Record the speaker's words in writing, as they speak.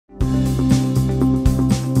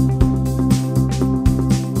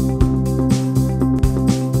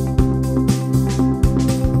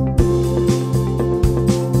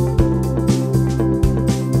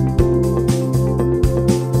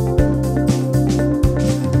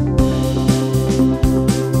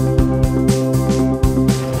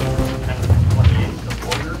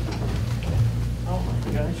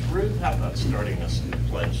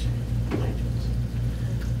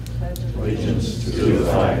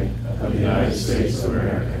of the United States of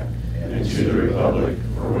America and to the republic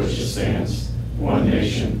for which it stands, one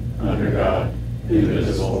nation, under God,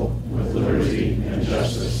 indivisible, with liberty and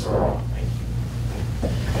justice for all.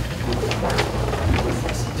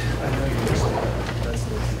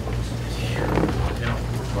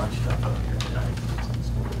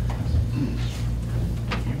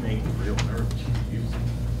 You make me real nervous. You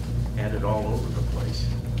had it all over the place.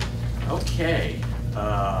 Okay.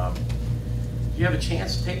 You have a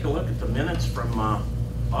chance to take a look at the minutes from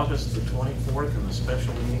August the 24th and the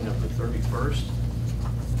special meeting of the 31st.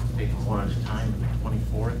 Take them one at a time. The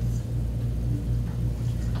 24th.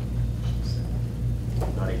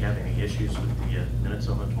 Anybody have any issues with the minutes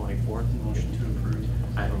on the 24th? Motion to approve.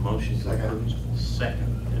 I have a motion to approve.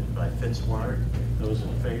 Seconded by Fitzwater. Those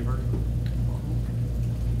in favor?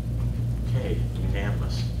 Okay,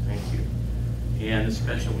 unanimous. Thank you. And the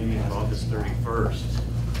special meeting of August 31st.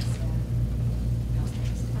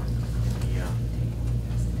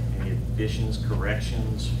 Any additions,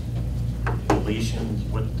 corrections, deletions,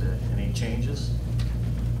 any changes?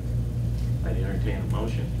 I'd entertain a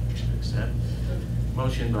motion to accept.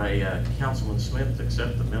 Motion by Councilman Smith to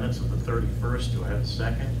accept the minutes of the 31st. Do I have a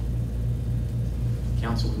second?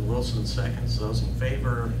 Councilman Wilson seconds. Those in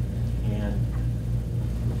favor? And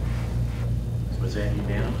was that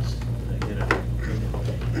unanimous? Did I get a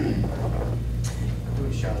Do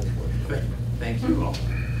a shot for it. Thank you all.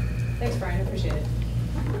 Thanks, Brian. I appreciate it.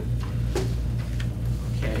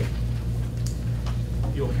 Okay.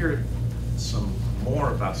 You'll hear some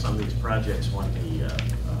more about some of these projects when the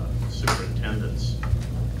superintendents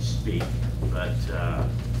speak, but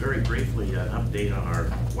very briefly, an update on our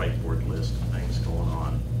whiteboard list of things going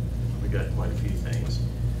on. We got quite a few things.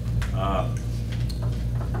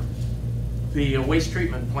 The waste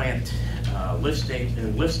treatment plant lift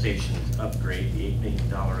station upgrade, the $8 million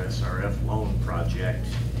SRF loan project,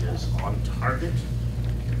 is on target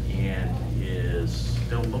and is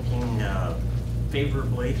still looking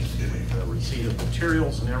favorably with the receipt of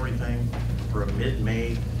materials and everything for a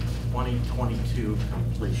mid-May 2022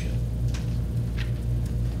 completion.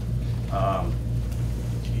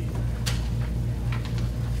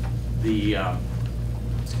 The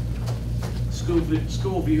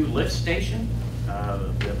Schoolview lift station,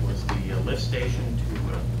 that was the lift station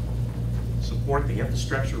to support the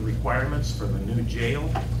infrastructure requirements for the new jail.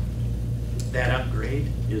 That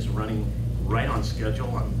upgrade is running right on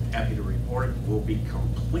schedule. I'm happy to report will be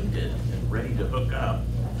completed and ready to hook up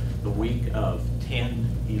the week of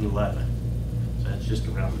 10/11. So that's just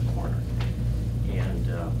around the corner.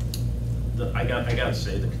 And I got to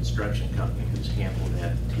say, the construction company who's handling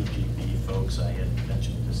that, TGB folks, I had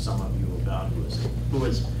mentioned to some of you about,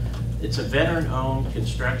 it's a veteran-owned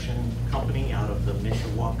construction company out of the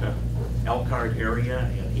Mishawaka, Elkhart area,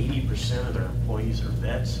 and 80% of their employees are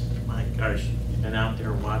vets. My gosh, you've been out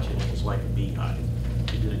there watching, it was like a beehive.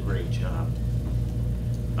 They did a great job.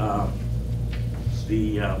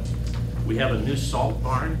 We have a new salt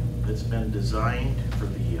barn that's been designed for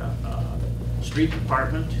the street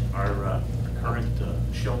department. Our current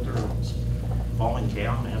shelter is falling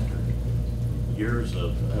down after years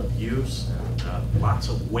of use and lots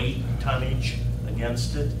of weight tonnage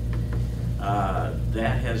against it.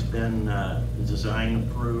 That has been design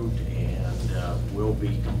approved and will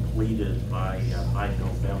be completed by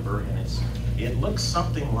November, and it looks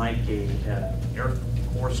something like an Air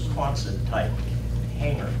Force Quonset type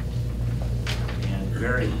hangar, and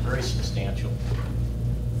very, very substantial.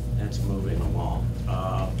 That's moving along.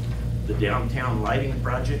 The downtown lighting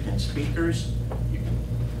project and speakers, you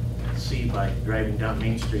can see by driving down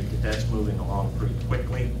Main Street that that's moving along pretty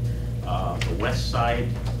quickly. The west side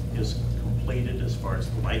is completed as far as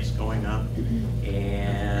the lights going up,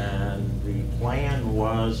 and the plan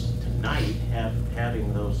was tonight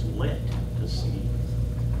having those lit to see.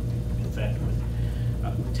 In fact,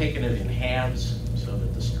 we've taken it in halves so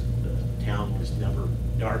that the town was never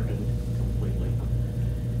darkened completely.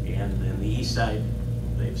 And then the east side,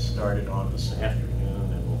 they've started on this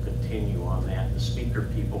afternoon and will continue on that. The speaker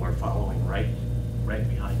people are following right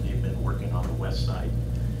behind. They've been working on the west side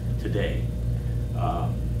today.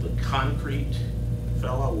 The concrete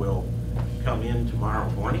fella will come in tomorrow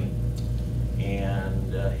morning,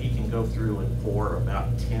 and he can go through and pour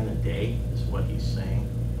about 10 a day, is what he's saying.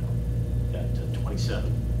 Got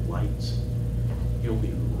 27 lights. He'll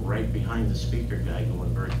be right behind the speaker guy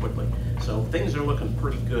going very quickly. So things are looking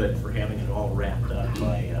pretty good for having it all wrapped up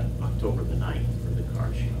by October the 9th for the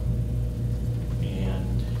car show.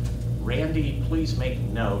 And Randy, please make a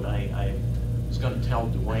note. I was going to tell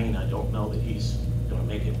Dwayne, I don't know that he's going to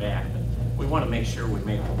make it back, but we want to make sure we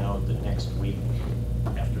make a note that next week,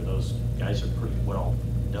 after those those guys are pretty well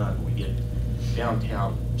done. We get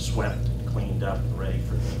downtown swept and cleaned up and ready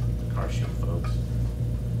for the car show folks.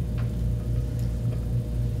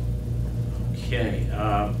 Okay.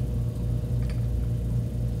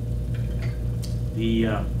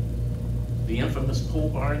 The infamous pole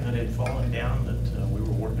barn that had fallen down, that we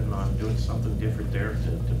were working on doing something different there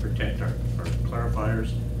to protect our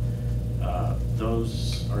clarifiers.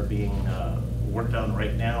 Those are being worked on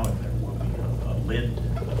right now, and there will be a lid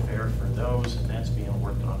affair for those, and that's being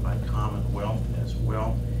worked on by Commonwealth as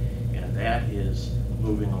well. And that is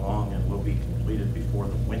moving along and will be completed before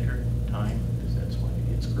the winter time, because that's when it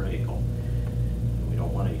gets critical. And we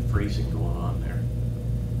don't want any freezing going on there.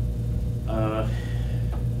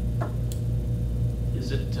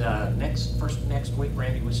 Is it next week,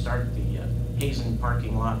 Randy, we start the Hazen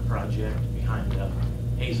parking lot project behind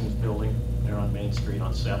Hazen's building there on Main Street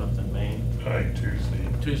on 7th and Main?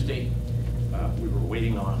 Tuesday. We were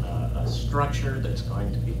waiting on a structure that's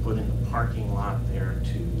going to be put in the parking lot there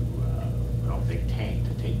to, a big tank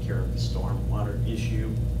to take care of the storm water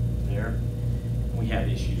issue there. We had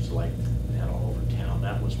issues like that all over town.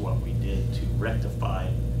 That was what we did to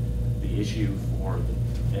rectify the issue for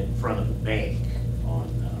in front of the bank on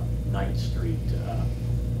 9th Street.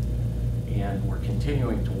 And we're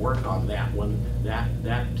continuing to work on that one. That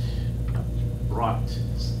brought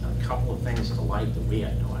a couple of things to light that we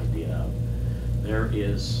had no idea of. There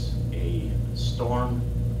is a storm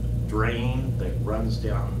drain that runs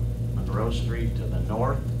down Monroe Street to the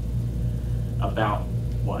north about,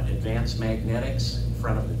 what, Advanced Magnetics, in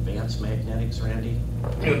front of Advanced Magnetics, Randy?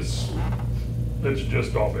 It's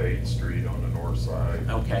just off 8th Street on the north side.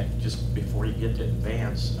 Okay, just before you get to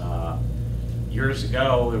Advance. Years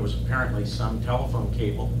ago, there was apparently some telephone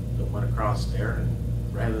cable that went across there, and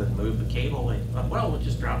rather than move the cable, they thought, well, we'll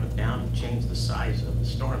just drop it down and change the size of the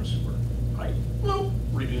storm sewer pipe. Well,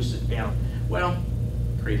 reduce it down. Well,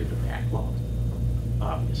 created a backlog,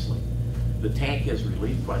 obviously. The tank has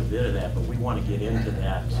relieved quite a bit of that, but we want to get into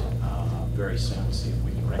that very soon, see if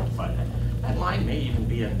we can rectify that. That line may even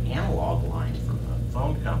be an analog line from a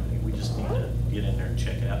phone company. We just need to get in there and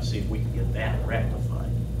check it out, see if we can get that rectified.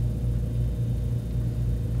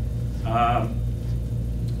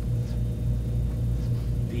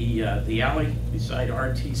 The alley beside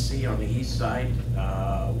RTC on the east side,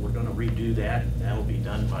 we're going to redo that. That'll be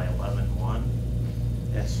done by 11/1.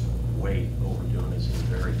 That's way overdue and is in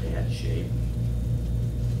very bad shape.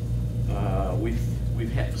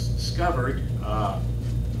 We've discovered,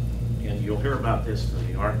 and you'll hear about this for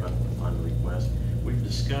the ARPA fund request, we've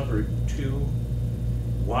discovered 2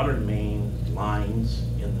 water main lines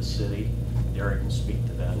in the city. Derek will speak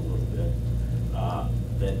to that a little bit,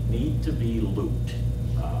 that need to be looped.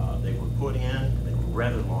 They were put in, they were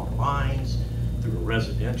rather long lines through a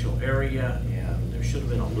residential area, and there should have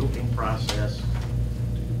been a looping process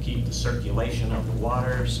to keep the circulation of the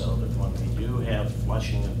water so that when we do have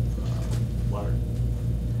flushing of water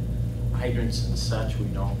hydrants and such, we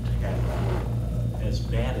don't have as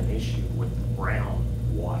bad an issue with the brown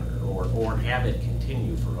water, or have it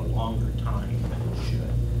continue for a longer time than it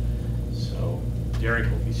should. So Derek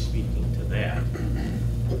will be speaking to that.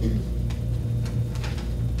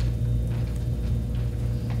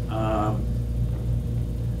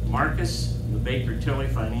 Marcus, the Baker Tilly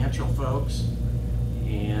financial folks,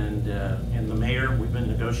 and the mayor, we've been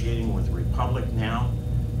negotiating with Republic now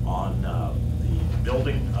on the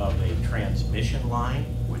building of a transmission line,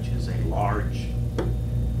 which is a large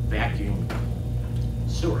vacuum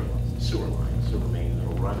sewer main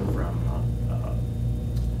that'll run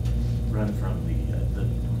from the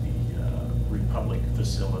Republic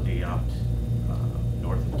facility out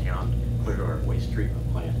north of town, clear to our waste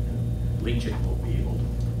treatment plant, and Leachit will be able to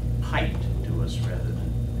pipe to us rather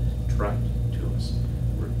than trucked to us.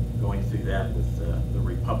 We're going through that with the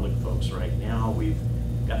Republic folks right now. We've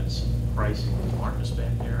gotten some pricing with Marcus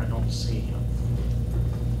back there. I don't see him.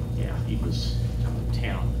 Yeah, he was in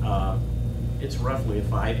town. It's roughly a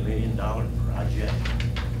 $5 million project,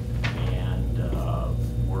 and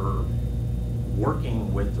we're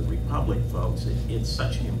working with the Republic folks. It's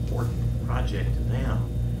such an important project to them.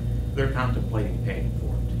 They're contemplating paying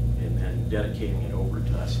for it and then dedicating it over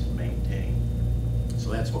to us to maintain.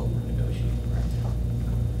 So that's what we're negotiating right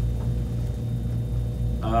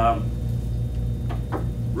now.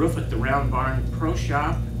 Roof at the Round Barn Pro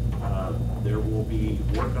Shop. There will be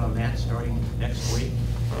work on that starting next week.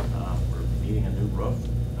 We're needing a new roof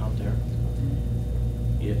out there.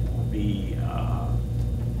 It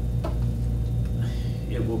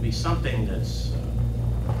will be something that's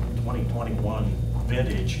 2021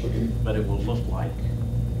 vintage, but it will look like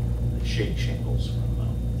the shake shingles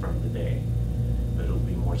from the day. that it'll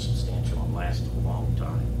be more substantial and last a long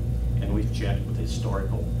time. And we've checked with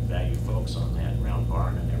historical value folks on that round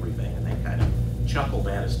barn and everything, and they kind of chuckled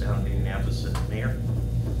at us down in Indianapolis and said, Mayor,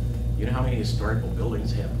 you know how many historical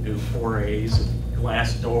buildings have new forays and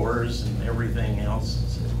glass doors and everything else? And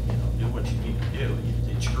said, you know, do what you need to do.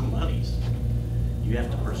 It's your monies. You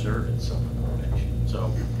have to preserve it some connection.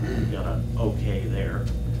 So we've got an okay there.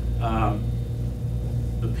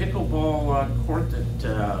 The pickleball court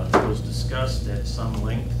that was discussed at some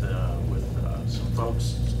length with some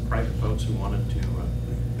folks, private folks who wanted to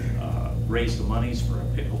raise the monies for a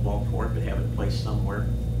pickleball court but have it placed somewhere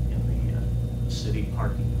in the city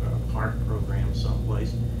park program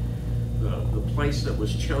someplace. The place that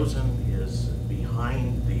was chosen is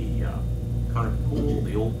behind the current pool,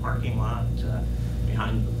 the old parking lot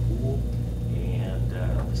behind the pool, and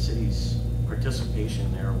the city's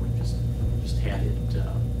participation there, we just had it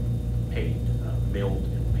paid, milled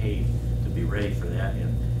and paid to be ready for that.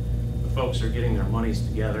 And the folks are getting their monies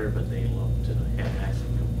together, but they look to have that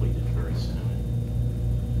completed very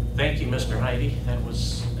soon. Thank you, Mr. Heidi. That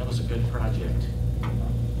was a good project.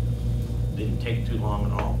 Didn't take too long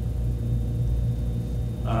at all.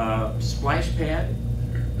 Splash pad,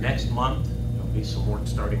 next month, there'll be some work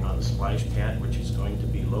starting on the splash pad, which is going to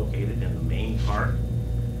be located in the main park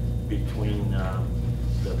between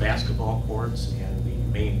the basketball courts and the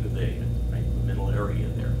main pavilion, right in the middle area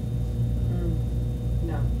there.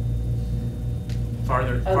 No.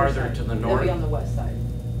 Farther Side. to the They'll north. be on the west side,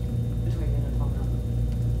 between Manitow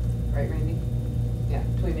Mountain. Right, Randy? Yeah,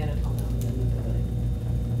 between Manitow Mountain and the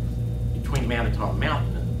pavilion. Between Manitow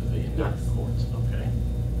Mountain and the pavilion, not the Yes. courts. Okay.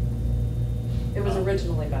 It was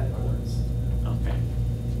originally by the courts. Okay.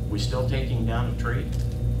 We still taking down a tree?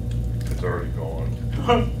 It's already gone.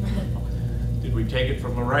 Did we take it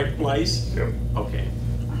from the right place? Yep. Okay.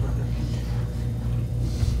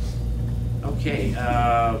 Okay,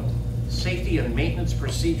 safety and maintenance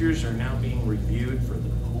procedures are now being reviewed for the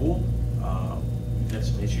pool. We've had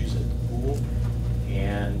some issues at the pool,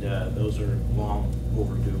 and those are long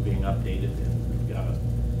overdue being updated, and we've got a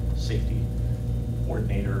safety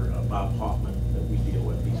coordinator, Bob Hoffman, that we deal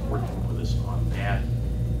with. He's working with us on that,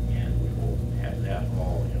 and we will have that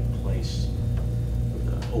all in place for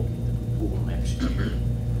the opening of the pool next year.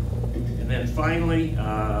 And then finally,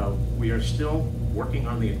 we are still working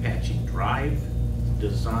on the Apache Drive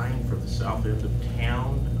design for the south end of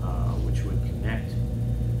town, which would connect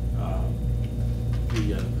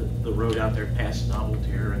the road out there past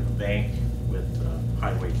Noveltier and the bank with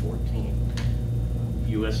Highway 14.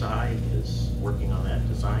 USI is working on that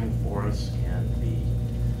design for us, and the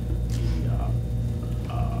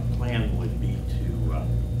plan would be to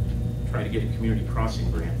try to get a community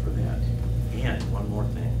crossing grant for that. And one more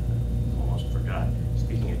thing, I almost forgot.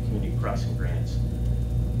 Speaking of community crossing grants,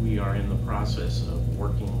 we are in the process of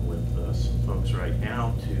working with some folks right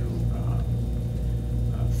now to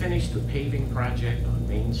finish the paving project on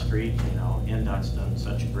Main Street. You know, NDOT's done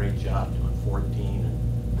such a great job doing 14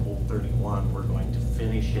 and Old 31. We're going to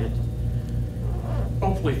finish it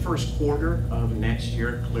hopefully first quarter of next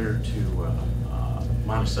year, clear to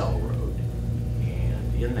Monticello Road.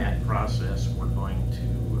 And in that process, we're going to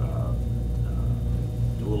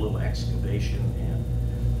do a little excavation and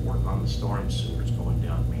work on the storm sewers going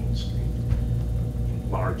down Main Street,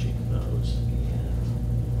 enlarging those.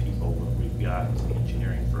 And people that we've got, the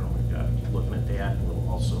engineering firm we've got, looking at that, and we'll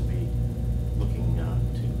also be looking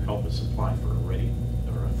to help us apply for a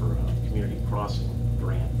community crossing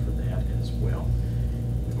grant for that as well.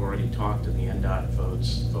 We've already talked to the NDOT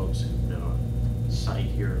folks who've been on site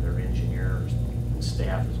here, their engineers and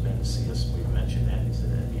staff has been to see us. We've mentioned that. He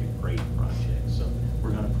said that'd be a great project. So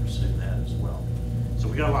we're going to pursue that as well. So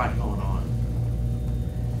we got a lot going on.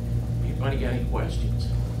 Anybody got any questions?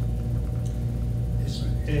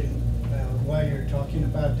 While you're talking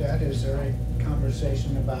about that, is there a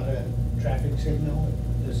conversation about a traffic signal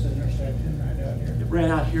at this intersection right out here? Right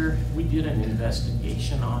out here, we did an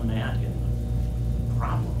investigation on that, and the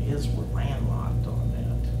problem is we're landlocked on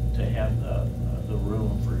that. To have the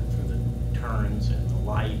room for the turns and the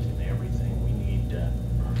light and everything, we need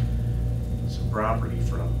some property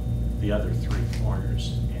from the other three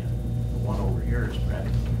corners, and the one over here is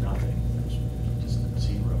practically nothing. There's just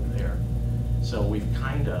zero there. So we've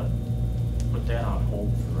kind of put that on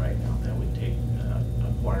hold for right now. That would take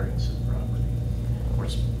acquiring some property. Of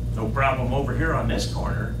course, no problem over here on this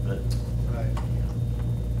corner, but Right.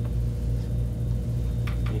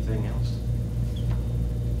 anything else?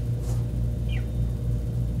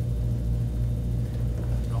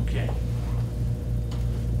 Okay.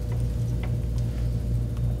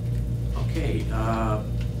 Okay,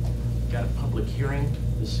 got a public hearing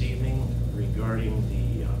this evening regarding the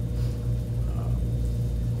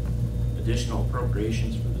additional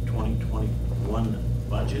appropriations for the 2021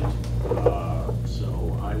 budget.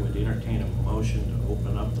 So I would entertain a motion to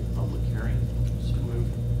open up the public hearing. So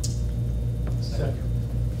moved. Second.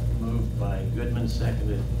 Moved by Goodman,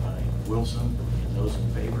 seconded by Wilson. And those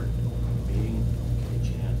in favor? Meeting, okay,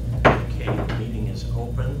 Jan. Okay, the meeting is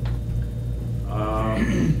open.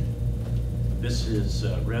 This is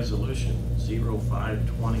resolution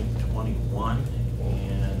 05-2021,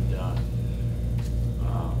 and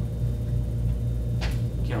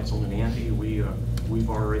Councilman Andy, we've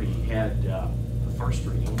already had the first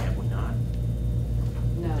reading, have we not?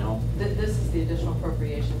 No, this is the additional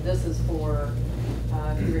appropriation. This is for,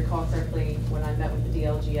 if you recall correctly, when I met with the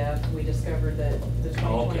DLGF, we discovered that the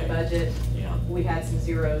 2020 Okay. budget, Yeah. we had some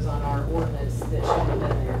zeros on our ordinance that shouldn't have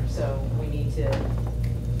been there. So we need to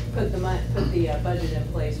put the budget in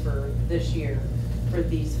place for this year for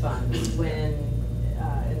these funds. When,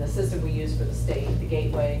 in the system we use for the state, the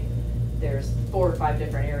gateway, there's 4 or 5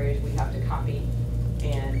 different areas we have to copy,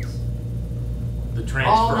 and The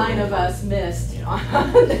transfer. all 9 of over. us missed.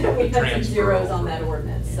 Yeah. We had some Transfer zeros over. on that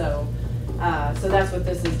ordinance, so that's what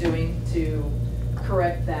this is doing, to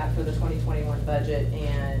correct that for the 2021 budget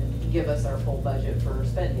and give us our full budget for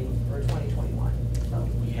spending for 2021. So,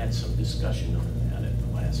 We had some discussion on that at the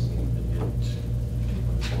last meeting, but didn't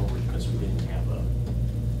move forward because we didn't have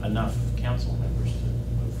enough council members to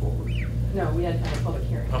move forward. no, we had to have a public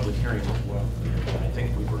hearing. Public hearing as well. I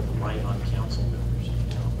think we were light on council members, you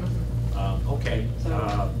know. Okay,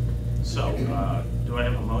 so do I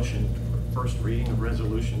have a motion for first reading of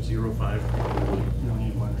resolution 05? No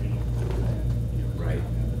need one reading. Right.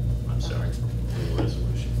 I'm sorry, the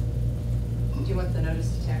resolution. Do you want the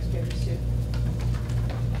notice to taxpayers too?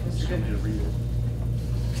 Mr. Just need to Goodman? read it.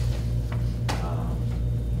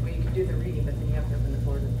 Well, you can do the reading, but then you have to open the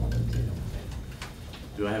floor to the public too.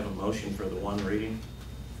 Do I have a motion for the one reading?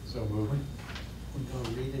 So moved. We're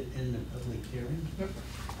gonna read it in the public hearing?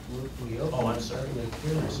 We open Oh, I'm the sorry. public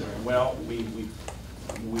hearing. I'm sorry. Well, we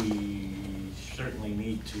certainly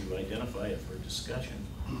need to identify it for discussion.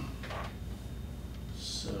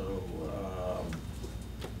 So,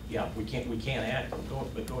 yeah, we can't act,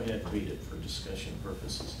 but go ahead and read it for discussion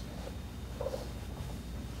purposes.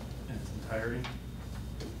 In its entirety.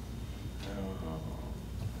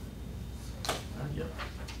 Not yet.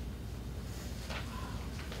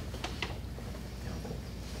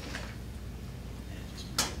 Just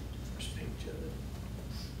read the first page of it.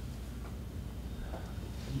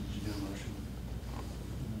 Did you do a motion?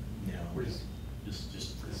 No, We're just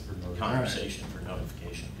for notice. conversation for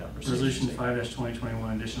notification, conversation. Resolution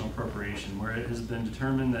 5-2021 additional appropriation, where it has been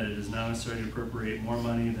determined that it is now necessary to appropriate more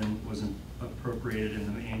money than was appropriated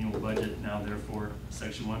in the annual budget. Now therefore,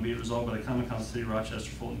 section 1 be it resolved by the Common Council City of Rochester,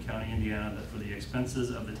 Fulton County, Indiana, that for the expenses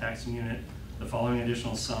of the taxing unit, the following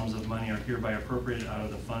additional sums of money are hereby appropriated out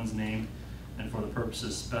of the funds named and for the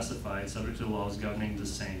purposes specified, subject to the laws governing the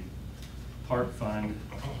same. Park Fund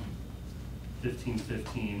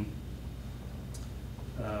 1515.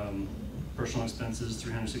 Personal expenses,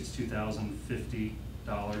 $362,050.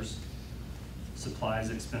 Supplies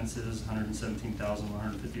expenses,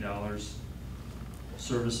 $117,150.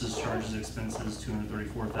 Services, charges, expenses,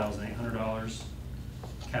 $234,800.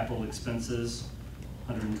 Capital expenses,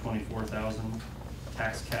 $124,000.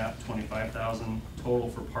 Tax cap, $25,000. Total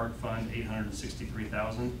for park fund,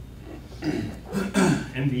 $863,000.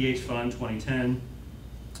 MVH fund, 2010.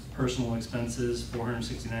 Personal expenses,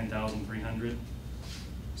 $469,300.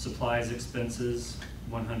 Supplies expenses,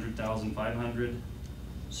 $100,500.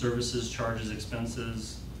 Services, charges,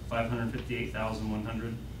 expenses,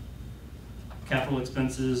 $558,100. Capital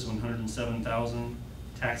expenses, $107,000.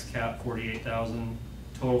 Tax cap, $48,000.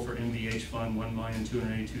 Total for MVH fund,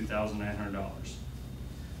 $1,282,900.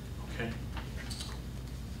 Okay.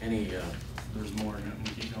 Any, There's more, you want me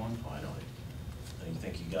to keep going? oh, I don't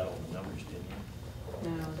think you got all the numbers, didn't you?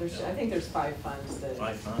 No, I think there's 5 funds that.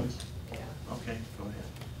 5 funds? Yeah. Okay, go ahead.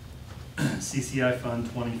 CCI fund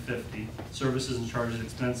 2050, services and charges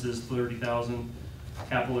expenses 30,000,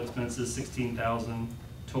 capital expenses 16,000,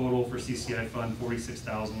 total for CCI fund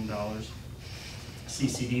 $46,000.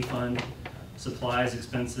 CCD fund, supplies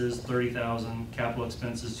expenses 30,000, capital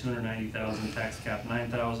expenses 290,000, tax cap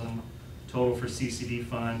 9,000, total for CCD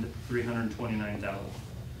fund $329,000.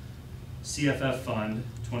 CFF fund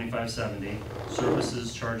 2570,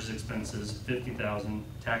 services, charges, expenses 50,000,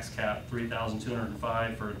 tax cap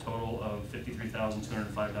 3,205 for a total of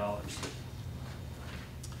 $53,205.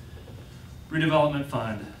 Redevelopment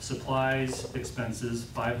fund, supplies, expenses,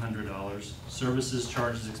 $500. Services,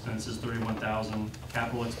 charges, expenses, $31,000.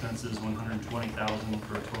 Capital expenses, $120,000,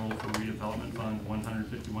 for a total for redevelopment fund,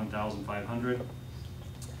 $151,500.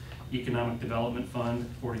 Economic development fund,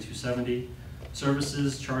 $4270.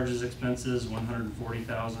 Services, charges, expenses,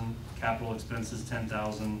 $140,000. Capital expenses,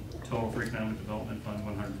 $10,000. Total for economic development fund,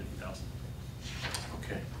 $150,000.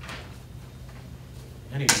 Okay.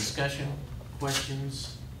 Any discussion,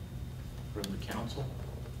 questions from the council?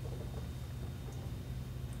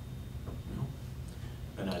 No?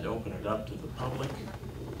 Then I'd open it up to the public.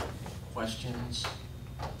 Questions?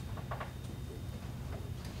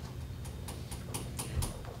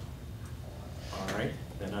 All right,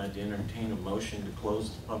 then I'd entertain a motion to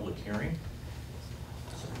close the public hearing.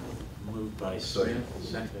 Moved by Smith,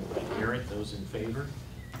 seconded by Garrett. Those in favor?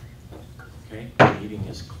 Okay, the meeting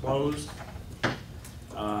is closed.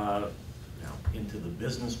 Now into the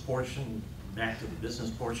business portion, back to the business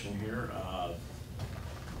portion here.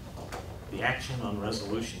 The action on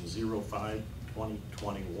resolution 05-2021.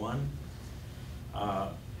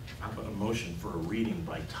 How about a motion for a reading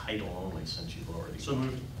by title only, since you've already. So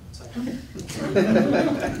moved.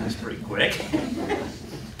 That's pretty quick.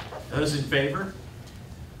 Those in favor?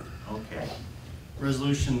 Okay.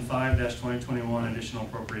 Resolution 5-2021, additional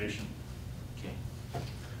appropriation. Okay.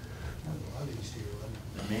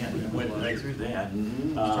 Man, we went right through that.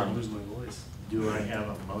 Starting to lose my voice. Do I have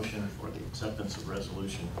a motion for the acceptance of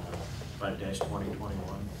resolution 5-2021?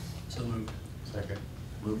 So moved. Second.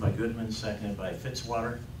 Moved by Goodman, seconded by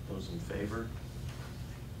Fitzwater. Those in favor?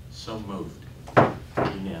 So moved.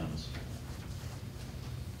 Unanimous.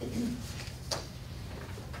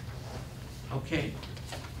 Okay.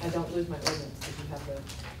 I don't lose my ordinance, did you have the,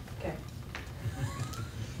 okay.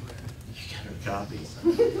 You got a copy.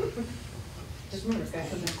 Just remember, it's got to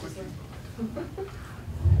come back this way.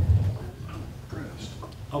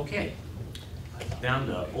 Okay. Down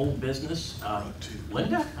to old business.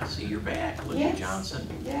 Linda, I see you're back. Linda Yes. Johnson.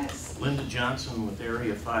 Yes. Linda Johnson with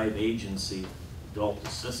Area 5 Agency, Adult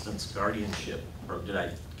Assistance Guardianship. Or did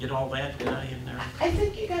I get all that? Did I in there? I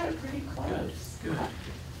think you got it pretty Good, close. good.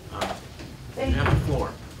 You Thank have you. the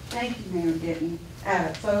floor. Thank you, Mayor Denton.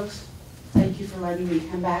 Folks, thank you for letting me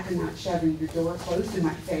come back and not shoving your door closed in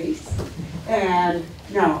my face. And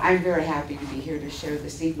no, I'm very happy to be here to share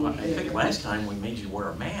this evening. Well, I think last time we made you wear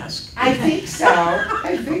a mask. I think so.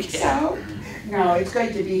 I think Okay. so. No, it's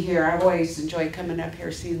great to be here. I've always enjoyed coming up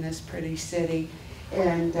here, seeing this pretty city.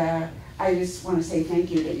 And I just want to say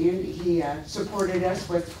thank you to Ian. He supported us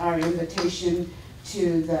with our invitation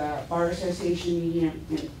to the Bar Association meeting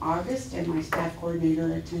in August, and my staff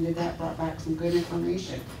coordinator attended that, brought back some good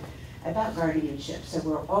information about guardianship. So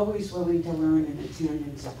we're always willing to learn and attend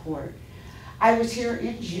and support. I was here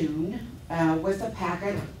in June with a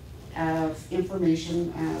packet of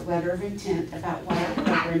information, letter of intent about what our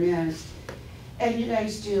program is. And you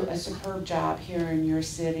guys do a superb job here in your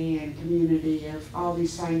city and community of all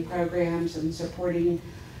these signed programs and supporting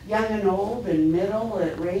young and old and middle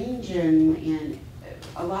at range and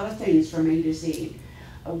a lot of things from A to Z.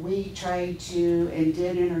 We tried to and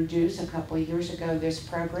did introduce a couple of years ago this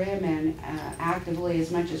program and actively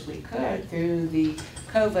as much as we could through the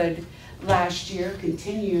COVID last year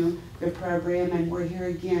continue the program, and we're here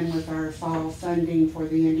again with our fall funding for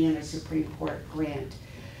the Indiana Supreme Court grant.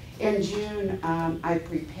 In June, I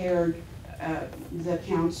prepared the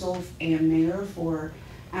council and mayor for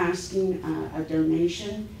asking a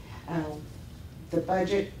donation. The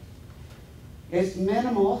budget is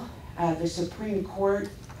minimal. The Supreme Court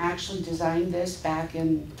actually designed this back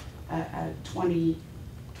in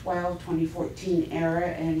 2012, 2014 era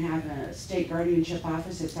and have a state guardianship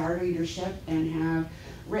office. It's our leadership and have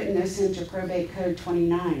written this into probate code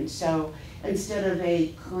 29. So instead of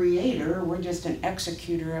a creator, we're just an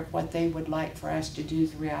executor of what they would like for us to do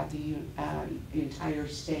throughout the entire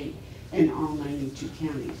state in all 92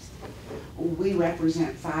 counties. We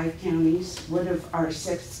represent 5 counties, would have our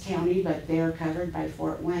 6th county, but they're covered by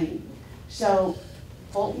Fort Wayne. So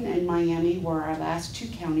Fulton and Miami were our last 2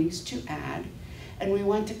 counties to add, and we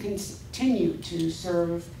want to continue to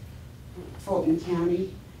serve Fulton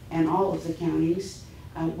County and all of the counties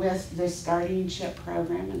with this guardianship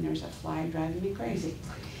program, and there's a fly driving me crazy.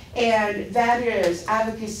 And that is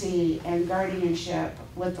advocacy and guardianship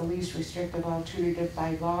with the least restrictive alternative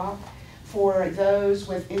by law for those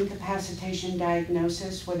with incapacitation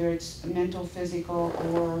diagnosis, whether it's mental, physical,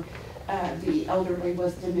 or the elderly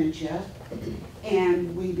with dementia.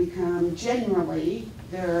 And we become generally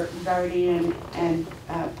their guardian and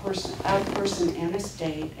person and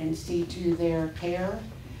estate and see to their care,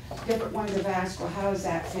 different ones have asked, well, how does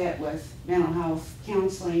that fit with mental health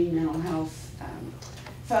counseling, mental health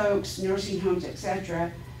folks, nursing homes,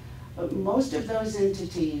 etc.? But most of those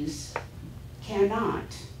entities cannot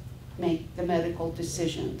make the medical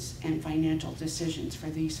decisions and financial decisions for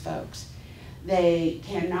these folks. They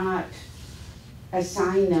cannot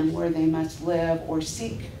assign them where they must live or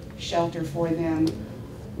seek shelter for them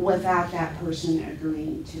without that person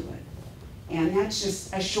agreeing to it. And that's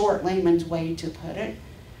just a short layman's way to put it.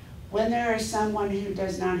 When there is someone who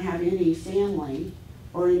does not have any family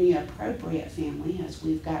or any appropriate family, as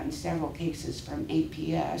we've gotten several cases from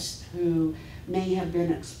APS who may have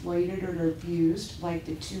been exploited or abused, like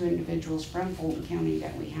the 2 individuals from Fulton County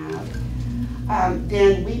that we have,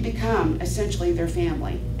 then we become essentially their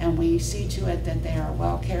family, and we see to it that they are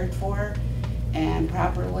well cared for and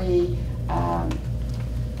properly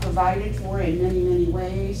provided for in many, many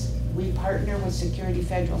ways. We partner with Security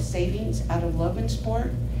Federal Savings out of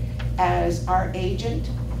Logansport as our agent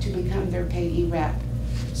to become their payee rep.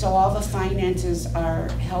 So all the finances are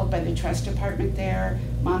held by the trust department there,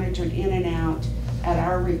 monitored in and out at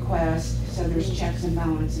our request, so there's checks and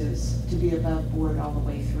balances to be above board all the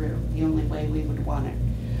way through, the only way we would want it.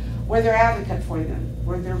 We're their advocate for them,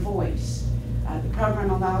 we're their voice. The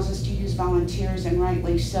program allows us to use volunteers, and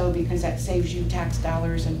rightly so, because that saves you tax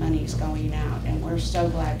dollars and money's going out, and we're so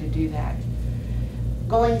glad to do that.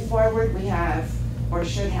 Going forward, we have, or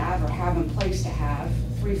should have, or have in place to have,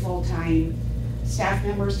 3 full-time staff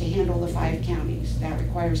members to handle the 5 counties. That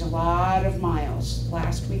requires a lot of miles.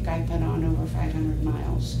 Last week I put on over 500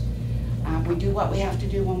 miles. We do what we have to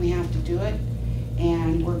do when we have to do it,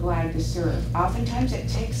 and we're glad to serve. Oftentimes it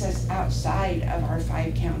takes us outside of our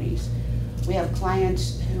 5 counties. We have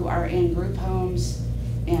clients who are in group homes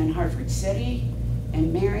in Hartford City,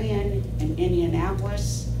 and Marion, and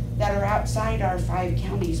Indianapolis that are outside our 5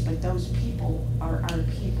 counties, but those people are our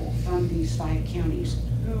people from these 5 counties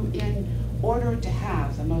who, in order to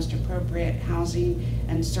have the most appropriate housing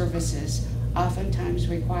and services, oftentimes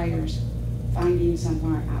requires finding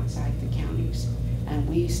somewhere outside the counties. And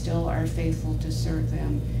we still are faithful to serve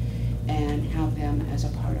them and have them as a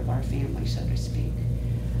part of our family, so to speak.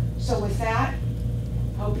 So with that,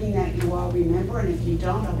 hoping that you all remember, and if you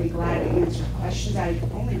don't, I'll be glad to answer questions. I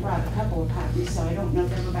only brought a couple of copies, so I don't know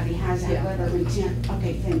if everybody has that letter of intent.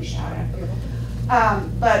 Okay, thanks, Shada.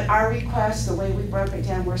 But our request, the way we broke it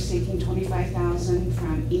down, we're seeking $25,000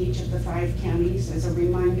 from each of the 5 counties. As a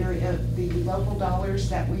reminder, of the local dollars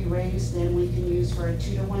that we raise, then we can use for a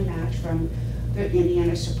 2-to-1 match from the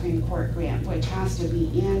Indiana Supreme Court grant, which has to be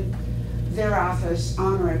in their office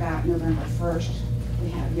on or about November 1st. We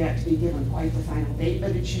have yet to be given quite the final date,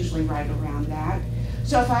 but it's usually right around that.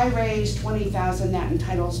 So if I raise $20,000, that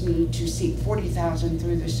entitles me to seek $40,000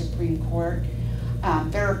 through the Supreme Court.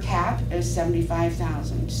 Their cap is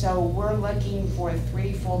 $75,000. So we're looking for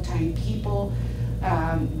 3 full-time people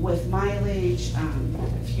with mileage,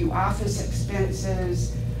 a few office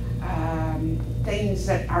expenses, things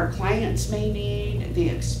that our clients may need, the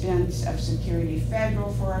expense of Security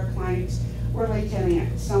Federal for our clients. We're looking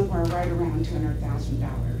at somewhere right around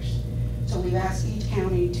 $200,000. So we've asked each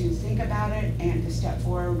county to think about it and to step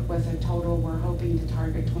forward with a total. We're hoping to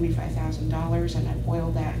target $25,000, and I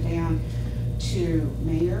boiled that down to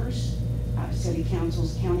mayors, city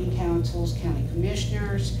councils, county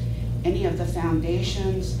commissioners, any of the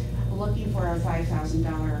foundations, looking for a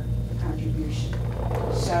 $5,000 contribution.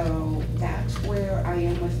 So that's where I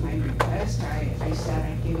am with my request. I said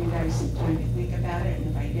I'd give you guys some time to think about it, and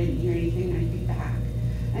if I didn't hear anything, I'd be back.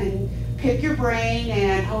 And pick your brain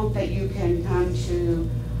and hope that you can come to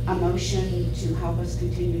a motion to help us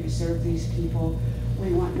continue to serve these people.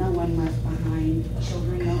 We want no one left behind,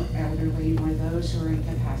 children or elderly, or those who are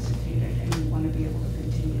incapacitated, and we want to be able to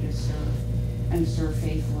continue to serve and serve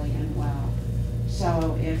faithfully and well.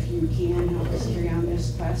 So if you can help us carry on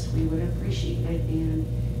this quest, we would appreciate it. And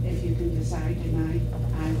if you can decide tonight,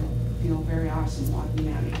 I will feel very awesome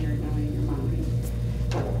walking out of here knowing your mind.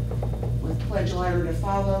 With pledge letter to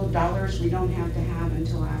follow, dollars we don't have to have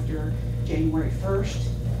until after January 1st.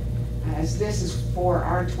 As this is for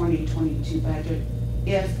our 2022 budget,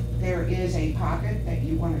 if there is a pocket that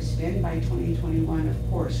you want to spend by 2021, of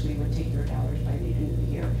course, we would take your dollars by the end of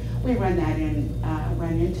the year. We run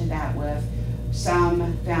into that with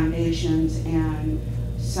some foundations and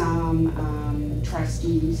some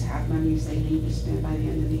trustees have monies they need to spend by the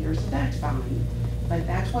end of the year, so that's fine. But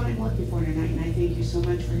that's what I'm looking for tonight, and I thank you so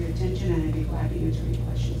much for your attention, and I'd be glad to answer any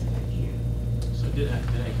questions if I can. So did I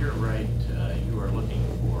hear right, you are looking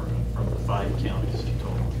for, from the 5 counties, a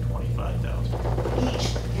total of 25,000? Each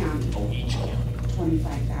county. Oh, each county.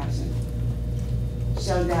 25,000.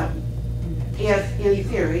 So that If, in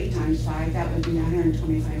theory, times 5, that would be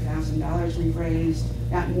 $125,000 we've raised.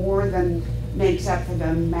 That more than makes up for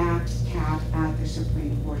the max cap at the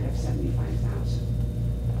Supreme Court of $75,000.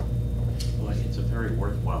 Well, it's a very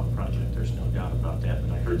worthwhile project, there's no doubt about that,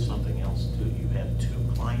 but I heard something else too. You had 2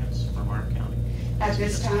 clients from our county. At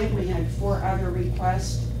this time, we had 4 other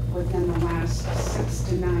requests within the last 6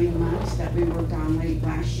 to 9 months that we worked on late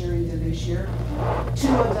last year into this year. 2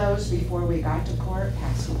 of those before we got to court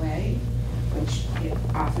passed away, which it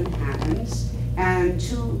often happens. And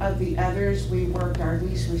 2 of the others, we worked our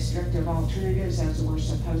least restrictive alternatives as we're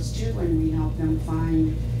supposed to, and we helped them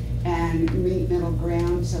find and meet middle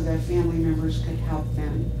ground so their family members could help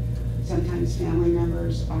them. Sometimes family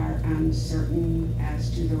members are uncertain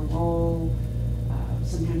as to their role.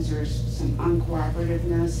 Sometimes there's some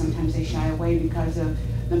uncooperativeness. Sometimes they shy away because of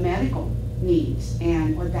the medical needs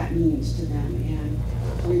and what that means to them. And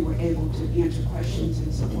we were able to answer questions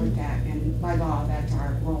and support that. And by law, that's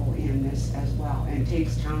our role in this as well. And it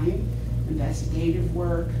takes time, investigative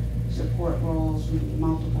work, support roles,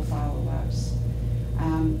 multiple follow-ups.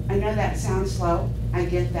 I know that sounds slow. I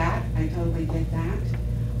get that. I totally get that.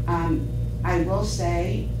 I will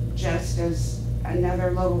say, just as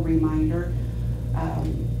another little reminder,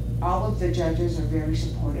 all of the judges are very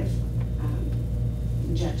supportive.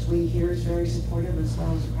 Judge Lee here is very supportive, as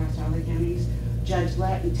well as across all the counties. Judge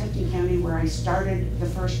Lett in Tipton County, where I started, the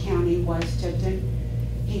first county was Tipton.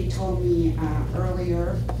 He told me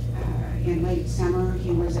earlier in late summer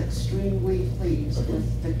he was extremely pleased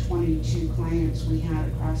with the 22 clients we had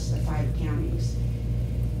across the 5 counties.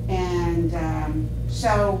 And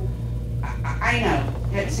so I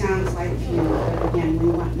know it sounds like few, but again, we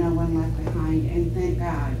want no one left behind, and thank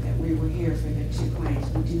God that we were here for the 2 clients.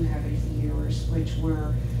 We do have a few viewers which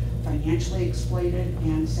were financially exploited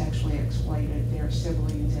and sexually exploited their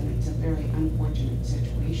siblings, and it's a very unfortunate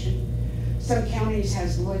situation. Some counties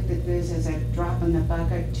has looked at this as a drop in the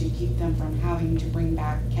bucket to keep them from having to bring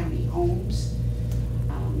back county homes.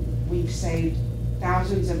 We've saved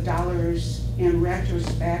thousands of dollars in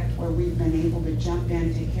retrospect where we've been able to jump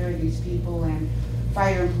in, take care of these people, and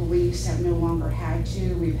fire and police have no longer had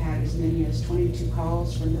to. We've had as many as 22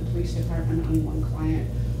 calls from the police department on 1 client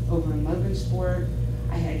over in Logansport.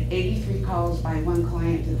 I had 83 calls by 1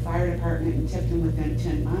 client to the fire department in Tipton within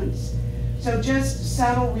 10 months. So just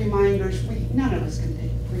subtle reminders, none of us can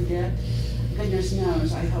predict. Goodness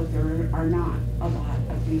knows, I hope there are not a lot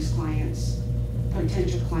of these clients,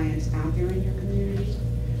 potential clients out there in your community.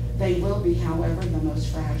 They will be, however, the most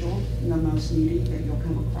fragile and the most needy that you'll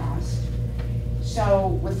come across.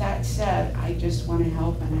 So with that said, I just want to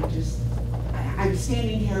help, and I'm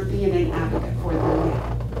standing here being an advocate for them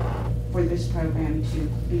now, for this program to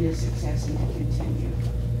be a success and to continue.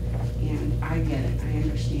 And I get it, I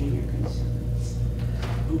understand your concerns.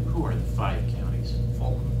 Who are the 5 counties?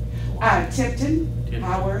 Fulton? Tipton,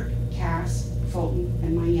 Howard, Cass, Fulton,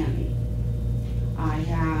 and Miami. I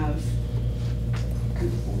have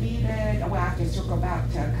completed, well, I have to circle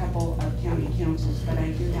back to a couple of county councils, but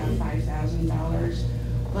I do have $5,000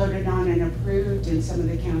 voted on and approved in some of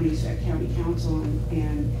the counties at county council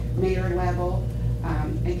and mayor level.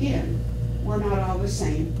 Again, we're not all the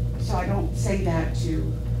same, so I don't say that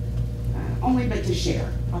to, only but to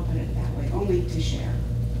share, I'll put it that way, only to share.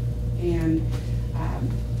 And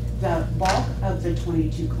the bulk of the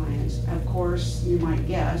 22 clients, of course, you might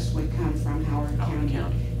guess, would come from Howard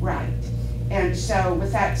County. Right. And so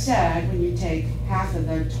with that said, when you take half of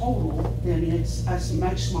the total, then it's a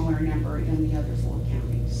much smaller number in the other 4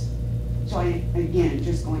 counties. So again,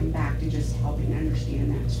 just going back to just helping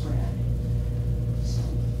understand that spread. So,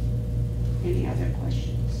 any other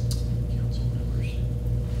questions? Council members.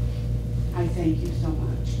 I thank you so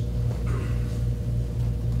much.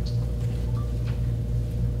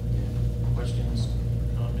 Questions,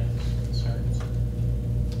 comments, concerns?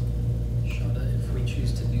 Shonda, if we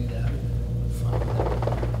choose to do that, what fund would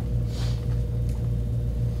that be?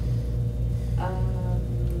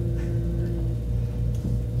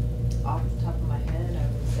 Off the top of my head, I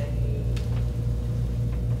would say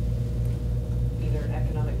either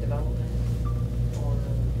economic development, or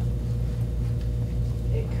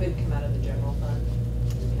it could come out of the general fund,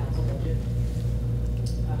 kind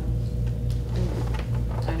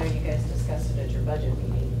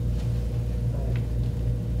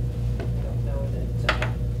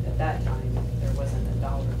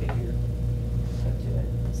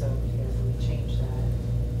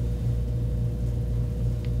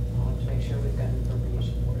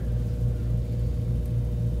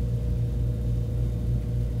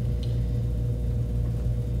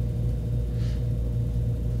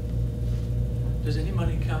Does any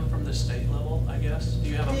money come from the state level, I guess? Do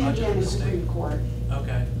you have a budget Again, from the the Supreme state? Court.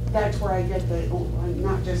 Okay, That's where I get the,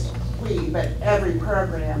 not just we, but every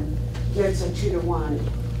program gets a 2-to-1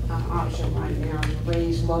 option right now to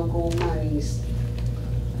raise local monies.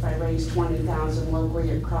 If I raise 20,000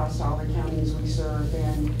 locally across all the counties we serve,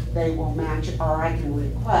 then they will match, or I can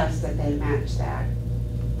request that they match that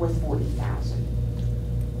with 40,000.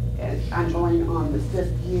 And I'm going on the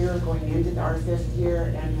 5th year, going into our 5th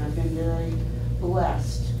year, and have been very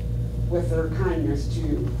blessed with their kindness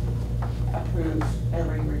to approve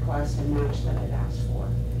every request and match that I've asked for.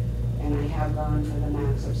 And I have gone for the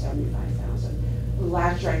max of 75,000.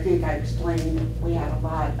 Last year, I think I explained, we had a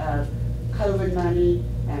lot of COVID money,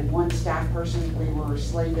 and one staff person we were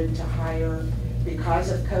slated to hire. Because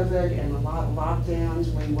of COVID and a lot of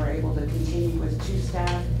lockdowns, we were able to continue with 2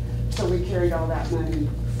 staff. So we carried all that money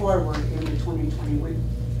forward into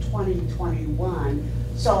 2021.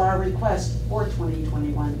 So our requests for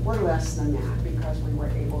 2021 were less than that because we were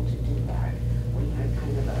able to do that. We had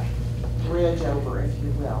kind of a bridge over, if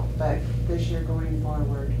you will. But this year going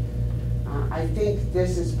forward, I think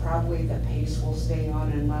this is probably the pace we'll stay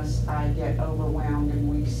on unless I get overwhelmed and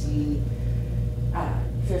we see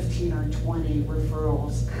 15 or 20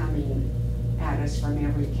 referrals coming at us from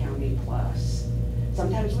every county plus.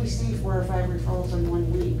 Sometimes we see 4 or 5 referrals in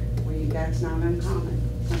 1 week. That's not uncommon.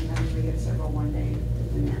 Sometimes we get several one day to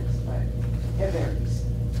the next, but it varies.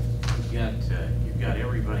 You've got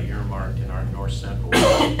everybody earmarked in our north central,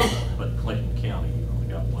 but Clinton County, you've only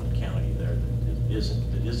got 1 county there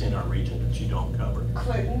that is in our region that you don't cover.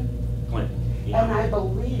 Clinton. Yeah. And I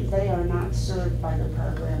believe they are not served by the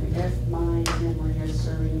program, if my memory is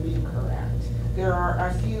serving me correct. There are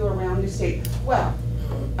a few around the state. Well,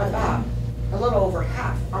 about a little over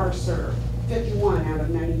half are served. 51 out of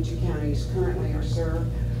 92 counties currently are served.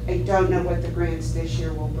 I don't know what the grants this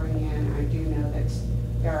year will bring in. I do know that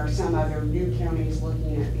there are some other new counties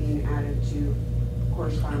looking at being added to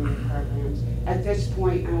corresponding programs. At this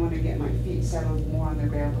point, I want to get my feet settled more on the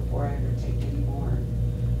ground before I undertake any more.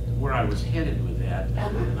 Where I was headed with that,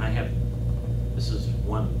 and this is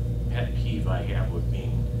one pet peeve I have with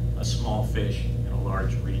being a small fish in a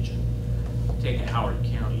large region. Take Howard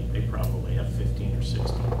County, they probably have 15 or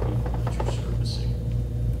 16 people that you're servicing.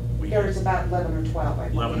 There's about 11 or 12, I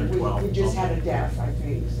think. 11 or 12. We just okay. had a death, I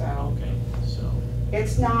think, so. Okay, so.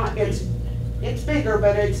 It's not, it's bigger,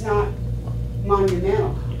 but it's not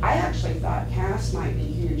monumental. I actually thought Cass might be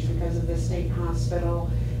huge because of the state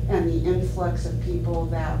hospital and the influx of people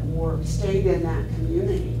that stayed in that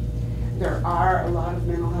community. There are a lot of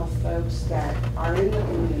mental health folks that are in the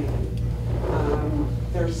community.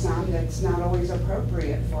 There's some that's not always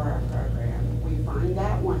appropriate for our program. We find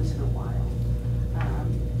that once in a while.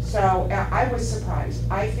 So I was surprised.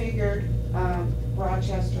 I figured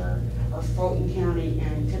Rochester or Fulton County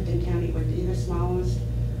and Tipton County would be the smallest,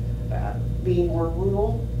 being more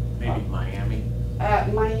rural. Maybe Miami?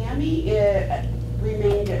 Miami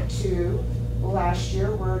remained at 2 last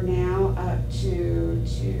year. We're now up to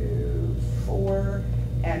 4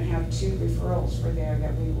 and have 2 referrals for there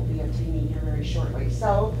that we will be obtaining here very shortly.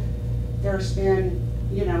 So there's been,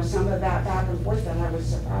 some of that back and forth that I was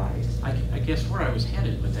surprised. I guess where I was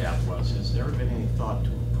headed with that was, has there been any thought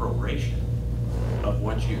to proration of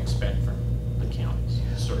what you expect from the counties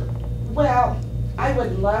served? Well, I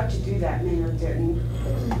would love to do that, Mayor Denton,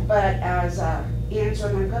 but as a answer,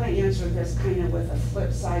 and I'm going to answer this kind of with a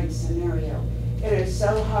flip side scenario, it is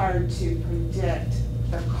so hard to predict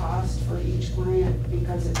the cost for each client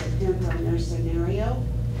because it depends on their scenario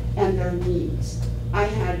and their needs. I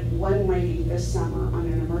had one lady this summer on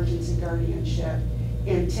an emergency guardianship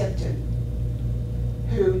in Tipton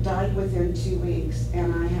who died within 2 weeks,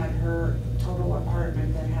 and I had her total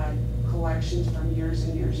apartment that had collections from years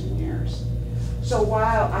and years and years. So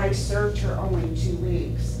while I served her only 2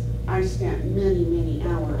 weeks, I spent many, many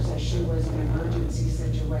hours as she was in an emergency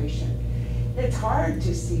situation. It's hard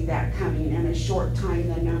to see that coming in a short time,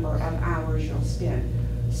 the number of hours you'll spend.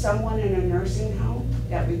 Someone in a nursing home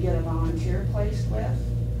that we get a volunteer placed with,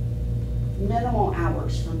 minimal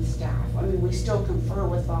hours from staff. I mean, we still confer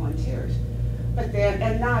with volunteers, but then,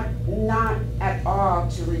 and not at all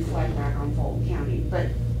to reflect back on Fulton County, but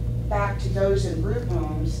back to those in group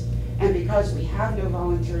homes. And because we have no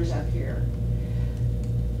volunteers up here,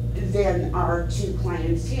 then our 2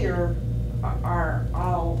 clients here are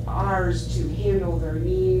all ours to handle their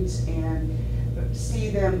needs and see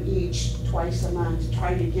them each twice a month,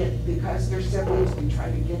 try to get, because they're siblings, we try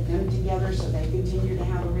to get them together so they continue to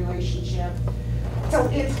have a relationship. So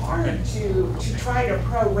it's hard to try to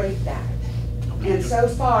prorate that. And so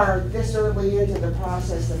far, this early into the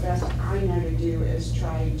process, the best I know to do is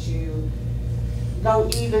try to go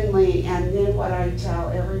evenly, and then what I tell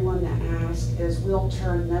everyone that asks is we'll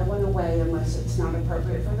turn no one away unless it's not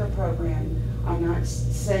appropriate for the program. I'm not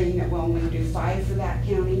saying that we'll only do 5 for that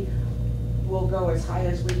county. We'll go as high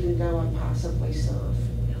as we can go and possibly serve.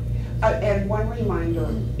 And one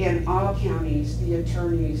reminder, in all counties, the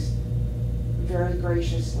attorneys very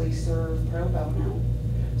graciously serve pro bono.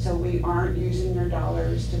 So we aren't using their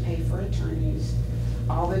dollars to pay for attorneys.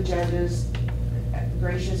 All the judges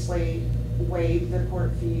graciously waive the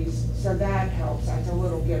court fees, so that helps. That's a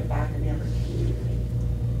little give back in every community.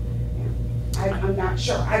 Yeah. I'm not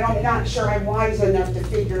sure. I'm not sure I'm wise enough to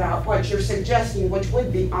figure out what you're suggesting, which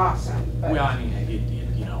would be awesome. But Well, I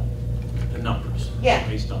mean, you know, the numbers. Yeah.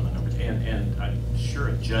 Based on the numbers. And I'm sure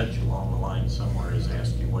a judge along the line somewhere is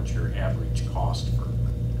asking what your average cost for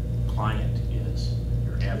client is,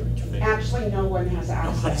 your average fee. actually, no one has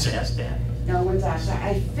asked No one's that. asked that. No one's asked that.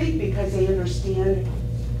 I think because they understand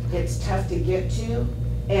it's tough to get to,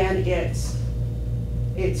 and it's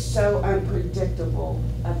so unpredictable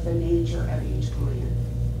of the nature of each client.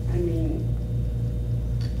 I mean,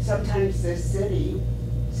 sometimes this city,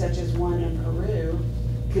 such as one in Peru,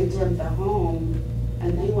 condemned the home,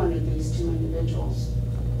 and they wanted these 2 individuals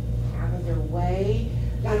out of their way.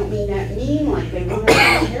 I don't mean that mean, like they weren't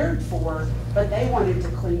cared for, but they wanted to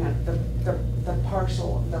clean up the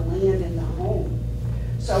parcel, the land in the home.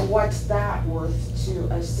 So what's that worth to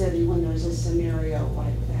a city when there's a scenario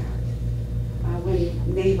like that?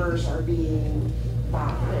 When neighbors are being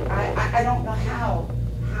bothered. I don't know how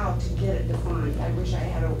to get it defined. I wish I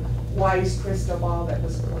had a wise crystal ball that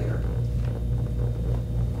was clear.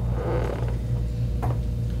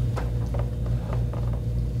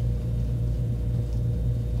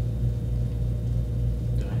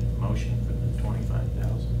 Do I have a motion for the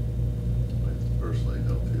 25,000? I personally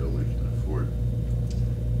don't feel we can afford,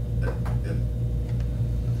 and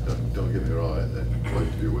don't get me wrong, I'd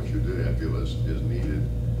like to do what you're doing. I feel is needed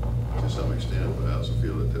to some extent, but I also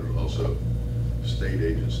feel that there are also state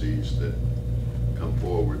agencies that come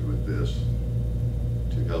forward with this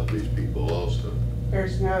to help these people also.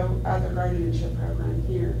 There's no other guardianship program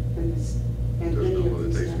here in this, in There's any no of one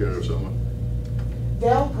these that takes care of counties. someone.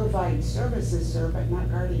 They'll provide services, sir, but not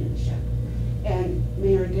guardianship. And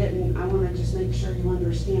Mayor Ditton, I want to just make sure you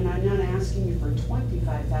understand, I'm not asking you for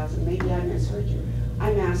 25,000, maybe I misheard you.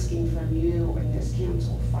 I'm asking from you and this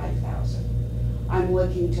council 5,000. I'm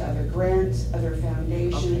looking to other grants, other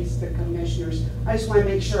foundations, the commissioners. I just want to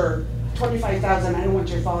make sure, 25,000, I don't want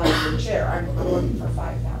you to fall out of your chair. I'm looking for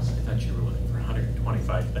 5,000. I thought you were looking for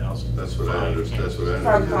 125,000. That's what I understand. That's what I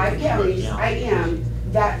From understand. 5 counties, Yeah. I am,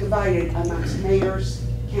 that divided amongst mayors,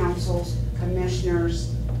 councils,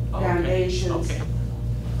 commissioners, Okay, foundations. Okay.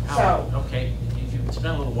 So- Okay, it's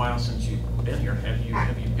been a little while since you've been here. Have you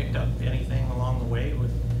picked up anything along the way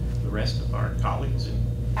with the rest of our colleagues?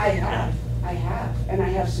 I have, and I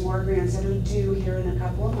have some more grants that are due here in a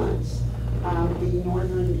couple of months. The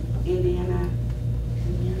Northern Indiana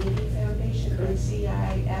Community Foundation,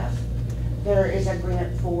 NCIF. There is a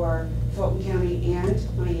grant for Fulton County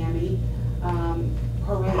and Miami.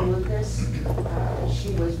 Corinne Lucas, she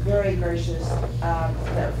was very gracious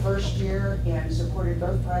that first year and supported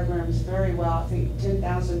both programs very well. I think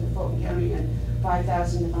 10,000 to Fulton County and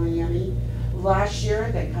 5,000 to Miami. Last year,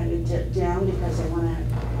 they kind of dipped down because they want to,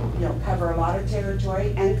 cover a lot of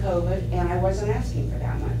territory and COVID, and I wasn't asking for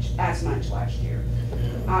that much, as much last year.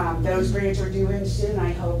 Those grants are due in soon.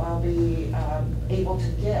 I hope I'll be able to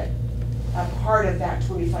get a part of that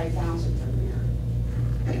 25,000 from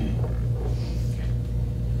there.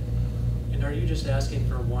 And are you just asking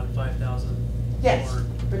for 5,000? Yes, Or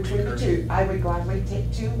between the two. I would gladly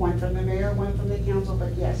take 2, one from the mayor, one from the council,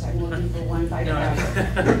 but yes, I'm looking for 5,000.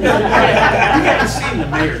 You haven't seen the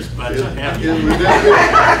mayor's budget, have you?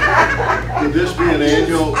 Would this be an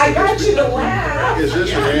annual? I got you to laugh. Is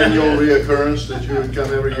this an annual reoccurrence that you would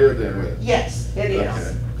come every year then with? Yes, it is.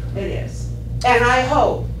 Okay. It is. And I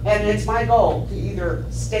hope, and it's my goal, to either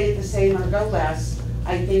stay the same or go less.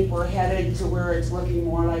 I think we're headed to where it's looking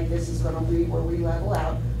more like this is gonna be where we level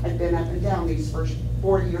out. I've been up and down these first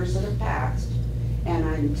 4 years that have passed. And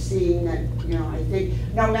I'm seeing that, I think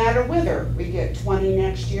no matter whether we get 20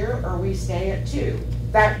 next year or we stay at 2,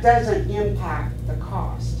 that doesn't impact the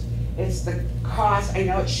cost. It's the cost, I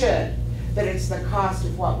know it should, but it's the cost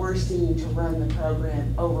of what we're seeing to run the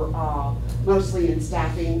program overall, mostly in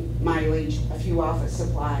staffing, mileage, a few office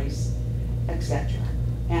supplies, etc.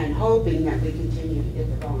 And hoping that we continue to get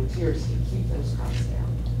the volunteers to keep those costs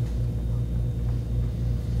down.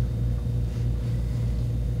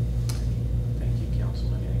 Thank you,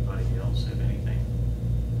 Councilman. Anybody else have anything?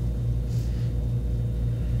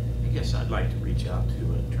 I guess I'd like to reach out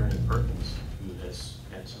to Attorney Perkins, who has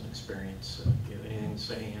experience. You have anything to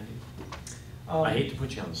say, Andy? Um, I hate to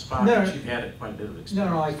put you on the spot, no, but no. you've had quite a bit of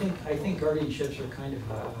experience. No, I think guardianships are kind of,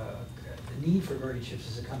 the need for guardianships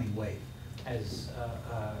is a coming wave as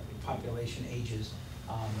population ages.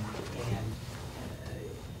 And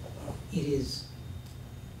it is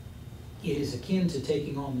akin to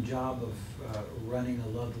taking on the job of running a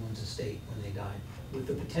loved one's estate when they die, with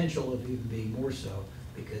the potential of even being more so,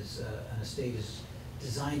 because an estate is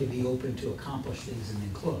designed to be open to accomplish things and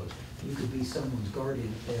then close. You could be someone's guardian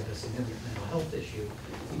if they have a significant mental health issue.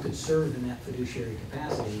 You could serve in that fiduciary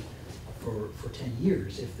capacity for 10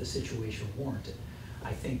 years if the situation warranted.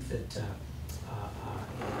 I think that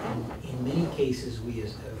in many cases we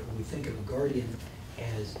think of a guardian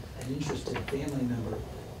as an interested family member,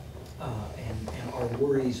 and our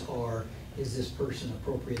worries are, is this person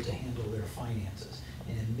appropriate to handle their finances?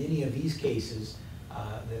 And in many of these cases,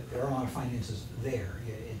 there are a lot of finances there.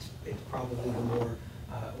 It's probably the more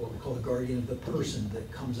what we call the guardian of the person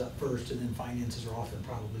that comes up first, and then finances are often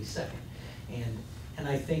probably second. And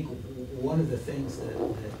I think one of the things that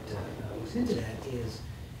was hinted at is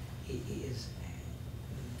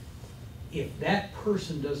if that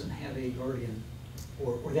person doesn't have a guardian,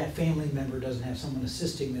 or that family member doesn't have someone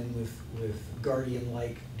assisting them with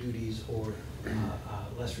guardian-like duties or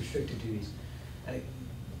less restricted duties,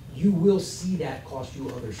 you will see that cost you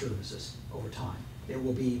other services over time. There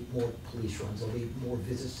will be more police runs, there'll be more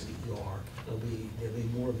visits to the ER, there'll be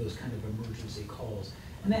more of those kind of emergency calls.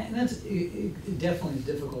 And that's definitely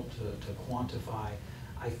difficult to quantify.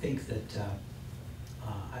 I think that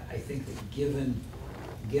given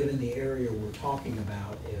the area we're talking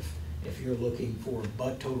about, if you're looking for a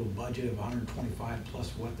total budget of 125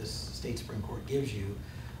 plus what the state Supreme Court gives you,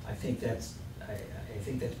 I think that's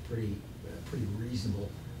pretty reasonable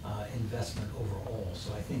investment overall.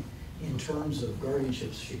 So I think in terms of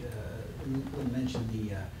guardianships, Lynn mentioned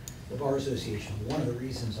the Bar Association. One of the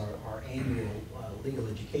reasons our annual legal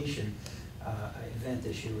education event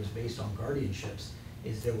this year was based on guardianships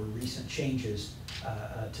is there were recent changes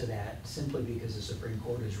to that, simply because the Supreme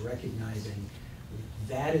Court is recognizing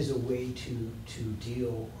that is a way to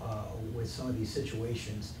deal with some of these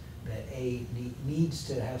situations that needs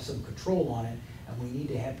to have some control on it, and we need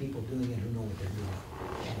to have people doing it who know what they're doing.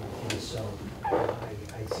 And so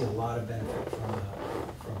I see a lot of benefit from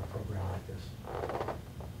a program like this.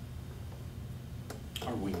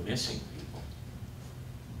 Are we missing people?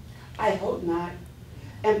 I hope not.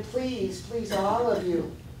 And please, all of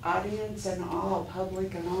you, audience and all,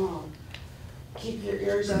 public and all, keep your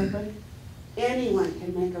ears open. Anyone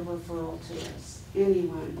can make a referral to us,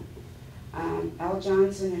 anyone. L.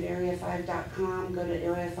 Johnson at area5.com, go to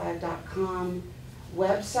area5.com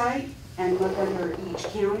website and look under each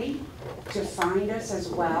county to find us as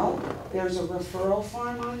well. There's a referral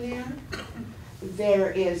form on there.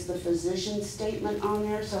 There is the physician statement on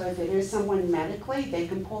there, so if it is someone medically, they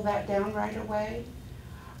can pull that down right away.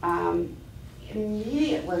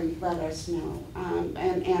 Immediately let us know.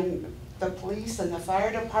 And the police and the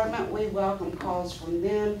fire department, we welcome calls from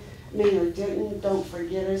them. Mayor Denton, don't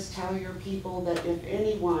forget us, tell your people that if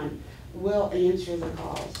anyone will answer the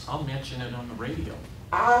calls. I'll mention it on the radio.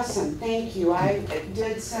 Awesome, thank you. I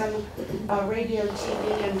did some radio,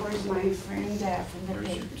 TV, and where's my friend from the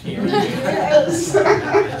There's your paper? TV. Yes.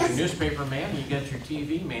 That's your newspaper man, you got your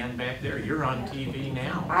TV man back there. You're on TV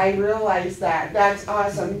now. I realize that. That's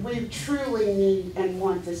awesome. We truly need and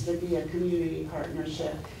want this to be a community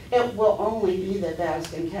partnership. It will only be the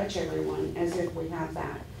best and catch everyone as if we have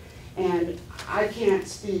that. And I can't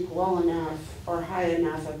speak well enough or high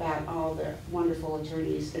enough about all the wonderful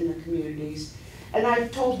attorneys in the communities. And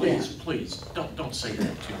I've told them. Please, don't say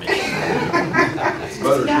that to me.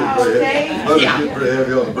 Butter's getting pretty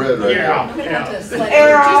heavy on the bread right now. I'm gonna have to slice Air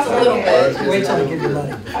it off just a little of bit. it. Wait till I give you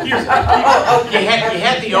money. You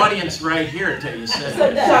had the audience right here until you said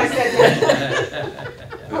So that. I said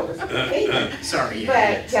that. Sorry.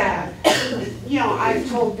 But, you know, I've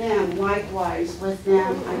told them likewise with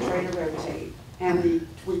them, I try to rotate. And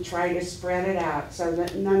we try to spread it out so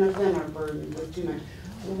that none of them are burdened with too much.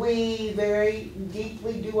 We very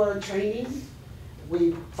deeply do our training.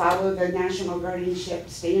 We follow the National Guardianship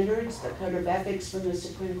Standards, the Code of Ethics from the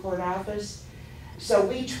Supreme Court Office. So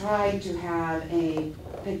we try to have a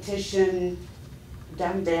petition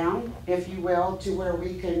dumbed down, if you will, to where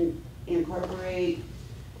we can incorporate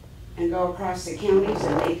and go across the counties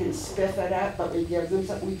and they can spiff it up, but we give them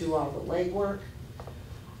something, we do all the legwork.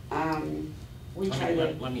 We try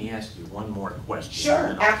to. Let me ask you one more question. Sure,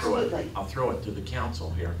 and then absolutely. I'll throw it to the council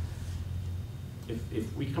here.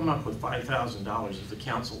 If we come up with $5,000, if the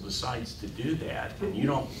council decides to do that, and you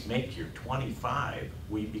don't make your 25,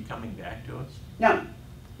 will you be coming back to us? No,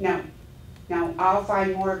 No, no, I'll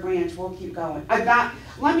find more grants, we'll keep going.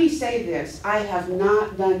 Let me say this, I have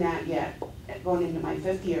not done that yet, going into my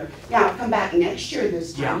 5th year. Now, I'll come back next year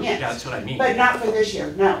this time, yes. That's what I mean. But not for this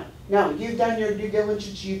year, no. No, you've done your due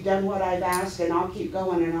diligence, you've done what I've asked, and I'll keep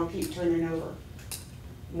going and I'll keep turning over.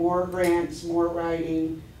 More grants, more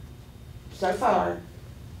writing. So far,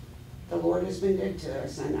 the Lord has been good to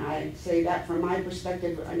us, and I say that from my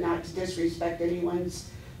perspective, not to disrespect anyone's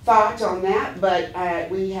thoughts on that, but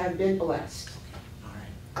we have been blessed. All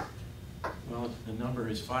right. Well, if the number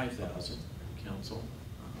is 5,000, council.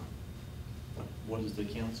 What does the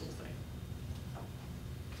council think?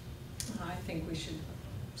 I think we should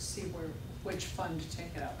see which fund to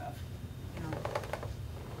take it out of.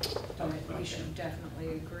 We should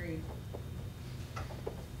definitely agree.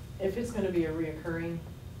 If it's gonna be a reoccurring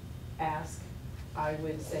ask, I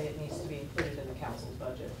would say it needs to be included in the council's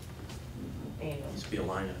budget annually. Needs to be a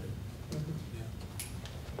line item.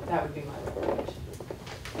 That would be my recommendation.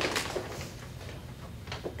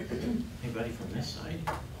 Anybody from this side?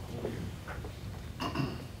 I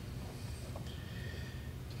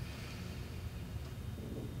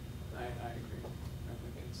agree. I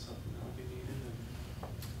think it's something that would be needed, and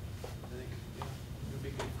I think, yeah, it would be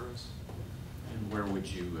good for us. And where would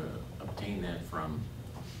you obtain that from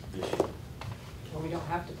this year? Well, we don't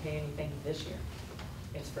have to pay anything this year.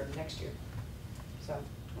 It's for next year. So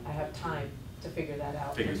I have time to figure that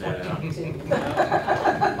out. Figure that out. 2022.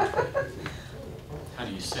 How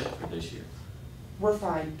do you sit for this year? We're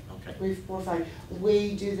fine. Okay. We're fine.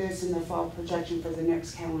 We do this in the fall projection for the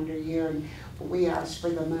next calendar year, and we ask for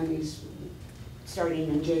the monies starting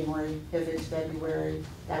in January. If it's February,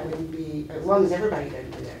 that wouldn't be, as long as everybody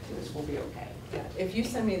doesn't do that to us, we'll be okay. Yeah, if you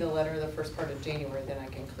send me the letter the first part of January, then I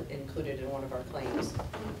can include it in one of our claims.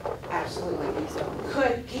 Absolutely.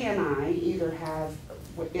 Can I either have,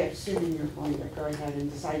 assuming you're going to go ahead and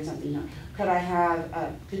decide something, could I have,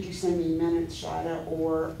 could you send me minutes, Shada,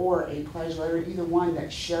 or a pledge letter, either one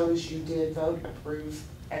that shows you did vote, approve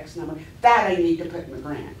X number? That I need to put in the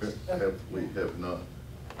grant. We have not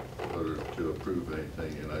voted to approve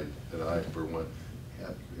anything, and I for one,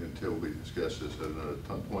 until we discuss this at another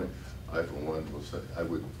point, I for one will say, I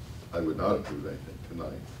would not approve anything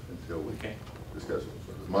tonight until we discuss it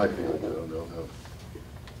further. My feeling, I don't know how.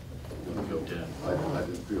 I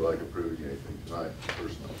didn't feel like approving anything tonight,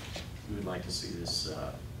 personally. We would like to see this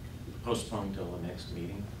postponed till the next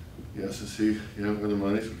meeting. Yes, to see, when the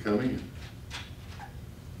monies are coming, and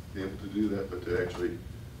be able to do that, but to actually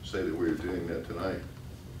say that we're doing that tonight.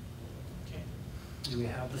 Okay. Do we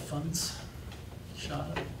have the funds,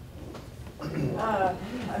 Shada?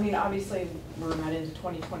 I mean, obviously, we're not into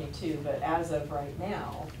 2022, but as of right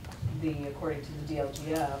now, according to the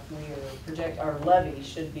DLGF, our levy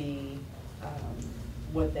should be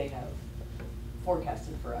what they have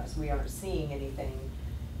forecasted for us. We aren't seeing anything.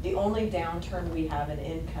 The only downturn we have in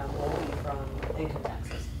income will be from income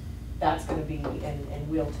taxes. That's gonna be, and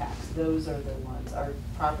wheel tax, those are the ones. Our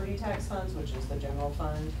property tax funds, which is the general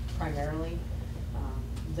fund primarily,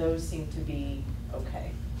 those seem to be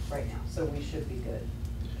okay right now, so we should be good.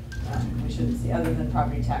 We shouldn't see, other than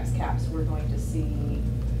property tax caps, we're going to see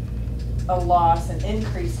a loss, an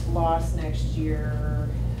increased loss next year.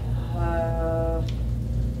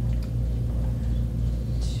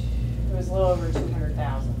 It was a little over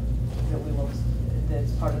 200,000 that we lost,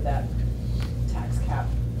 that's part of that tax cap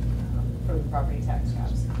for the property tax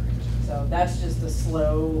caps. So that's just a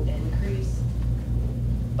slow increase,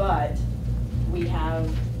 but we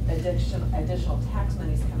have additional tax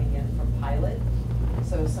monies coming in from pilot.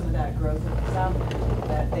 So some of that growth in the South,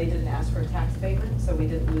 that they didn't ask for a tax abatement, so we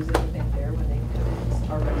didn't lose anything there when they come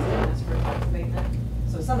in. Our residents asked for a tax abatement.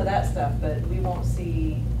 So some of that stuff, but we won't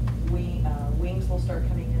see, wings will start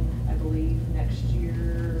coming in, I believe, next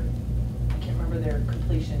year. I can't remember their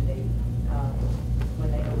completion date,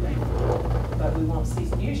 when they open. But we won't see,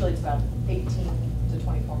 usually it's about 18 to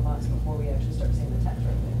 24 months before we actually start seeing the tax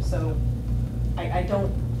revenue. So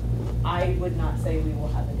I would not say we will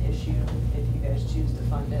have an issue if you guys choose to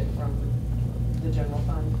fund it from the general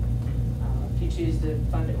fund. If you choose to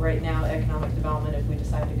fund it right now, economic development, if we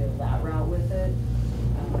decide to go that route with it,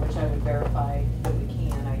 which I would verify that we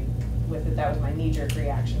can. That was my knee-jerk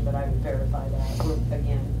reaction, but I would verify that.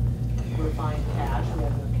 We're fine cash, we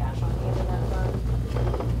have no cash on hand in that fund.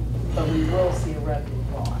 But we will see a revenue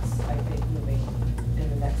loss, I think, moving in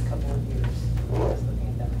the next couple of years because of the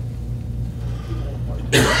pandemic.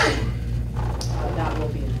 That will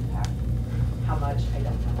be an impact. How much, I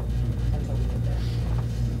don't know until we get there.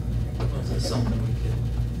 Was it something we could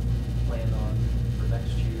plan on for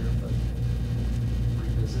next year, but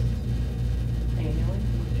revisit? Annually?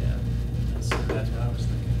 Yeah, that's what I was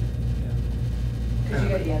thinking.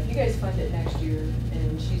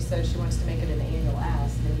 she said she wants to make it an annual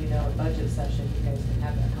ask, then you know, a budget session, you guys can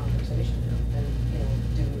have that conversation. And, you know,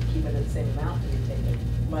 do we keep it at the same amount, do we take it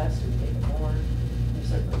less, do we take it more? You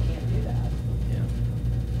certainly can't do that. Yeah.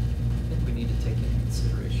 I think we need to take into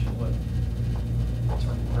consideration what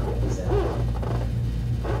attorney Kirk is at.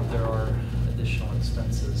 There are additional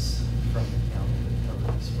expenses from the county that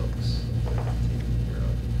cover these folks that are taken care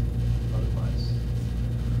of otherwise.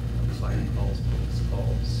 Fire calls, police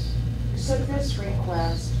calls. So this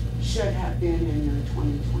request should have been in your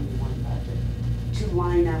 2021 budget to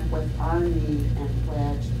line up with our need and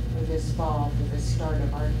pledge for this fall, for the start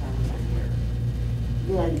of our calendar year.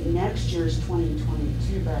 Then next year's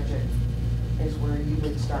 2022 budget is where you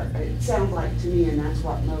would start. It sounds like to me, and that's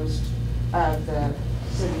what most of the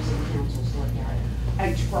cities and councils look at.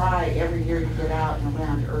 I try every year to get out and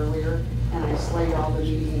around earlier, and I slate all the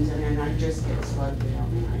meetings, and then I just get slowed down,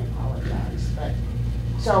 and I apologize. But,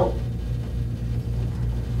 so,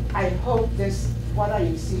 I hope this, what I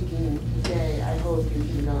am seeking today, I hope you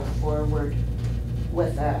can go forward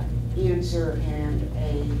with a answer and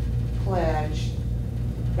a pledge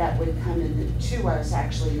that would come in to us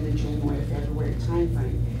actually in the January, February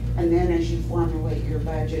timeframe. And then as you formulate your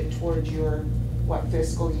budget towards your, what,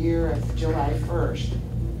 fiscal year of July 1st?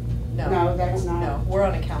 No, that's not. No, we're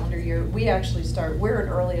on a calendar year. We actually start, we're an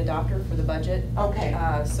early adopter for the budget. Okay.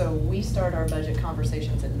 So we start our budget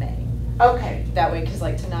conversations in May. Okay. That way, because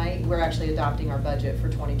like tonight, we're actually adopting our budget for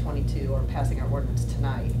 2022 or passing our ordinance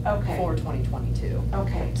tonight. Okay. For 2022.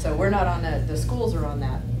 Okay. So we're not on the schools are on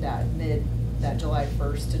that July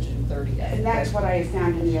 1st to June 30th. And that's what I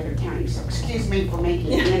found in the other counties, so excuse me for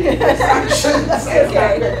making any assumptions.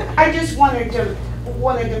 Okay. I just wanted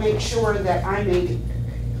to make sure that I made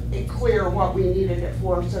it clear what we needed it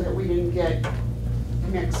for so that we didn't get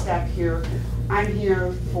mixed up here. I'm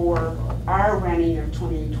here for our running of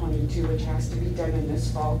 2022, which has to be done in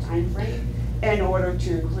this fall timeframe, in order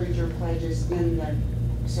to include your pledges in the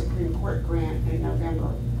Supreme Court grant in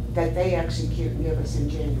November that they execute and give us in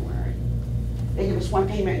January. They give us one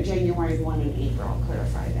payment in January and one in April, I'll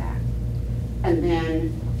clarify that. And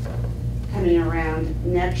then coming around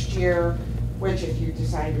next year, which if you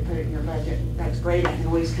decide to put it in your budget, that's great, I can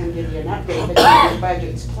always come give you an update, but your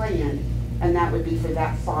budget's planned, and that would be for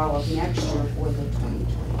that fall of next year for the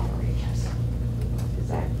 2023. Is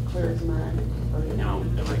that clear as mud? No,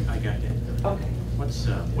 I got that. Okay.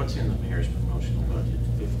 What's in the mayor's promotional budget?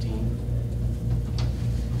 15?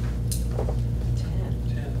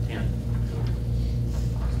 10.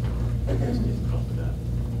 You guys didn't bump it up.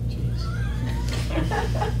 Jeez.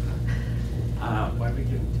 Why are we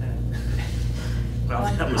giving 10? Well,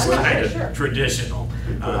 that was kind of traditional.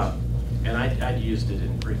 And I'd used it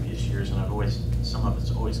in previous years, and some of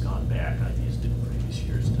it's always gone back. I've used it in previous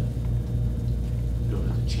years to go to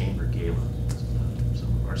the chamber gala,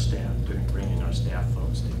 some of our staff, bringing our staff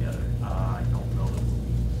folks together. I don't know that we'll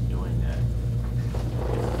be doing that,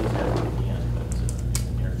 if that again, but in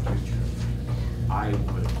the near future. I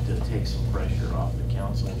would, to take some pressure off the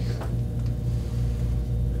council here,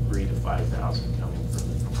 agree to $5,000 coming from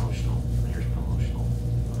the mayor's promotional.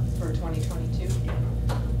 For 2022? Yeah,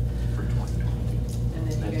 for 2022. And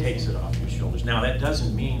then That you guys takes can- it off your shoulders. Now, that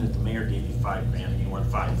doesn't mean that the mayor gave you $5 grand and you want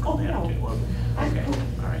 5 from that no. too. Well, okay,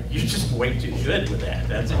 all right. You're just way too good with that.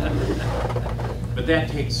 That's but that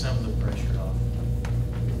takes some of the pressure off.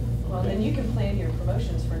 Well, then you can plan your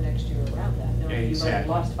promotions for next year around that, knowing you've already Exactly.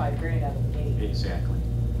 lost $5 grand out of the gate. Exactly.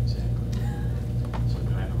 So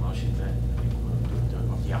do I have a motion that?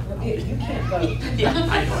 Yeah. You can't vote. Yeah, I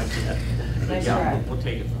know I can't. But Nice yeah, try. we'll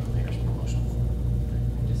take it from the mayor's promotional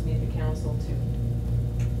fund. Just need the council to.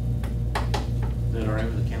 Is that all right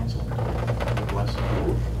with the council? The blessing of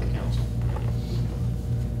the council?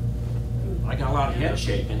 I got a lot of head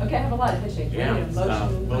shaking. Okay, I have a lot of head shaking. Yeah, We need a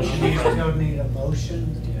motion. motion. You don't need a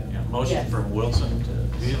motion. Yeah, motion Yes. from Wilson to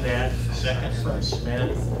do that, second from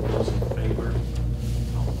Smith, those in favor? Okay.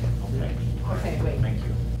 All right. Okay, wait. Thank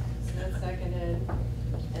you. Smith seconded,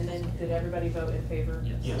 and then did everybody vote in favor?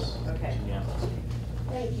 Yes. Okay. Yeah.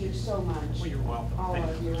 Thank you so much. Well, you're welcome. All Thank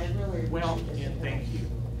of you, I really appreciate Well, this. and thank you.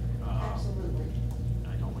 Absolutely.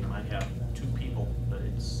 I know we might have 2 people, but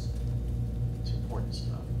it's important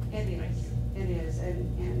stuff. It Thank is, you. it is,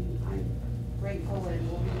 and I'm grateful,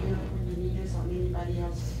 and we'll be here when you need us, on anybody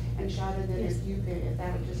else. And Shada, then if you could, if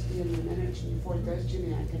that'll just be in the minutes, and you forward those to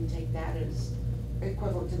me, I can take that as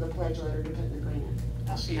equivalent to the pledge letter to put in the grant.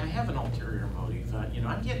 Now, see, I have an ulterior motive.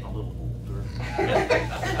 I'm getting a little older. I've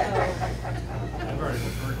already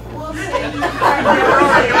deferred. We'll see. You're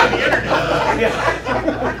already on the internet.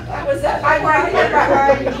 Was that? I'm right here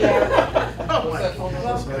behind you. Oh, my Well,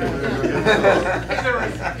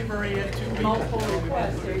 You've already had 2 people. multiple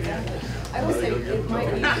requests.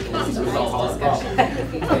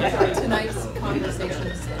 Tonight's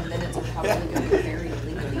conversations and minutes are probably going to be very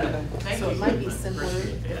lengthy, so it might be simpler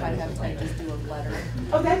if I have time to just do a letter.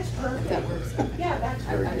 Oh, that's If perfect. that works. Yeah, that's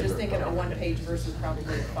I'm perfect. just thinking a 1-page versus probably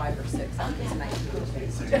 5 or 6 on this night.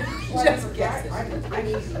 Whatever, Just guessing. I'm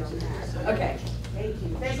easy on that. Okay. Thank you.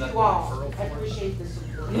 Thank Is that you the all. referral I form? appreciate the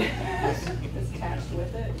support. It's attached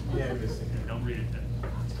with it. Yeah, this thing. Don't read it then.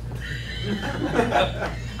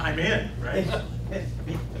 I'm in, right?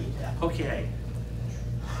 Okay.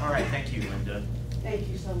 All right, thank you, Linda. Thank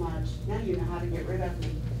you so much. Now you know how to get rid of me.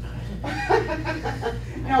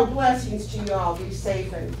 No, blessings to you all. Be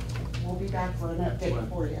safe, and we'll be back for an update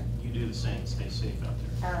for you. You do the same, stay safe out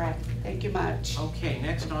there. All right. Thank you much. Okay,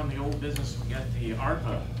 next on the old business, we got the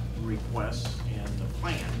ARPA requests and the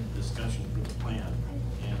plan, discussion for the plan,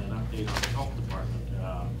 and an update on the health department.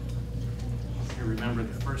 If you remember,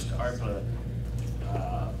 the first ARPA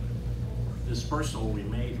dispersal we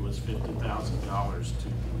made was $50,000 to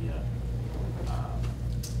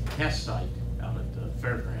the test site out at the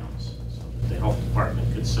fairgrounds, so that the health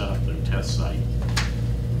department could set up their test site,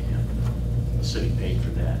 and the city paid for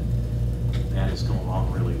that. That is going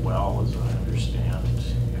along really well, as I understand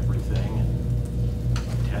everything, and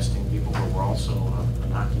testing people, but we're also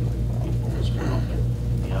inoculating people as well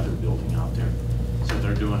in the other building out there. So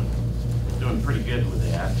they're doing pretty good with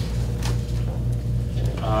that.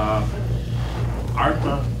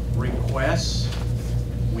 ARPA requests,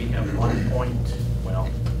 we have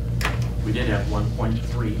we did have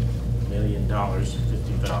 $1.3 million,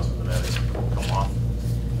 50,000 of that has come off.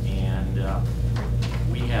 And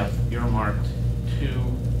we have earmarked 2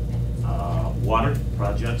 water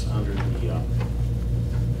projects under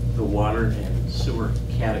the water and sewer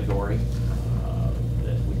category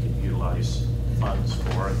that we could utilize funds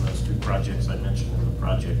for. And those 2 projects I mentioned in the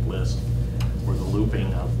project list were the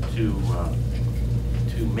looping of 2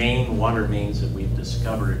 main water mains that we've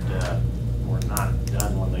discovered were not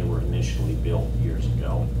done when they were initially built years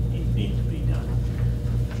ago. Need to be done.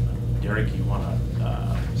 Derek, you want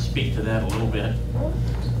to speak to that a little bit?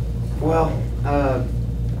 Well,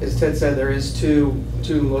 as Ted said, there is two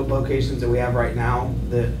locations that we have right now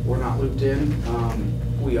that we're not looped in.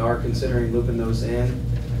 We are considering looping those in.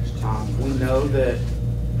 We know that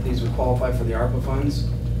these would qualify for the ARPA funds.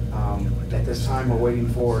 At this time, we're waiting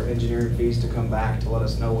for engineering fees to come back to let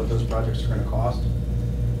us know what those projects are going to cost.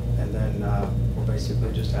 And then we're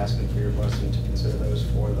basically just asking for your blessing to consider those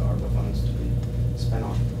for the ARPA funds to be spent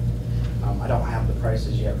on. I don't have the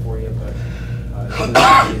prices yet for you, but as soon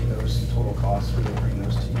as we get those total costs, we will bring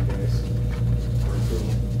those to you guys for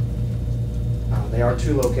approval. They are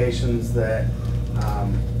 2 locations that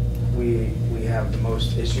we have the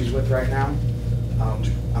most issues with right now.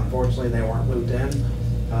 Unfortunately, they weren't looped in.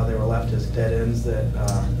 They were left as dead ends that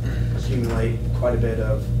accumulate quite a bit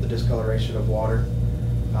of the discoloration of water.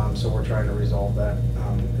 So we're trying to resolve that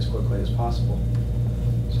as quickly as possible.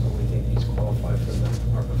 So we think these qualify for the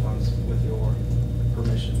ARPA funds with your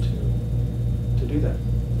permission to do that.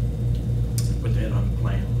 Put that on the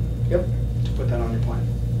plan. Yep, to put that on your plan.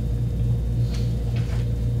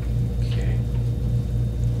 Okay.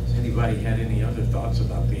 Has anybody had any other thoughts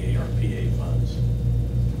about the ARPA funds?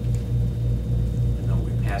 I know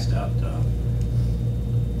we passed out a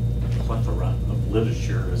plethora of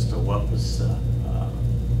literature as to what was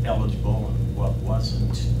eligible and what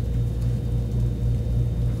wasn't.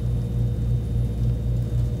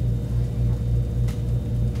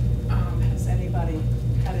 Has anybody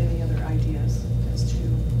had any other ideas as to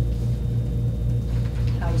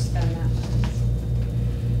how to spend that money?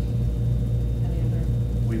 Any other?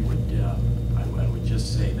 We would, I would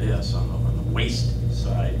just say this, on the waste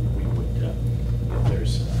side, we would, if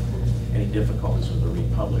there's any difficulties with the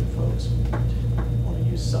Republic folks, we would want to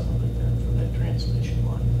use some of it then for that transmission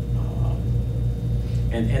line.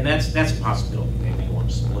 And that's a possibility. Maybe you want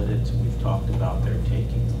to split it. We've talked about they're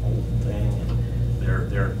taking the whole thing, and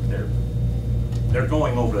they're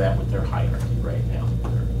going over that with their hierarchy right now.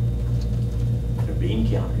 They're bean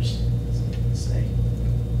counters, as they would say.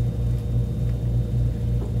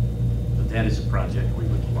 But that is a project we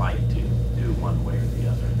would like to do one way or the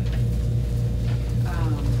other.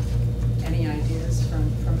 Any ideas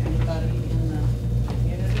from anybody in the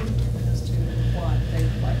community as to what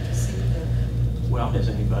they'd like to see? Well, has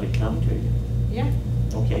anybody come to you? Yeah.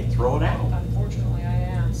 Okay, throw it out. Unfortunately, I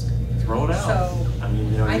asked. Throw it out. So, I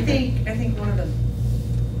mean, you know, I think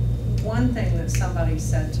one thing that somebody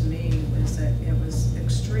said to me was that it was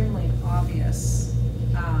extremely obvious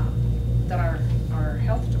that our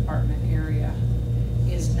health department area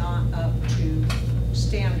is not up to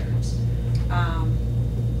standards.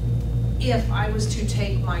 If I was to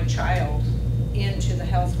take my child into the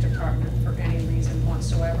health department for any reason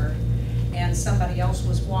somebody else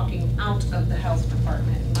was walking out of the health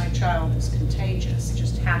department and my child is contagious,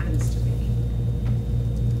 just happens to be,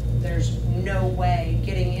 there's no way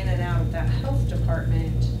getting in and out of that health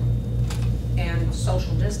department and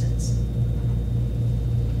social distance.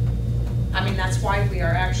 I mean, that's why we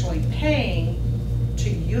are actually paying to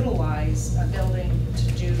utilize a building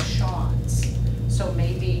to do shots. So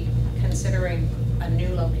maybe considering a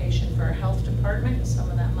new location for a health department, some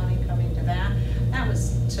of that money coming to that. That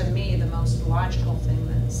was, to me, the most logical thing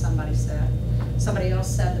that somebody said. Somebody else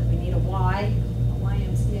said that we need a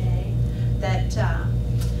YMCA, that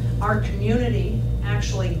our community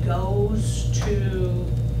actually goes to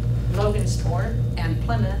Logansport and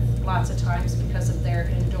Plymouth lots of times because of their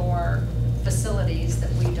indoor facilities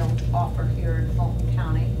that we don't offer here in Fulton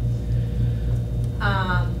County.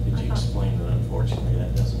 Did you explain that unfortunately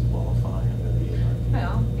that doesn't qualify under the ARP?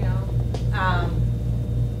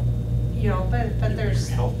 Well, but there's.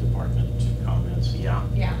 Health department comments, yeah.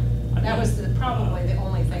 Yeah, that was probably the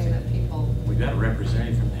only thing that people. We've got a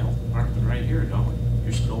representative from the health department right here, don't we?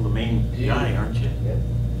 You're still the main guy, aren't you? Yep.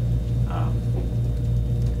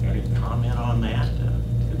 Any comment on that?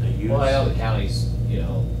 Did they use? Well, I know the county's,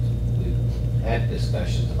 we've had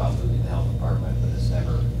discussions about moving the health department, but it's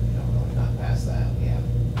never, really gone past that. We have,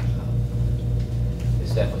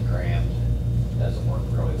 it's definitely crammed. Doesn't work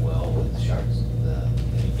really well with the sharks, the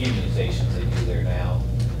immunizations they do there now.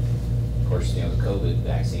 Of course, the COVID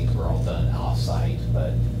vaccines were all done off-site,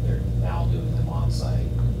 but they're now doing them on-site.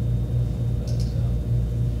 But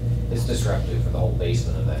it's disruptive for the whole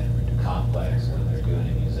basement of that complex when they're doing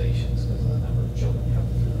immunizations because of the number of children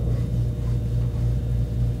coming through.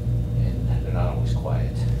 And they're not always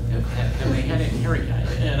quiet. And they had it here,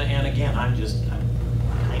 and again, I'm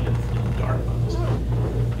kind of in the dark on this.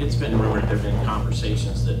 It's been rumored, there have been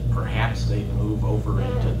conversations that perhaps they move over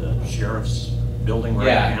into the sheriff's building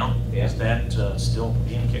right now. Yeah. Is that still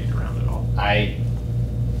being kicked around at all?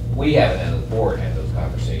 We haven't had the board had those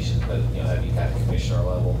conversations, but that'd be kind of commissioner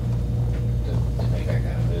level to make that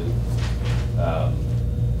kind of move.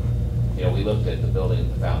 We looked at the building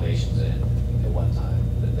the foundations in at one time,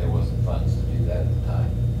 but there wasn't funds to do that at the time.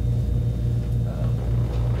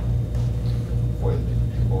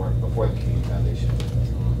 Before the community foundation.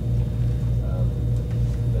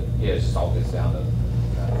 But yeah, it just all gets down to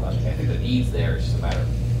funding. I think the needs there is just a matter of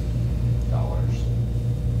dollars.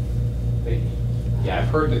 But, yeah, I've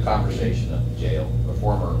heard the conversation of the jail, the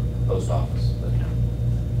former post office, but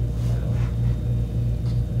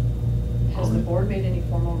Has the board made any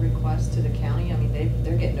formal requests to the county? I mean,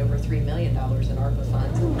 they're getting over $3 million in ARPA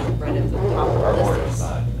funds, and right at the top of our the board list has is.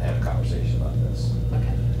 not had a conversation about this.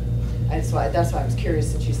 Okay. That's why I was curious,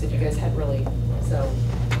 since you said you guys hadn't really, so.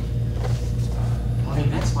 I mean,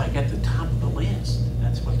 that's like at the top of the list.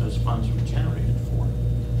 That's what those funds were generated for,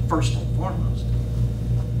 first and foremost.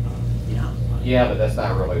 Yeah. Yeah, but that's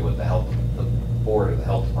not really what the board of the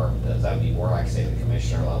health department does. That would be more like, say, the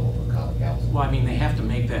commissioner level of the common council. Well, I mean, they have to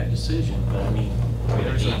make that decision, but I mean,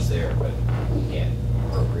 There's needs there, but we can't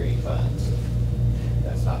appropriate funds.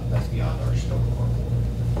 That's beyond our scope of our board.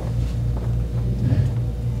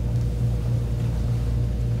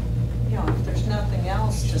 If there's nothing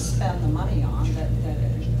else to spend the money on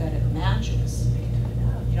that it matches,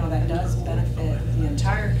 that does benefit the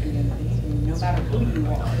entire community, no matter who you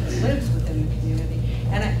are that lives within the community.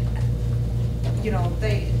 And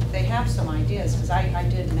they have some ideas, because I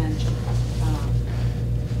did mention,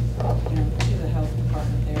 to the health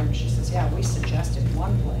department there, and she says, yeah, we suggested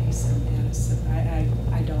one place, and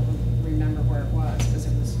I don't remember where it was, because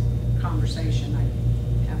it was a conversation. I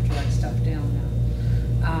have to write stuff down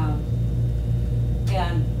now.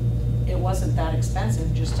 And it wasn't that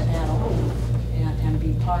expensive just to add on and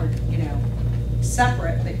be part,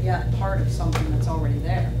 separate, but yet part of something that's already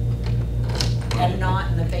there. And not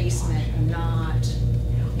in the basement, and not,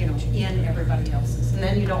 in everybody else's. And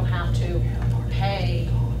then you don't have to pay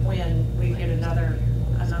when we get another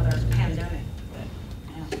pandemic that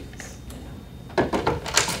happens.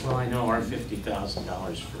 well, I know our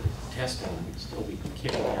 $50,000 for testing would still be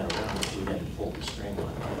kicking that around if we hadn't pulled the string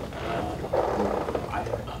on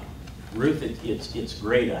that. Ruth, it's a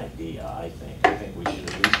great idea, I think. I think we should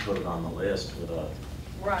at least put it on the list with a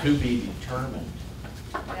Right. to be determined.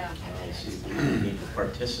 Yeah. See, we need to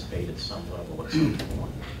participate at some level at some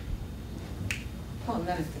point. Well, and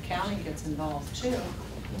then if the county gets involved too,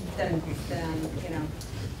 then.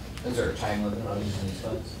 Is there a time limit on using these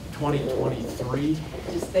funds? 2023?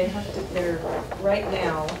 Just, they have to, they're, right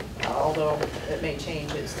now, although it may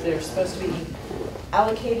change, they're supposed to be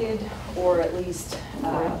allocated or at least,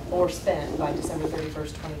 or spent by December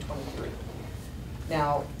 31st, 2023.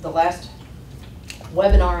 Now, the last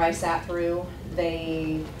webinar I sat through,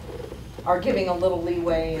 they are giving a little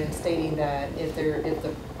leeway and stating that if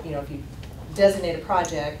you designate a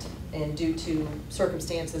project and due to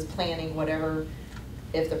circumstances, planning, whatever,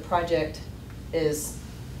 if the project is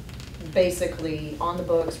basically on the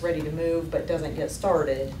books, ready to move, but doesn't get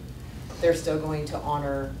started, they're still going to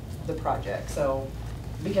honor the project. So,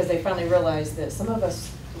 because they finally realized that some of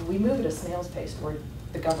us, we move at a snail's pace toward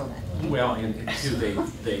the government. Well, and two,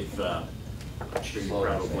 they've I'm sure you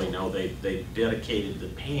probably know, they've dedicated the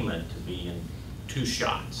payment to be in 2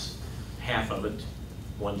 shots. Half of it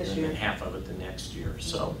one year This and then year. half of it the next year.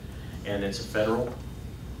 So, and it's a federal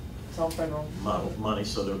It's all federal. money,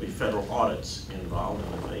 so there'll be federal audits involved,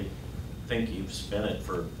 and if they think you've spent it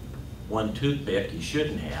for one toothpick you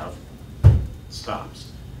shouldn't have, it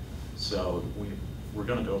stops. So we're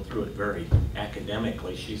gonna go through it very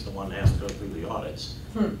academically. She's the one that has to go through the audits.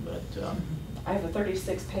 But I have a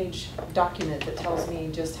 36-page document that tells me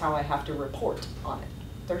just how I have to report on it.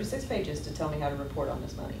 36 pages to tell me how to report on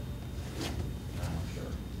this money.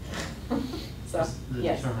 So, The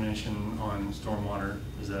yes. determination on stormwater,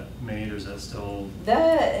 is that made or is that still?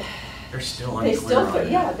 That, they're still they unclear still, on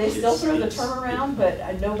it. yeah, they still throw the It's- turnaround,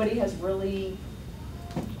 but nobody has really,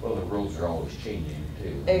 Well, the rules are always changing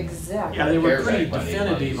too. exactly. Yeah, they were CARES pretty Act money,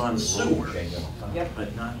 definitive on the rules sewer, change all the time. Yep.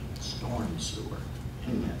 but not storm sewer,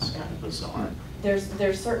 and that's kind of bizarre.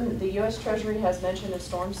 There's certain, the US Treasury has mentioned a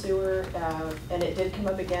storm sewer, and it did come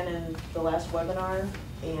up again in the last webinar,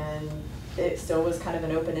 and it still was kind of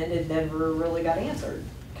an open-ended, never really got answered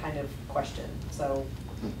kind of question, so.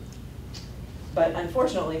 But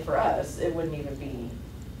unfortunately for us, it wouldn't even be,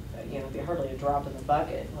 be hardly a drop in the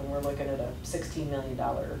bucket when we're looking at a $16 million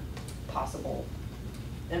possible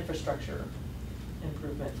infrastructure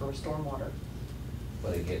improvement for stormwater.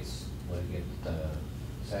 But it gets,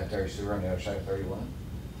 sanitary sewer on the other side of 31?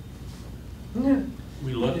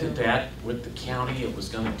 We looked at that with the county. It was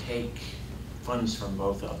gonna take funds from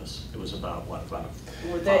both of us. It was about, what, about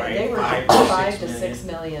They were five 5 to to 6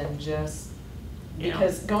 million just Yeah.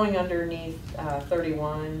 because going underneath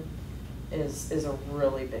 31 is a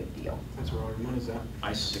really big deal. That's where all our money's at.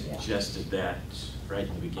 I suggested that right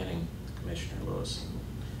in the beginning, Commissioner Lewis, and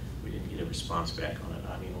we didn't get a response back on it.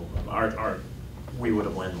 I mean, we would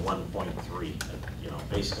have won 1.3,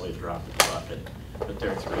 basically a drop in the bucket, but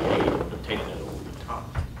their 380 would have taken it over the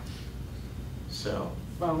top. So,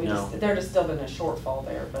 Well, no. there just still been a shortfall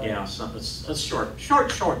there, but. Yeah, it's a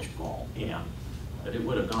shortfall, yeah, but it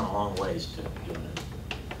would have gone a long ways to doing it.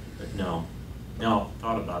 But no,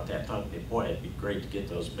 thought about that, thought, boy, it'd be great to get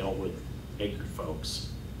those Bellwood Acre folks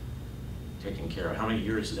taken care of. How many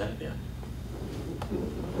years has that been?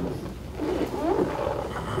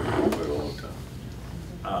 For a long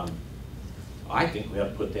time. I think we ought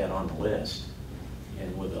to put that on the list,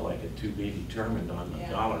 and with like a to be determined on the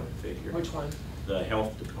Yeah. dollar figure. Which one? The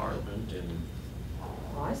health department and,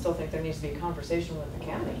 Well, I still think there needs to be a conversation with the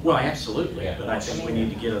county. well, absolutely, Yeah. but I think we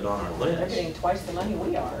need to get it on our list. They're getting twice the money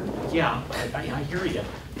we are. Yeah, I hear you,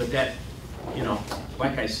 but that,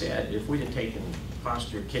 like I said, if we'd have taken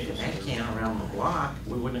Foster kicking that can around the block,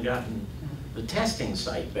 we wouldn't have gotten the testing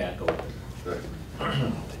site back open. Right.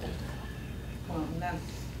 Well, and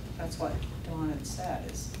that's what Dawn had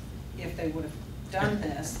said, is if they would have done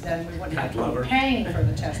this, then we wouldn't have God love to her. be paying for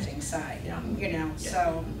the testing site, Yeah. Yeah.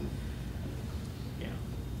 Yeah.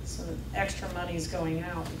 So the extra money's going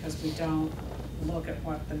out because we don't look at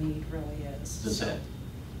what the need really is. Does that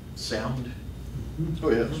sound? Oh,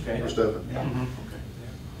 yes, Okay. we're stepping. Mhm.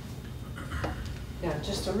 Now,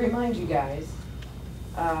 just to remind you guys,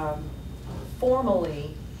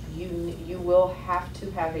 formally, you will have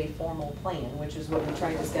to have a formal plan, which is what we're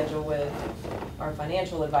trying to schedule with our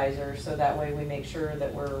financial advisor, so that way we make sure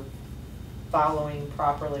that we're following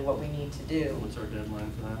properly what we need to do. What's our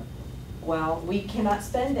deadline for that? Well, we cannot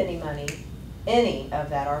spend any of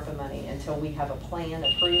that ARPA money, until we have a plan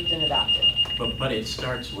approved and adopted. But it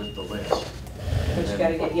starts with the list. But you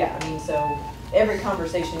gotta get, so every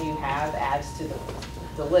conversation you have adds to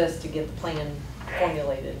the list to get the plan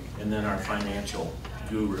formulated. And then our financial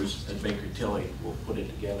gurus at Baker Tilly will put it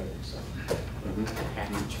together in some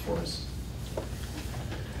package for us.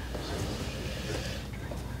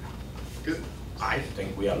 Good. I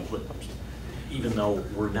think we ought to put, even though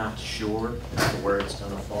we're not sure where it's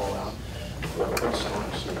gonna fall out, we ought to put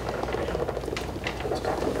storm sewer.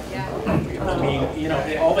 Yeah. I mean,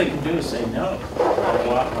 all they can do is say no, we'll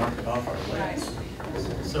go out and mark it off our list.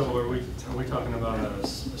 So are we talking about a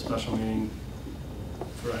special meeting?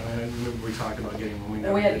 For, I remember we talked about getting, when we And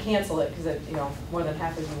never we had to did. cancel it because more than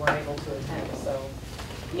half of you weren't able to attend, so.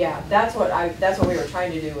 Yeah, that's what we were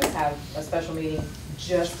trying to do, was have a special meeting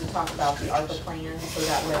just to talk about the ARPA plan, so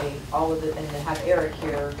that way all of the, and to have Eric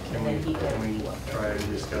here, and then he Can we can. try to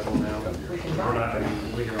reschedule now? We can We're not, try. I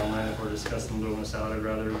mean, we here all night if we're discussing doing this out, I'd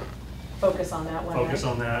rather Focus on that one, focus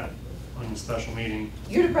Eric. on that on the special meeting.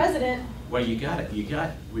 You're the president. Well, we've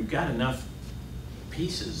got enough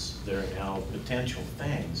pieces there now, potential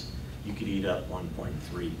things. You could eat up 1.3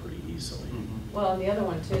 pretty easily. Well, and the other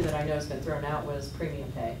one too that I know has been thrown out was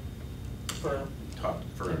premium pay for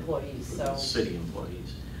For employees, for so. the city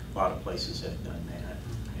employees. A lot of places have done that,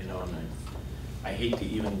 you know, and I hate to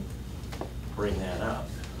even bring that up.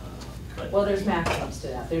 But Well, there's maximums to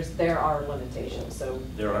that. There are limitations, so.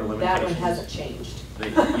 There are That one limitations. hasn't changed.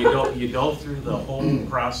 You go through the whole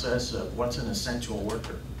process of what's an essential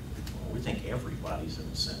worker. Well, we think everybody's an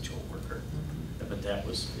essential worker. But that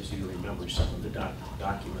was, as you remember, some of the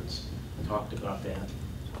documents talked about that.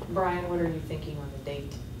 Brian, what are you thinking on the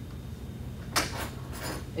date?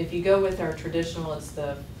 If you go with our traditional, it's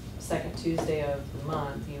the second Tuesday of the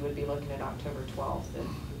month, you would be looking at October 12th.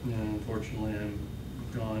 Yeah, unfortunately, I'm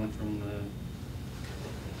gone from the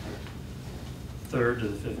 3rd to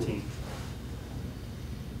the 15th.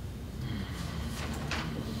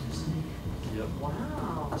 Yep.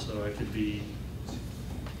 Wow. So I could be,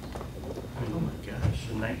 Oh my gosh.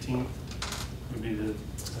 the 19th would be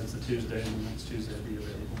that's the Tuesday, and the next Tuesday I'd be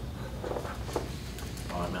available.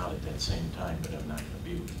 Well, I'm out at that same time, but I'm not going to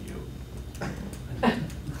be with you.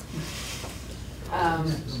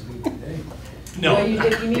 No, well, not if you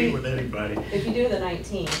gonna be need- with anybody. If you do the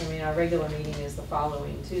 19th, I mean, our regular meeting is the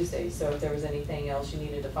following Tuesday, so if there was anything else you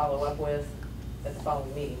needed to follow up with at the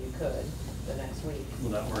following meeting, you could, the next week. Will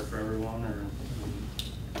that work for everyone, or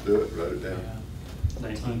Do it, write it down.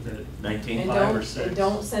 19th at 19th? And 5 or don't, 6? and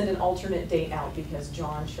don't send an alternate date out because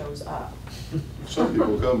John shows up. Some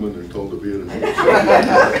people come when they're told to be at a.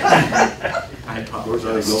 I Of course,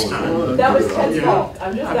 I was apologize. the only one. That was Ted's Yeah. fault.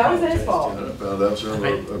 That was his fault. And I found out some of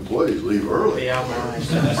our employees leave early. Yeah, well,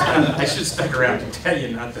 I should stick around to tell you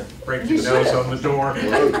not to break You the nose should. on the door.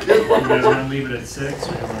 Well, I was You kidding. guys want to leave it at 6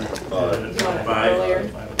 or you want to do it Five. at You want it 5? earlier?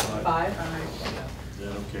 5 o'clock? 5? Is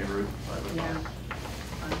that okay, Ruth? 5 Yeah. o'clock?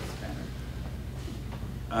 That's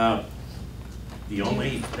better. The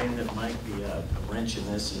only thing that might be a wrench in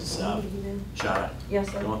this is, shot. Yes,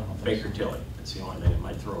 sir. Baker Tilly. That's the only thing that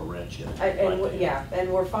might throw a wrench in it. Yeah,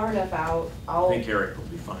 and we're far enough out. I think Eric will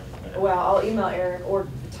be fine with that. Well, I'll email Eric or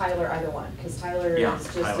Tyler, either one, because Tyler Yeah, is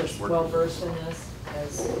just Tyler's as working. well versed in this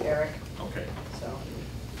as Eric, Okay. so.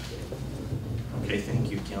 Okay,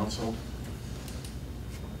 thank you, council.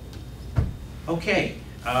 Okay,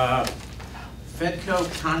 Fedco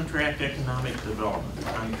Contract Economic Development,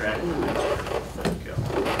 contract with Fedco.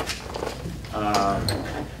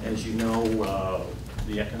 As you know,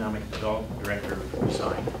 the Economic Development Director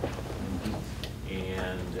resigned.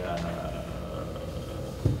 And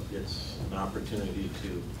it's an opportunity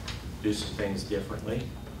to do some things differently.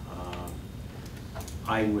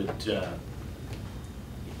 I would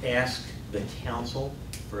ask the council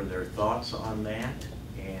for their thoughts on that,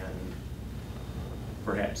 and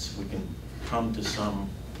perhaps we can come to some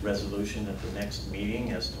resolution at the next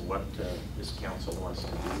meeting as to what this council wants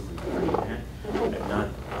to do regarding that. I've not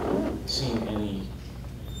seen any,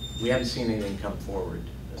 we haven't seen anything come forward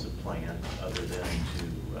as a plan other than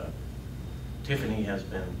to, Tiffany has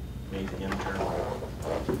been made the interim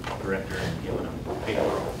director and given a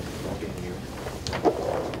payroll to continue.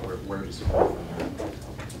 Where does it go from there?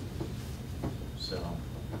 So I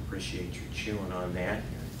appreciate your chewing on that,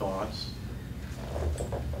 your thoughts.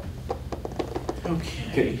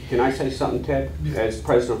 Okay. Can I say something, Ted, as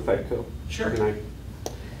president of FedCo? Sure. Can I?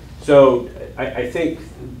 So I think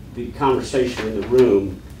the conversation in the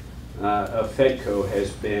room of FedCo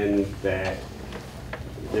has been that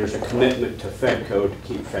there's a commitment to FedCo to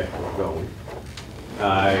keep FedCo going.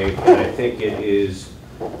 I think it is,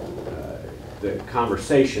 the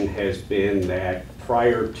conversation has been that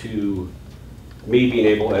prior to me being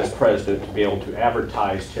able, as president, to be able to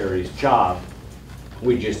advertise Terry's job,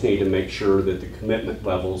 we just need to make sure that the commitment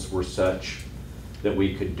levels were such that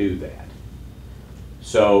we could do that.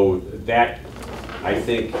 So that, I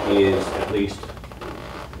think, is at least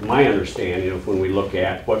my understanding of when we look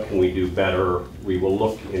at what can we do better, we will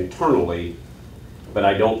look internally, but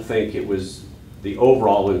I don't think it was the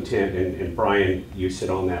overall intent, and Brian, you sit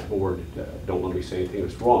on that board, don't let me say anything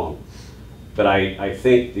that's wrong, but I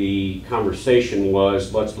think the conversation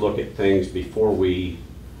was, let's look at things before we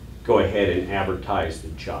go ahead and advertise the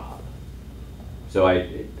job. So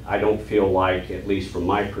I don't feel like, at least from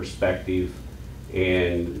my perspective,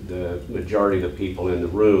 and the majority of the people in the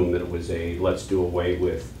room, that it was a let's do away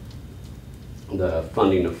with the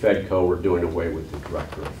funding of FedCo or doing away with the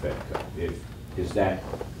director of FedCo. Is that?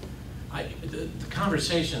 The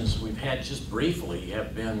conversations we've had just briefly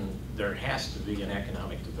have been, there has to be an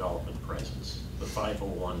economic development presence. The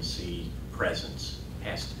 501c presence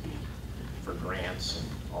has to be for grants and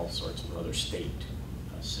all sorts of other state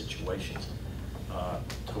situations.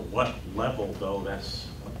 To what level, though, that's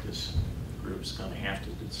what this group's going to have to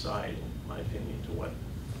decide, in my opinion, to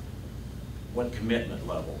what commitment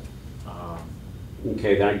level.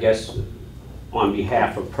 Okay, then I guess on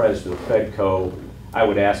behalf of President Fedco, I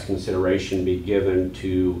would ask consideration be given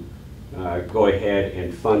to go ahead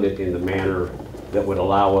and fund it in the manner that would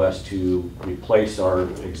allow us to replace our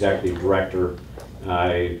executive director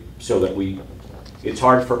so that it's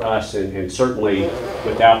hard for us, and certainly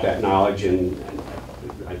without that knowledge, and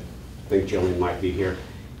I think Jillian might be here,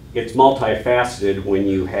 it's multifaceted when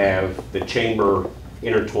you have the chamber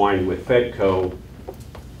intertwined with Fedco.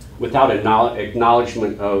 Without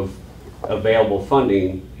acknowledgement of available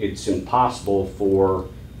funding, it's impossible for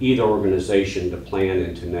either organization to plan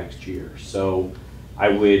into next year. So I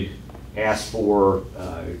would ask for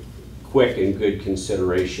quick and good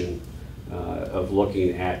consideration of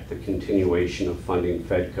looking at the continuation of funding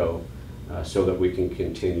Fedco so that we can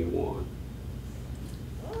continue on.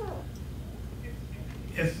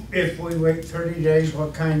 If we wait 30 days,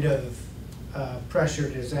 what kind of pressure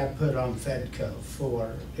does that put on Fedco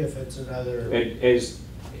for if it's another?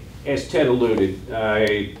 As Ted alluded,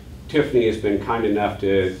 Tiffany has been kind enough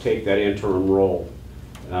to take that interim role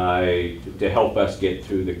to help us get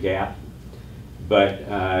through the gap. But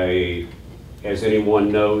as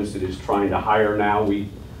anyone knows that is trying to hire now,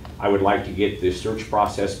 I would like to get the search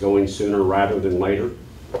process going sooner rather than later.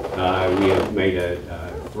 We have made a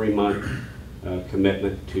 3-month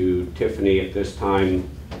commitment to Tiffany at this time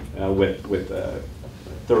with a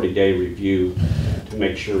 30-day review to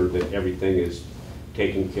make sure that everything is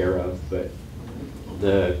taken care of. But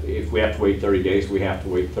if we have to wait 30 days, we have to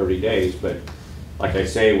wait 30 days. But like I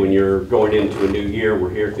say, when you're going into a new year,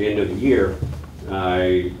 we're here at the end of the year,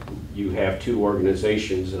 you have 2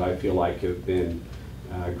 organizations that I feel like have been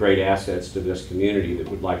great assets to this community that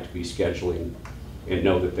would like to be scheduling and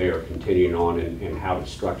know that they are continuing on and how to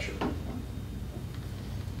structure.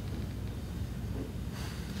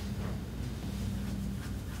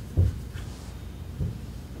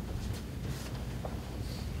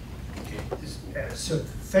 So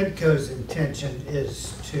Fedco's intention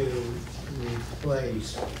is to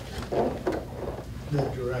replace the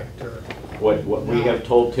director. What we have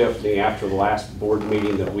told Tiffany after the last board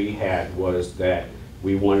meeting that we had was that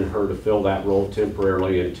we wanted her to fill that role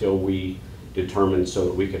temporarily until we determined so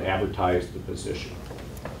that we could advertise the position.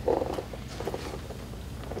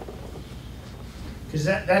 Because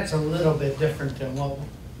that's a little bit different than what,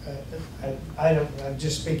 I'm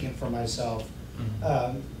just speaking for myself.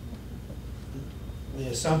 The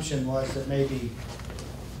assumption was that maybe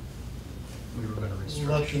we were going to restructure.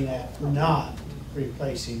 Looking at not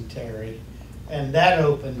replacing Terry, and that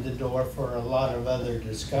opened the door for a lot of other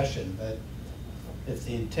discussion. But if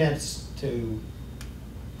the intent's to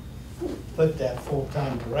put that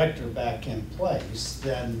full-time director back in place,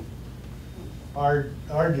 then our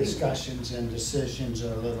discussions and decisions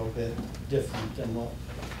are a little bit different than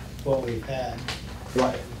what we've had.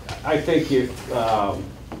 Right. I think if,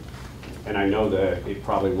 and I know that it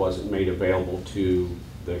probably wasn't made available to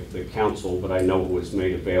the council, but I know it was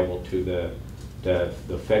made available to the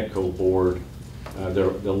Fedco board,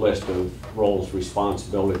 the list of roles,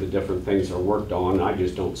 responsibility, the different things that are worked on. I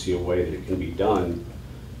just don't see a way that it can be done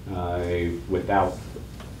without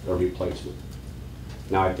a replacement.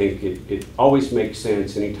 Now, I think it always makes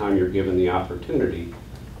sense anytime you're given the opportunity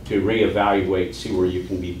to reevaluate, see where you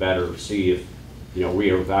can be better, see if,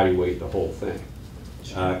 reevaluate the whole thing.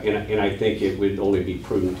 And I think it would only be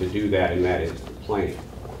prudent to do that, and that is the plan.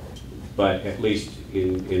 But at least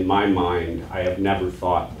in my mind, I have never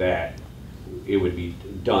thought that it would be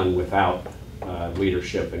done without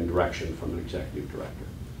leadership and direction from an executive director.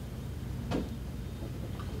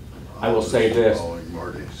 I will say this. Following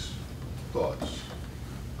Marty's thoughts.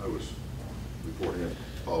 I was beforehand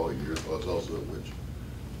following your thoughts also, which.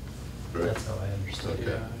 Right? That's how I understood it.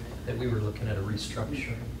 Okay. That we were looking at a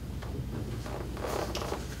restructuring.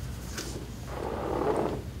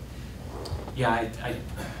 Yeah,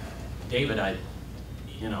 David,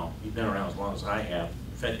 you've been around as long as I have.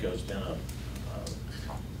 Fedco's been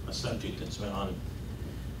a subject that's been on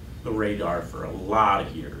the radar for a lot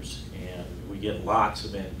of years, and we get lots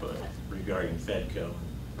of input regarding Fedco,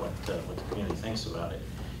 what the community thinks about it.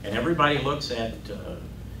 And everybody looks at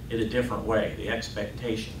it a different way, the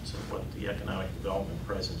expectations of what the economic development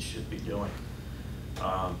presence should be doing.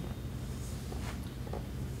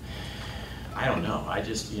 I don't know, I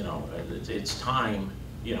just, you know, it's time,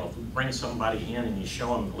 you know, if we bring somebody in and you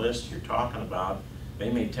show them the list you're talking about, they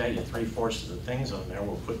may tell you 3/4 of the things on there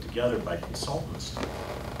were put together by consultants,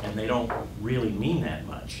 and they don't really mean that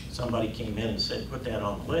much. Somebody came in and said, put that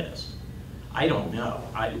on the list. I don't know.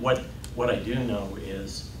 What I do know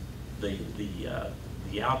is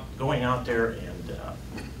going out there and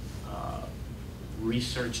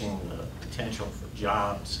researching the potential for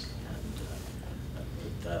jobs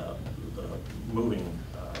and the moving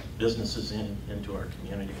businesses into our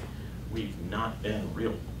community. We've not been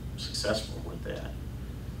real successful with that.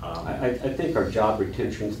 I think our job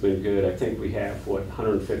retention's been good. I think we have, what,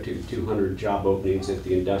 150 to 200 job openings at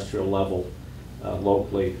the industrial level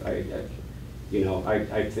locally. I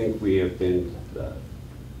think we have been,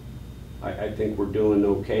 I think we're doing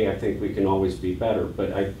okay. I think we can always be better,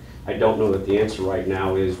 but I don't know that the answer right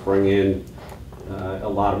now is bring in a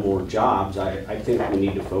lot of more jobs. I think we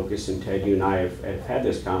need to focus, and Ted, you and I have had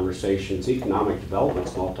this conversation, economic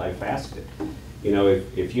development's multifaceted. You know,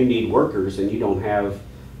 if you need workers and you don't have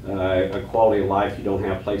a quality of life, you don't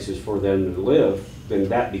have places for them to live, then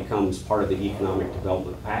that becomes part of the economic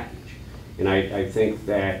development package. And I think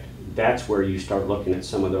that's where you start looking at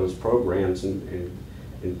some of those programs and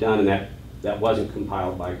done, and that wasn't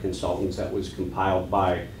compiled by consultants, that was compiled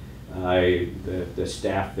by the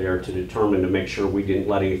staff there to determine, to make sure we didn't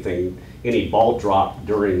let any ball drop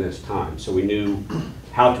during this time. So we knew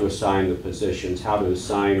how to assign the positions, how to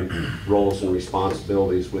assign roles and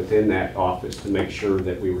responsibilities within that office to make sure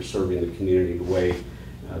that we were serving the community the way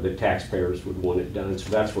the taxpayers would want it done. So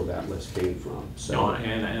that's where that list came from. So, no,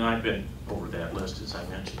 and I've been over that list, as I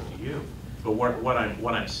mentioned to you. But what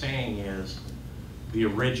I'm saying is the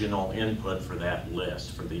original input for that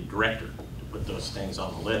list, for the director to put those things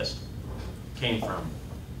on the list, came from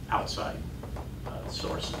outside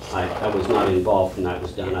sources. I was not involved when that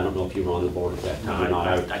was done. I don't know if you were on the board at that time or not.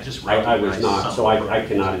 I was not, so I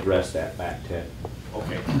cannot address that back, Ted.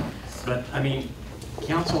 Okay, but I mean,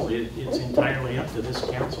 council, it's entirely up to this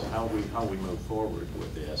council how we move forward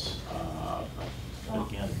with this.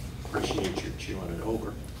 Again, appreciate your chewing it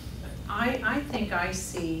over. I think I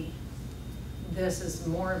see this as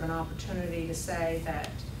more of an opportunity to say that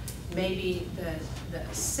maybe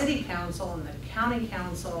the city council and the county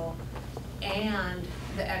council and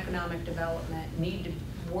the economic development need to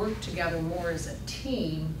work together more as a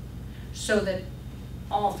team, so that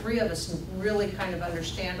all three of us really kind of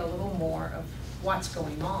understand a little more of what's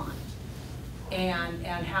going on and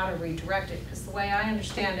how to redirect it. Because the way I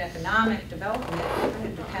understand economic development, it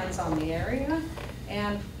really depends on the area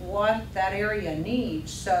and what that area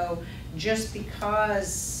needs. So just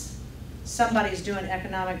because somebody's doing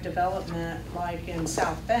economic development like in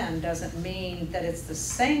South Bend doesn't mean that it's the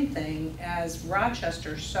same thing as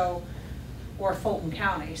Rochester, or Fulton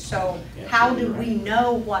County. So how do we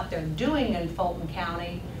know what they're doing in Fulton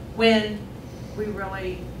County when we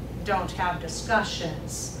really don't have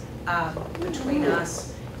discussions between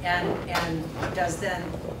us? And does then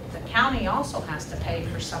the county also has to pay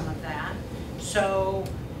for some of that? So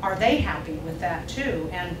are they happy with that too?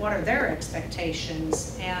 And what are their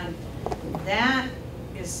expectations? And that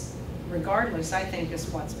is, regardless, I think, is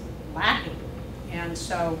what's lacking. And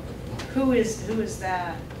so who is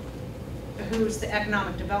the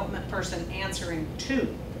economic development person answering to?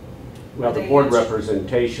 Well, the board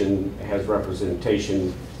representation has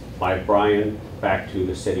representation by Brian back to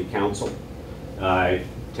the city council.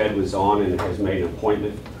 Ted was on and has made an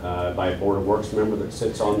appointment by a Board of Works member that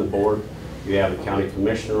sits on the board. You have a county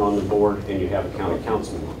commissioner on the board, and you have a county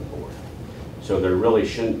councilman on the board. So there really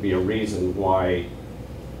shouldn't be a reason why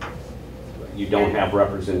you don't have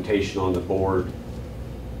representation on the board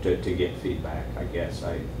to get feedback, I guess.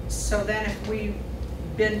 So then if we've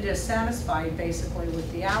been dissatisfied basically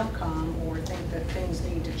with the outcome, or think that things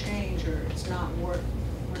need to change, or we're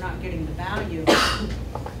not getting the value,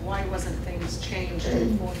 why wasn't things changed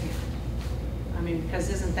beforehand? I mean, because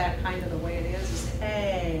isn't that kind of the way it is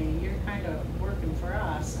hey, you're kind of working for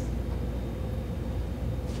us.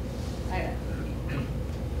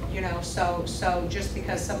 So just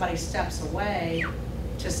because somebody steps away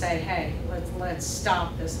to say, hey, let's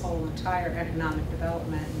stop this whole entire economic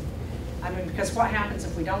development. I mean, because what happens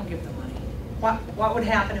if we don't give the money? What would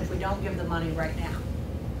happen if we don't give the money right now?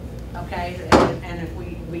 Okay, and if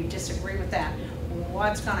we disagree with that,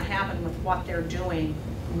 what's going to happen with what they're doing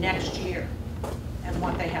next year and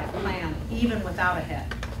what they have planned, even without a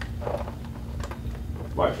head?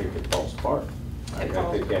 Well, I think it falls apart.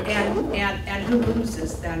 And who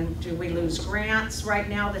loses then? Do we lose grants right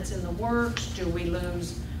now that's in the works? Do we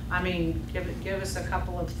lose, I mean, give us a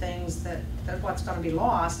couple of things that what's going to be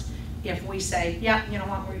lost if we say, yeah, you know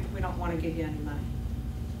what, we don't want to give you any money.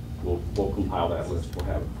 We'll compile that list, we'll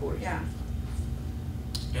have it for you. Yeah.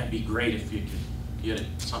 Yeah, it'd be great if you could get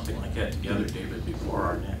something like that together, David, before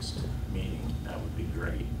our next meeting. That would be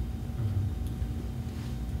great.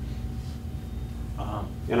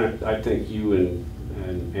 And I think you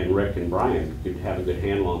and Rick and Brian could have a good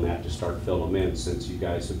handle on that to start filling them in, since you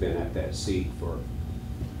guys have been at that seat for,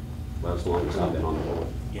 well, as long as I've been on the board.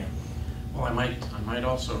 Yeah. Well, I might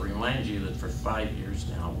also remind you that for 5 years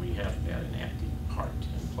now, we have had an active part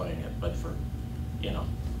in playing it, but for,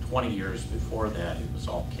 20 years before that, it was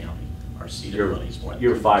all county. Our seated monies went.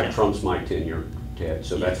 Your through 5 county. trumps my tenure, Ted,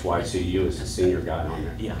 so that's why I see you as the senior guy on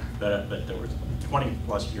there. Yeah, but there was 20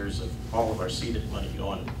 plus years of all of our seeded money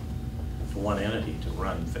going to one entity to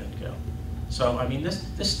run FedCo. So, I mean, this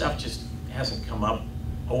stuff just hasn't come up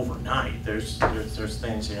overnight. There's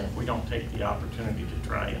things, and if we don't take the opportunity to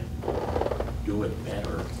try and do it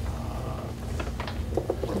better,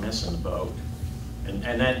 we're missing the boat.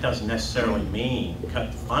 And that doesn't necessarily mean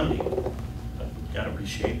cut the funding, but we've got to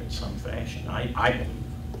reshape it in some fashion, I believe.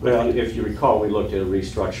 Well, if you recall, we looked at a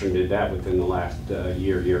restructure and did that within the last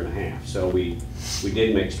year and a half. So we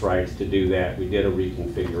did make strides to do that. We did a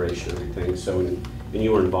reconfiguration of everything. So, and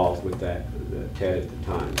you were involved with that, Ted, at the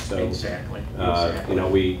time. So, exactly.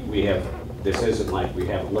 We have, this isn't like we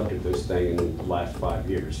haven't looked at this thing in the last 5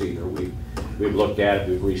 years either. We've looked at it,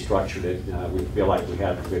 we've restructured it. We feel like we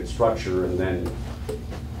have a good structure, and then,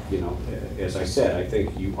 as I said, I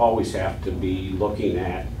think you always have to be looking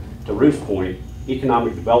at, to Ruth's point,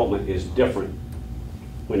 economic development is different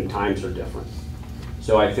when times are different.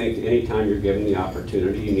 So I think anytime you're given the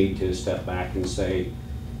opportunity, you need to step back and say,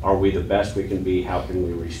 are we the best we can be? How can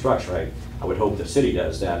we restructure? I would hope the city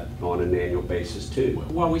does that on an annual basis too.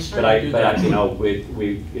 Well, we certainly do that.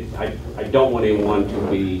 I don't want anyone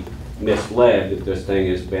to be misled that this thing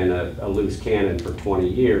has been a loose cannon for 20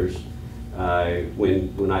 years,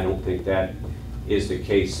 when I don't think that is the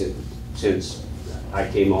case since I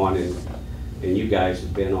came on and you guys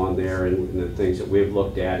have been on there, and the things that we've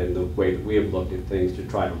looked at and the way that we have looked at things to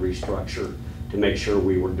try to restructure to make sure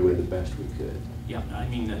we were doing the best we could. Yeah, I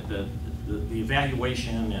mean, the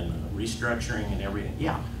evaluation and the restructuring and everything,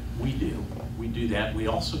 yeah, we do. We do that. We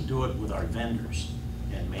also do it with our vendors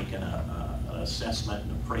and make an assessment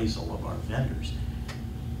and appraisal of our vendors.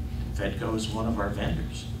 FedCo is one of our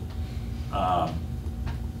vendors.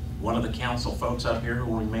 One of the council folks up here who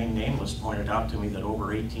will remain nameless pointed out to me that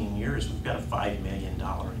over 18 years, we've got a $5 million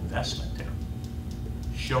investment there.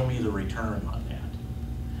 Show me the return on that.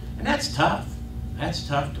 And that's tough. That's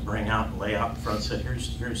tough to bring out and lay out in front and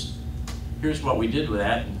say, here's what we did with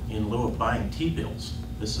that in lieu of buying T-bills.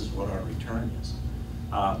 This is what our return is.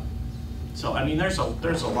 So, I mean, there's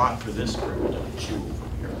a lot for this group to chew over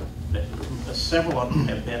here. Several of them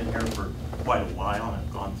have been here for quite a while and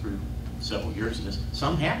have gone through several years of this.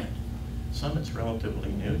 Some haven't. Some it's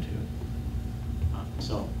relatively new to.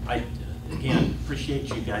 So I, again, appreciate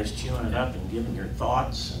you guys chewing it up and giving your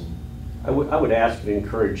thoughts. And I would ask and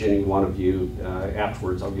encourage any one of you,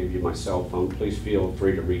 afterwards I'll give you my cell phone, please feel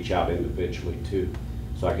free to reach out individually too,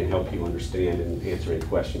 so I can help you understand and answer any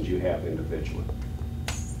questions you have individually.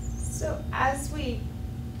 So as we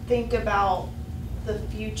think about the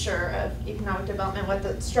future of economic development, what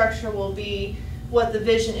the structure will be, what the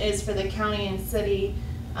vision is for the county and city,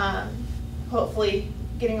 hopefully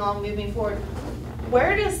getting all moving forward,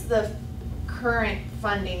 where does the current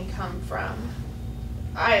funding come from?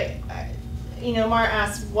 Mara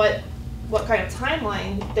asked what kind of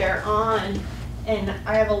timeline they're on, and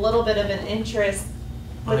I have a little bit of an interest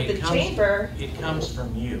with the chamber. It comes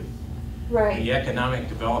from you. Right. The economic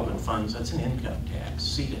development funds, that's an income tax,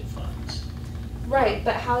 seeded funds. Right,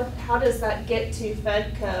 but how does that get to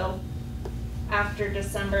FedCo after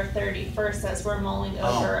December 31st as we're mulling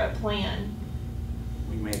over a plan?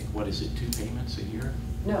 We make, what is it, 2 payments a year?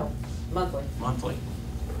 No, monthly. Monthly.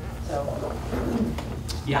 So.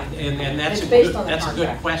 Yeah, and that's a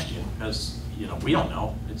good question, because we don't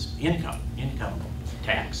know. It's income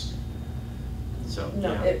tax. So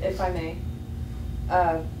no, yeah. if I may,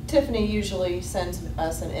 Tiffany usually sends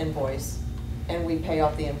us an invoice, and we pay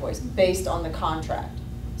off the invoice based on the contract.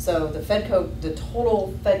 So the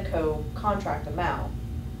total FedCo contract amount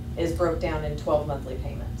is broke down in 12 monthly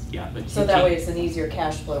payments. Yeah, but so that way it's an easier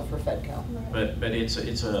cash flow for FedCo. But it's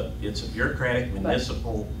a bureaucratic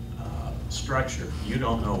municipal structure. You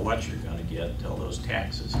don't know what you're going to get until those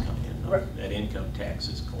taxes come in. Right. That income tax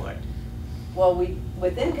is collected. Well,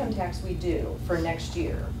 with income tax we do for next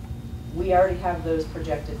year. We already have those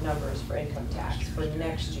projected numbers for income tax for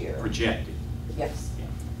next year. Projected. Yes.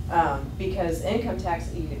 Yeah. Because income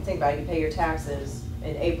tax, you can think about it, you pay your taxes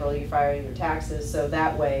in April you file your taxes, so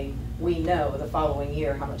that way we know the following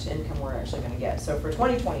year how much income we're actually gonna get. So for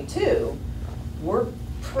 2022, we're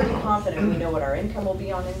pretty confident we know what our income will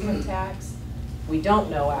be on income tax. We don't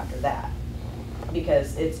know after that,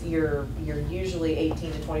 because you're usually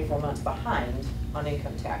 18 to 24 months behind on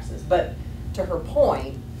income taxes. But to her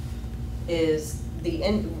point, is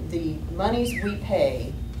the monies we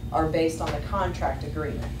pay are based on the contract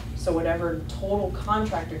agreement. So whatever total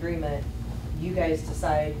contract agreement you guys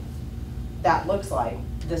decide that looks like,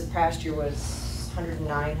 this past year was 109,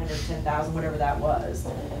 110,000, whatever that was.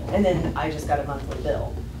 And then I just got a monthly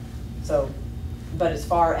bill. So, but as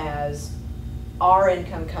far as our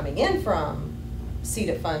income coming in from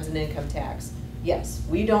seeded funds and income tax, yes,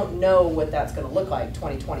 we don't know what that's gonna look like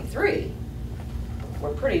 2023.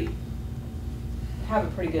 We're have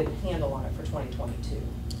a pretty good handle on it for 2022.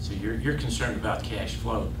 So you're concerned about cash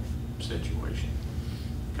flow situation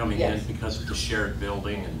coming Yes. in because of the shared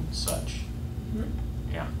building and such.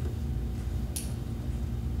 Mm-hmm. Yeah.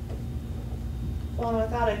 Well,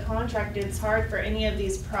 without a contract, it's hard for any of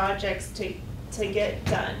these projects to get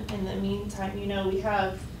done. In the meantime, you know, we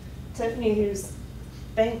have Tiffany, who's,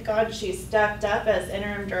 thank God she stepped up as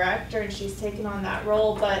interim director and she's taken on that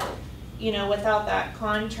role, but, you know, without that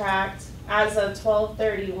contract, as of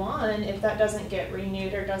 12/31, if that doesn't get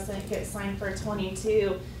renewed or doesn't get signed for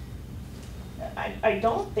 22, I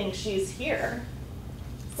don't think she's here.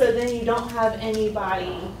 So then you don't have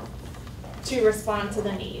anybody to respond to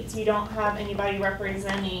the needs. You don't have anybody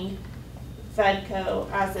representing FedCo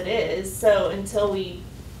as it is. So until we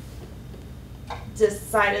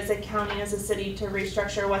decide as a county, as a city, to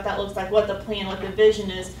restructure what that looks like, what the plan, what the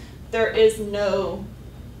vision is, there is no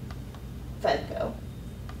FedCo.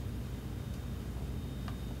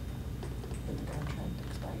 Would the contract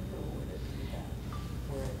expire or would it be that?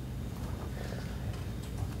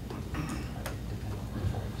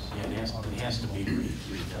 Yeah, it has to be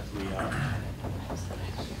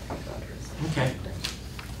okay.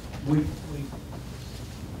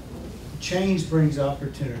 Change brings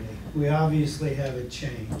opportunity. We obviously have a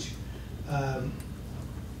change.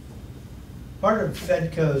 Part of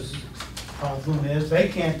FedCo's problem is they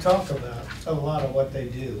can't talk about a lot of what they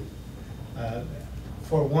do.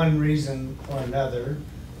 For one reason or another,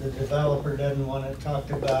 the developer doesn't want it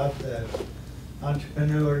talked about, the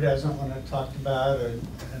entrepreneur doesn't want it talked about, and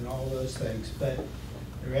all those things. But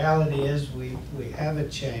the reality is we have a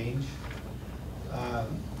change.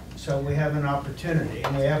 So we have an opportunity,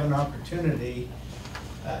 and we have an opportunity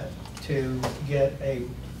to get a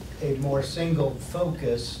more single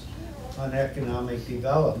focus on economic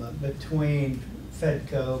development between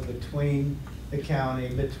FedCo, between the county,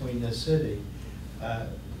 between the city.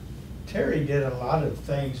 Terry did a lot of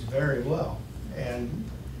things very well, and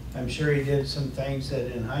I'm sure he did some things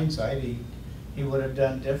that in hindsight he would have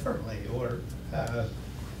done differently, or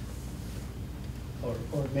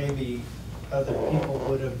maybe other people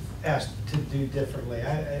would have asked to do differently.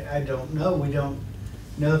 I don't know. We don't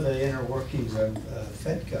know the inner workings of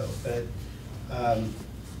FedCo, but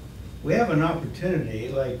we have an opportunity,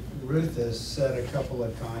 like Ruth has said a couple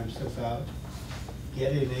of times, about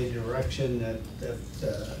getting a direction that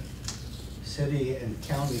city and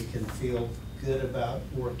county can feel good about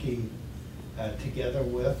working together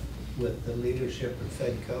with the leadership of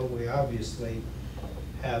FedCo. We obviously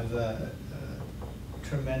have a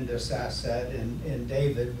tremendous asset in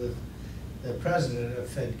David with the president of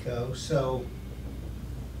FedCo. So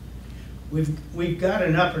we've got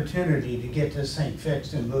an opportunity to get this thing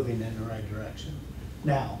fixed and moving in the right direction.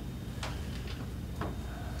 Now,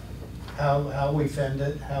 how we fund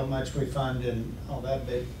it, how much we fund and all that,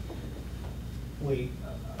 but we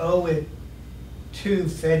owe it to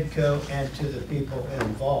FedCo and to the people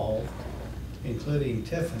involved, including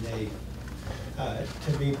Tiffany,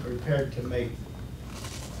 to be prepared to make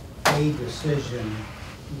a decision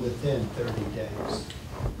within 30 days.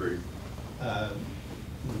 Agreed.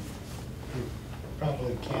 We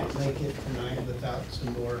probably can't make it tonight without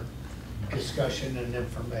some more discussion and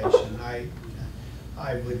information.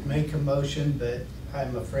 I would make a motion, but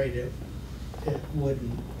I'm afraid it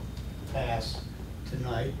wouldn't pass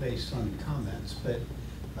tonight based on comments. But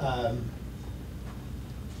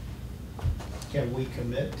can we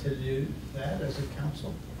commit to do that as a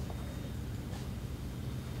council?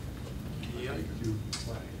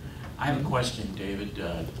 I have a question, David.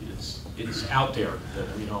 It's out there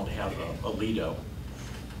that we don't have a Lido.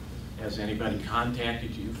 Has anybody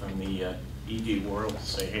contacted you from the ED world to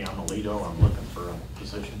say, hey, I'm a Lido, I'm looking for a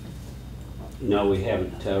position? No, we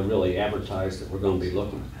haven't really advertised that we're going to be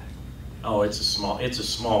looking. Oh, it's a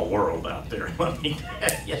small world out there. Let me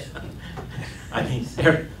tell you. I mean,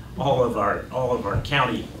 all of our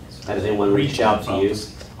county. Has anyone reached out to you?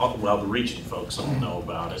 Well, the region folks all know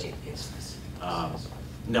about it.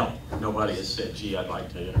 No, nobody has said, gee, I'd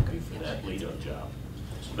like to interview for that Lido job.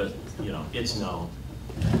 But, you know, it's known,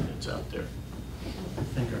 it's out there. I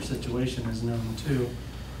think our situation is known too.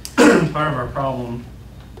 Part of our problem,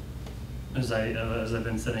 as I've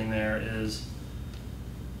been sitting there, is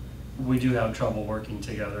we do have trouble working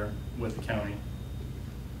together with the county.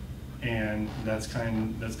 And that's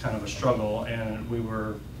kind of a struggle, and we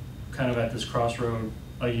were kind of at this crossroad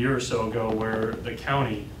a year or so ago where the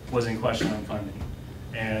county was in question on funding.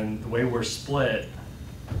 And the way we're split,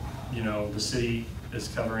 you know, the city is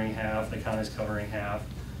covering half, the county's covering half.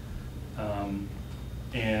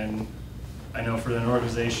 And I know for an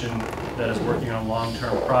organization that is working on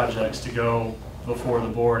long-term projects to go before the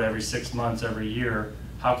board every 6 months, every year,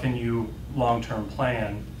 how can you long-term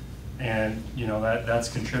plan? And, you know,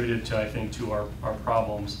 that's contributed to, I think, to our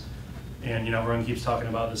problems. And, you know, everyone keeps talking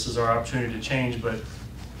about this is our opportunity to change, but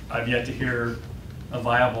I've yet to hear a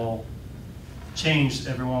viable change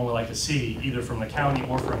everyone would like to see, either from the county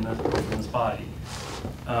or from this body.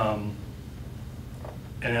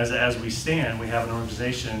 And as we stand, we have an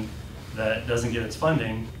organization that doesn't get its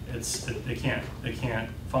funding. It can't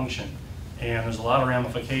function. And there's a lot of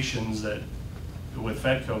ramifications that with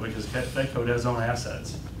FedCo, because FedCo does own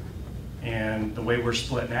assets. And the way we're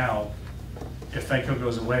split now, if FedCo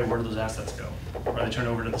goes away, where do those assets go? Are they turned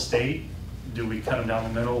over to the state? Do we cut them down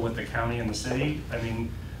the middle with the county and the city? I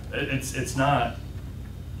mean, it's not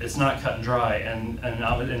cut and dry.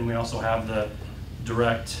 And we also have the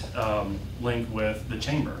direct link with the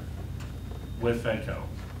chamber, with FedCo,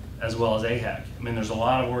 as well as AHAC. I mean, there's a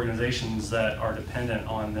lot of organizations that are dependent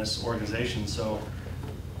on this organization. So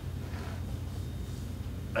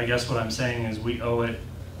I guess what I'm saying is we owe it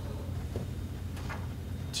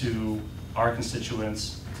to our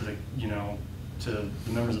constituents, to the, you know, to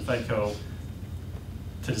the members of FedCo,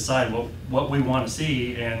 to decide what we want to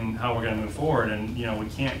see and how we're going to move forward. And, you know, we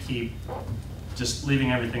can't keep just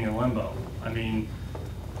leaving everything in limbo. I mean,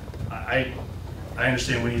 I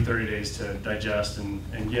understand we need 30 days to digest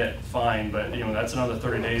and get fine, but, you know, that's another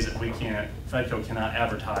 30 days that FedCo cannot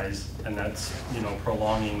advertise, and that's, you know,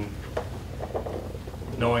 prolonging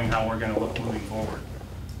knowing how we're going to look moving forward.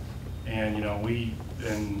 And, you know,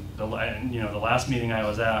 the last meeting I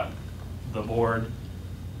was at, the board,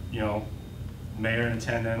 you know, mayor in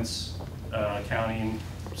attendance, county,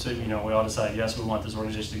 so, you know, we all decided, yes, we want this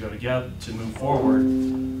organization to go together to move forward,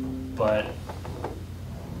 but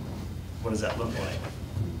what does that look like?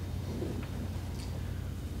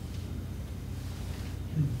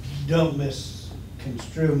 Don't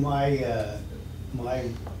misconstrue my my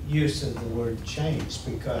use of the word change,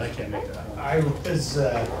 because I can't make that up.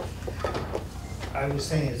 I was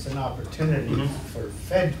saying it's an opportunity for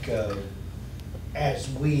FedCo, as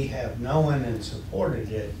we have known and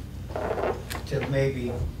supported it, to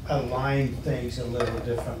maybe align things a little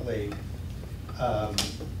differently.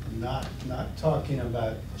 Not talking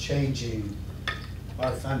about changing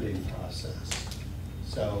our funding process.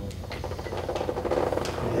 So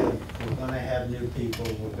we're going to have new people,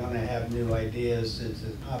 we're going to have new ideas. It's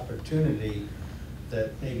an opportunity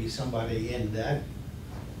that maybe somebody in that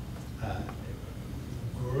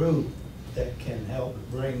group that can help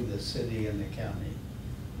bring the city and the county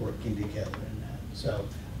working together in that. So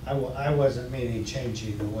I wasn't meaning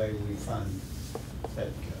changing the way we fund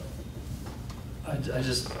FedCo. I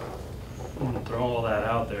just want to throw all that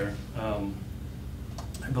out there.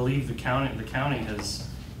 I believe the county has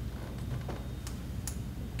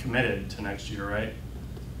committed to next year, right?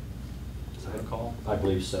 Does that recall? I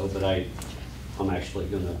believe so, but I'm actually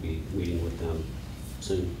going to be meeting with them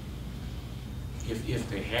soon. If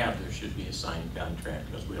they have, there should be a signed contract,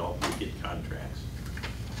 because we get contracts.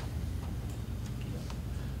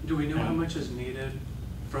 Do we know how much is needed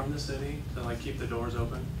from the city to like keep the doors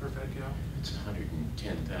open for FedCo? It's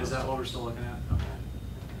 $110,000. Is that what we're still looking at? Okay.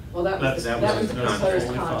 Well, that was the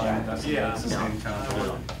proposed contract. Yeah. It's the same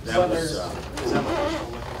contract. That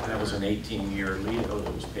was an 18-year Lido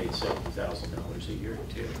that was paid $70,000 a year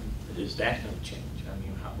too. Is that going to change? I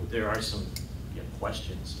mean, there are some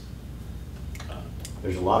questions.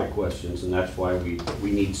 There's a lot of questions, and that's why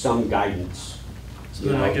we need some guidance. So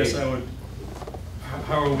then I guess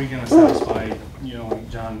how are we going to satisfy, you know,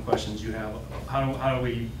 John, questions you have? How are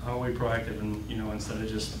we proactive, and, you know, instead of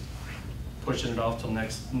just pushing it off till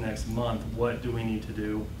next month, what do we need to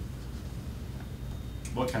do?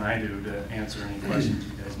 What can I do to answer any questions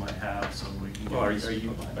you guys might have, so we can? Well, are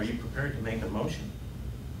you prepared to make a motion?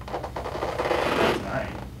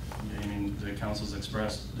 Tonight. I mean, the council council's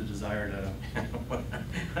expressed the desire to,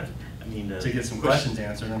 I mean, to get some questions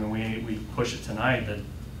answered. I mean, we push it tonight that,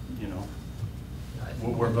 you know,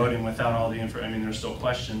 we're voting without all the info. I mean, there's still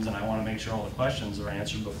questions, and I want to make sure all the questions are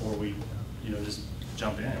answered before we, you know, just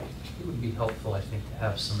jump in. It would be helpful, I think, to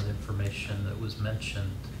have some of the information that was mentioned,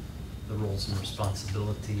 the roles and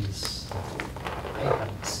responsibilities. I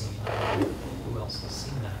haven't seen, I don't know who else has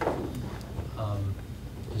seen that.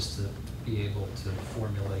 Just to be able to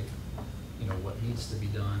formulate, you know, what needs to be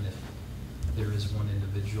done if there is one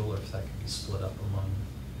individual, or if that could be split up among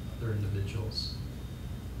other individuals.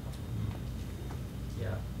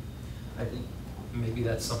 Yeah, I think maybe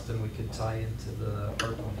that's something we could tie into the art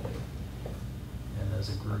committee. And as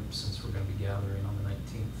a group, since we're gonna be gathering on the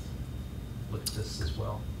 19th, look at this as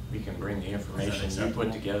well. We can bring the information you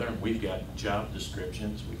put together, and we've got job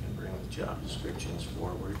descriptions. We can bring the job descriptions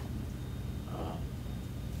forward.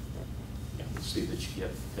 And we'll see that you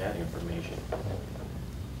get that information.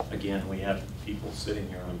 Again, we have people sitting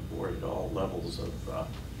here on board at all levels of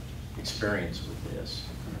experience with this.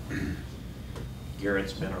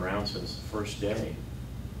 Garrett's been around since the first day.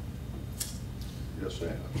 Yes, I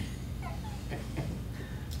have.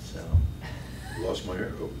 So. Lost my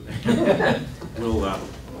hair over there. We'll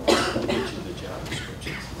get you the job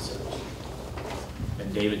descriptions and such.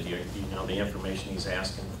 And David, do you know the information he's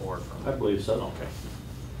asking for from? I believe so. Okay.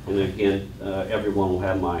 And again, everyone will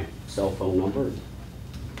have my cell phone number.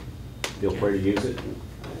 Feel free to use it.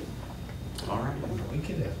 All right. We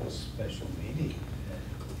could have a special meeting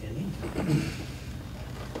at any time.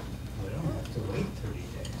 We don't have to wait 30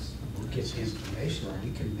 days. We'll get the information and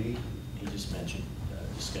we can meet. He just mentioned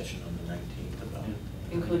discussion on the 19th about it.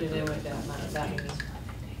 Included in with that meeting.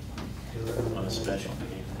 On a special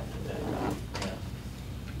meeting. Yeah.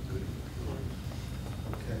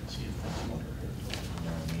 Okay. See if that's what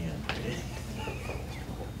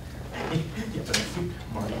yeah, but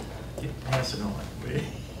Marty, pass it on.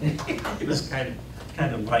 It was kind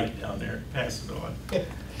of light down there. Pass it on.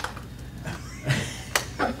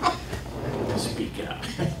 Speak out.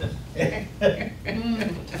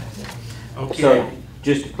 Okay. So,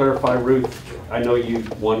 just to clarify, Ruth, I know you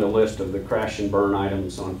wanted a list of the crash and burn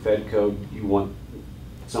items on Fed Code. You want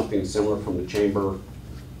something similar from the chamber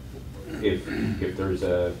if there's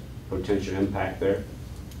a potential impact there?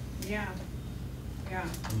 Yeah, yeah.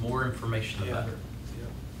 The more information, the better.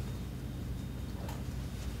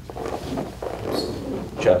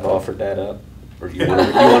 Jeff offered that up, or you want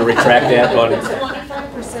to retract that one? It's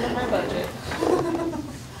 25% of my budget.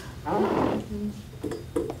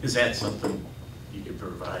 Is that something you could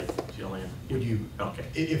provide, Jillian? Would you, okay.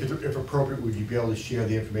 If appropriate, would you be able to share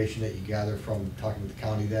the information that you gather from talking with the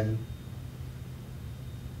county then?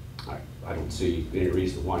 I don't see any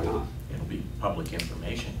reason why not. It'll be public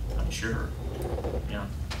information, I'm sure. Yeah.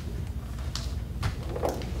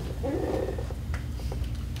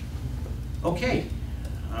 Okay.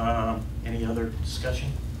 Any other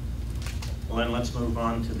discussion? Well, then let's move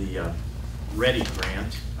on to the READY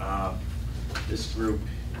grant. This group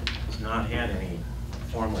has not had any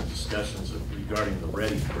formal discussions regarding the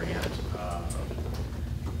READY grant.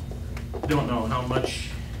 Don't know how much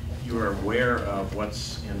you are aware of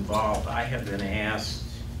what's involved. I have been asked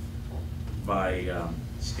by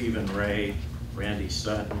Stephen Ray, Randy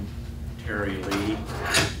Sutton, Terry Lee,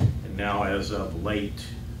 and now as of late,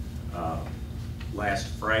 last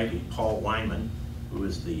Friday, Paul Wyman, who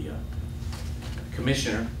is the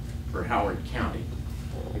commissioner for Howard County.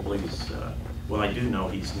 I believe he's, well, I do know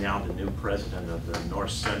he's now the new president of the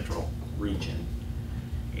North Central region.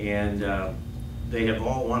 And they have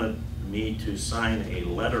all wanted me to sign a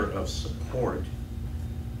letter of support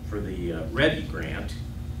for the READY grant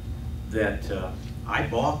that I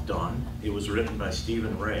balked on. It was written by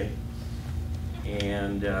Stephen Ray,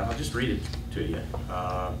 and I'll just read it to you.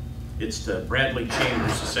 It's to Bradley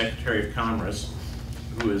Chambers, the Secretary of Commerce,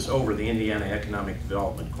 who is over the Indiana Economic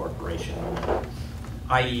Development Corporation,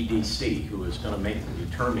 IEDC, who is going to make the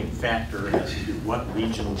determining factor as to what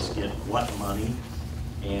regions get what money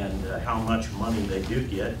and how much money they do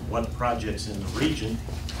get, what projects in the region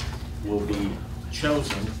will be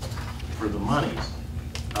chosen for the monies.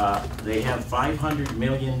 They have $500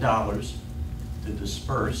 million to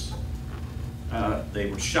disperse. They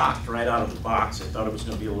were shocked right out of the box. They thought it was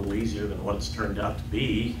going to be a little easier than what it's turned out to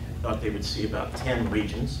be. They thought they would see about 10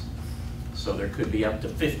 regions. So there could be up to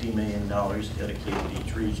 $50 million dedicated to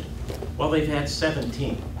each region. Well, they've had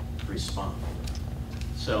 17 respond.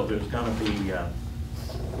 So there's going to be a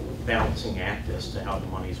balancing act as to how the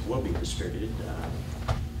monies will be distributed.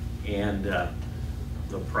 And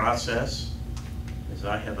the process, as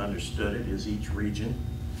I have understood it, is each region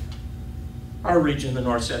Our region, the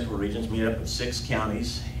North Central region, is made up of 6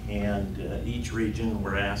 counties, and each region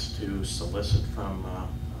were asked to solicit from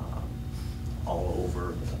all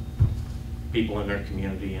over people in their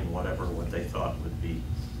community and what they thought would be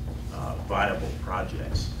viable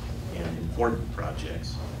projects and important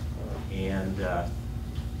projects. And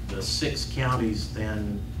the 6 counties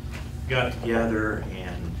then got together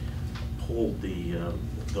and pulled the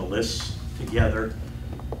lists together.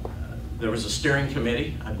 There was a steering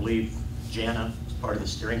committee. I believe Jana was part of the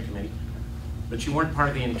steering committee, but you weren't part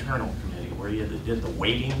of the internal committee, were you, that did the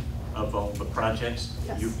weighting of all the projects?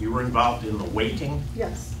 Yes. You were involved in the weighting?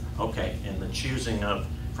 Yes. Okay, and the choosing of,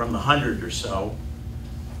 from the 100 or so,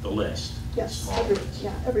 the list? Yes, Small list.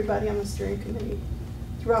 yeah, everybody on the steering committee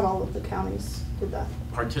throughout all of the counties did that.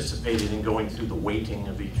 Participated in going through the weighting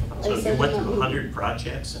of each one. I So you said went in through a- 100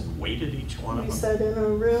 projects and weighted each one of We them? sat in a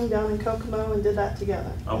room down in Kokomo and did that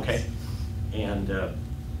together. Okay, and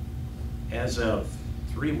as of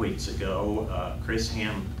 3 weeks ago, Chris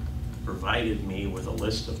Ham provided me with a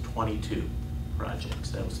list of 22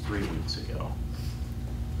 projects. That was 3 weeks ago.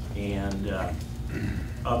 And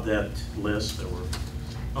of that list, there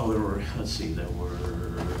were, let's see, there were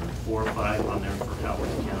 4 or 5 on there for Howard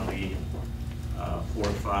County, 4 or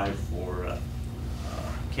 5 for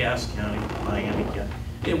Cass County, Miami County.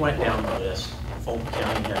 It went down the list. Fulton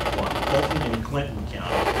County had 1. Fulton and Clinton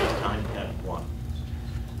County at that time had 1.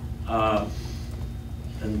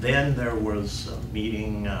 And then there was a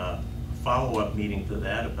meeting, follow-up meeting to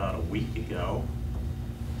that about a week ago,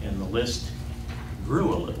 and the list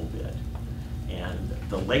grew a little bit. And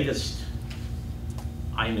the latest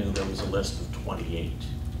I knew, there was a list of 28.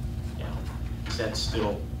 Now, is that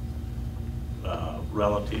still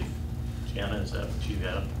relative? Jana, is that what you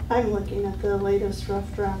have? I'm looking at the latest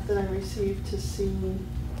rough draft that I received to see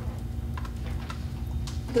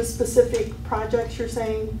the specific projects you're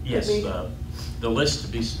saying? Yes, the list to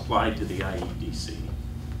be supplied to the IEDC.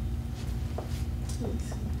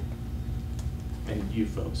 And you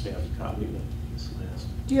folks have a copy of this list.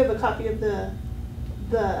 Do you have a copy of the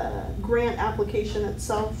grant application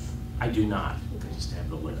itself? I do not. I just have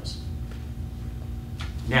the list.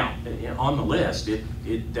 Now, on the list,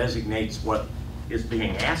 it designates what is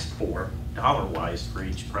being asked for dollar-wise for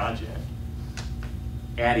each project,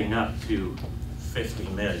 adding up to 50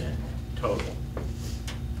 million total.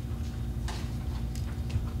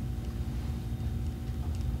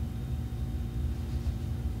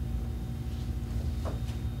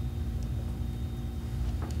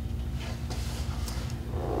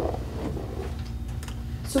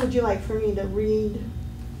 So would you like for me to read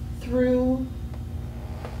through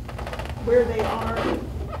where they are?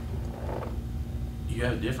 You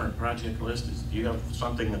have a different project list? Do you have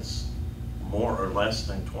something that's more or less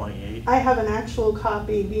than 28? I have an actual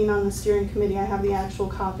copy, being on the steering committee, I have the actual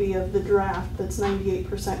copy of the draft that's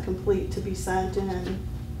 98% complete to be sent in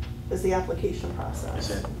as the application process.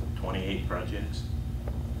 Is that 28 projects?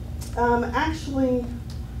 Actually,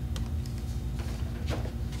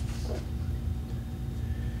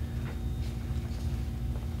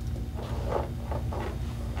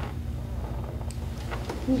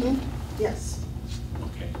 yes.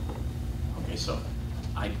 Okay. Okay, so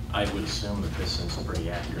I would assume that this is pretty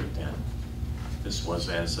accurate then. This was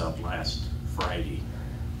as of last Friday.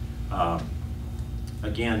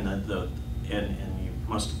 Again, and you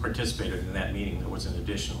must have participated in that meeting, there was an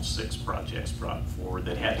additional 6 projects brought forward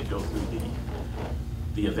that had to go through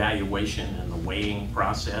the evaluation and the weighing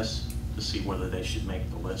process to see whether they should make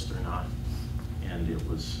the list or not. And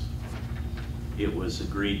it was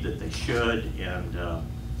agreed that they should, and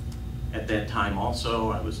at that time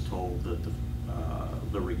also, I was told that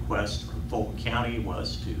the request from Fulton County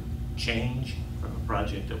was to change from a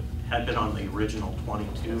project that had been on the original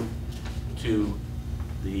 22 to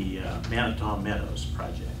the Manitou Meadows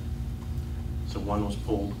project. So one was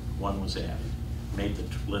pulled, one was added, made the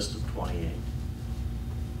list of 28.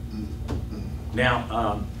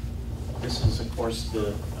 Now, this is of course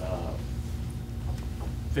the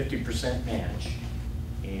 50% match,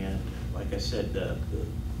 and like I said,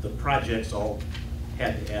 the projects all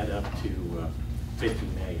had to add up to 50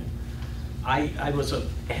 million. I was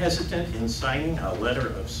hesitant in signing a letter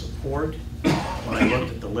of support when I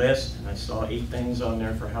looked at the list and I saw 8 things on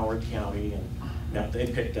there for Howard County, and now they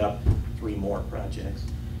picked up 3 more projects.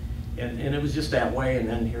 And it was just that way, and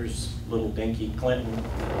then here's little dinky Clinton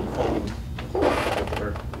and Fulton with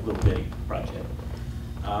their little bitty project.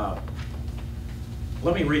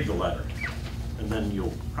 Let me read the letter, and then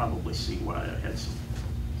you'll probably see why I had some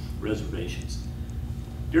reservations.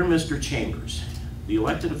 Dear Mr. Chambers, the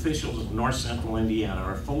elected officials of North Central Indiana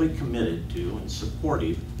are fully committed to and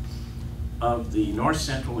supportive of the North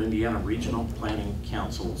Central Indiana Regional Planning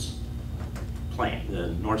Council's plan, the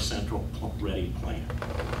North Central Ready Plan.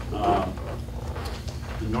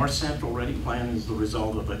 The North Central Ready Plan is the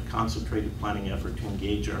result of a concentrated planning effort to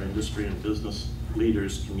engage our industry and business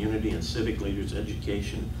leaders, community and civic leaders,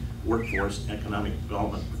 education, workforce, economic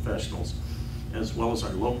development professionals, as well as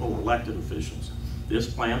our local elected officials.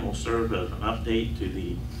 This plan will serve as an update to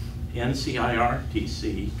the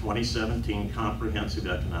NCIRTC 2017 Comprehensive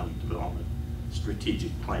Economic Development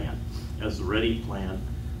Strategic Plan, as the READY Plan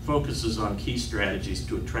focuses on key strategies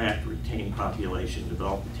to attract, retain population,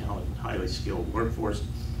 develop a talented and highly skilled workforce,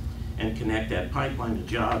 and connect that pipeline to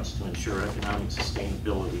jobs to ensure economic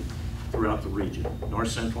sustainability throughout the region. North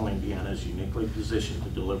Central Indiana is uniquely positioned to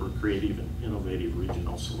deliver creative and innovative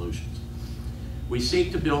regional solutions. We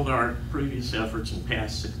seek to build on our previous efforts and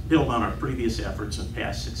past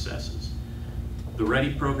successes. The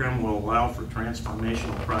READY program will allow for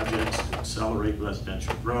transformational projects to accelerate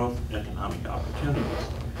residential growth, economic opportunities.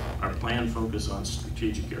 Our plan focuses on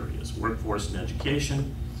strategic areas: workforce and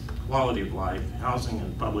education, quality of life, housing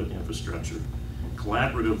and public infrastructure.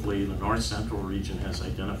 Collaboratively, the North Central region has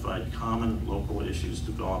identified common local issues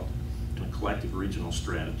developed in a collective regional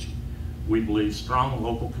strategy. We believe strong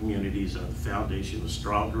local communities are the foundation of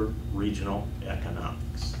stronger regional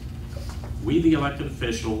economics. We, the elected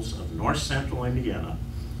officials of North Central Indiana,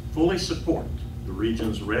 fully support the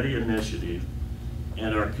region's READY initiative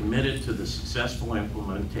and are committed to the successful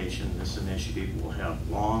implementation. This initiative will have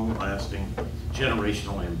long-lasting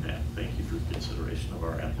generational impact. Thank you for consideration of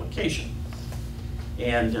our application.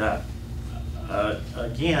 And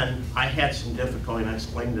again, I had some difficulty, and I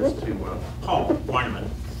explained this to Paul Weinman,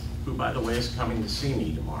 who, by the way, is coming to see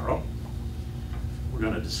me tomorrow. We're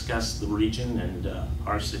going to discuss the region and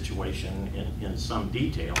our situation in some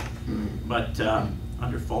detail. But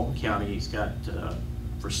under Fulton County, he's got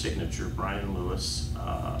for signature Brian Lewis,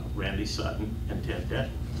 Randy Sutton, and Ted Deck,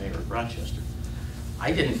 Mayor of Rochester.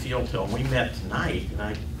 I didn't feel till we met tonight,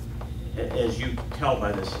 and as you can tell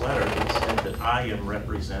by this letter, it said that I am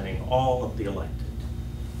representing all of the elected.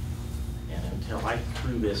 And until I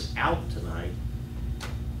threw this out tonight,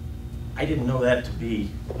 I didn't know that to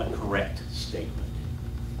be a correct statement.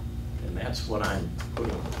 And that's what I'm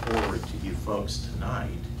putting forward to you folks tonight.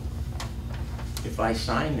 If I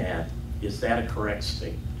sign that, is that a correct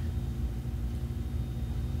statement?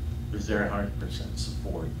 Is there 100%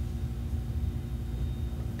 support?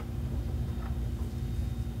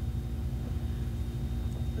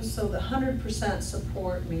 So the 100%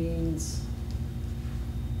 support means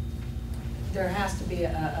there has to be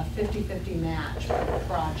a 50-50 match for the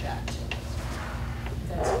project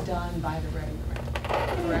that's done by the READY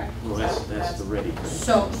grant, correct? Well, that's the READY grant.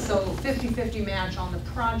 So 50-50 match on the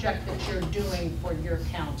project that you're doing for your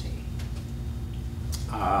county.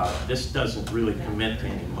 This doesn't really commit to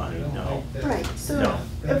any money, no. Right, so. No.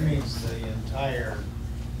 That means the entire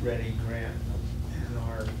READY grant in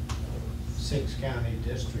our 6 county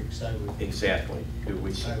districts, I would. Exactly, do we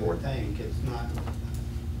I support would think, it's not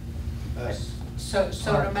us. So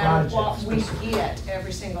Our no matter what project we specific. get,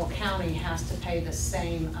 every single county has to pay the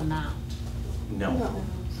same amount, No. No.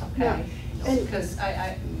 okay? No. And- Because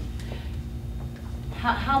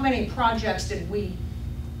how many projects did we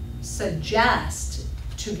suggest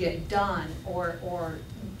to get done or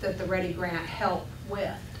that the READY grant helped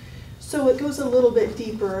with? So it goes a little bit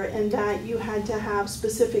deeper in that you had to have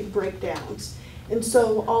specific breakdowns. And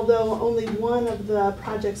so although only one of the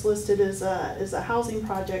projects listed is a housing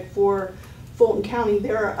project for Fulton County,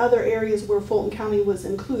 there are other areas where Fulton County was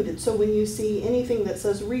included. So when you see anything that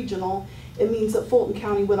says regional, it means that Fulton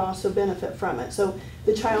County would also benefit from it. So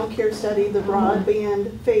the child care study, the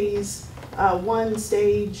broadband phase 1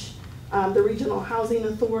 stage, the Regional Housing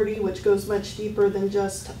Authority, which goes much deeper than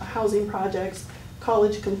just housing projects,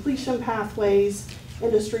 college completion pathways,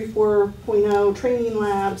 Industry 4.0, training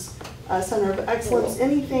labs, Center of Excellence,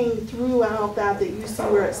 anything throughout that you see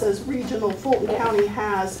where it says regional, Fulton County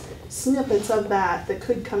has snippets of that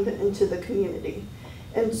could come into the community.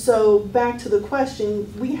 And so back to the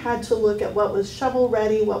question, we had to look at what was shovel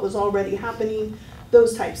ready, what was already happening,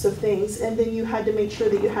 those types of things. And then you had to make sure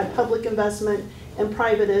that you had public investment and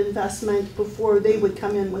private investment before they would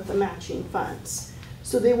come in with the matching funds.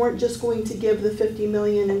 So they weren't just going to give the 50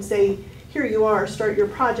 million and say, here you are, start your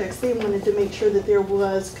projects. They wanted to make sure that there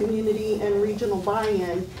was community and regional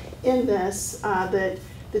buy-in in this, that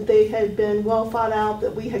they had been well thought out,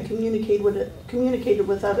 that we had communicated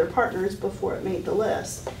with other partners before it made the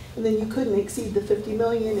list. And then you couldn't exceed the 50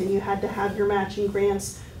 million and you had to have your matching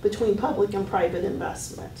grants between public and private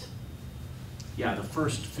investment. Yeah, the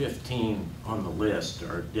first 15 on the list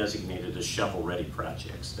are designated as shovel-ready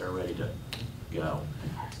projects. They're ready to go.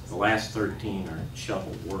 The last 13 are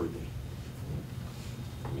shovel-worthy.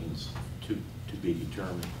 Means to be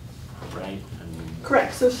determined, right? I mean,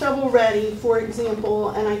 Correct, so shovel ready, for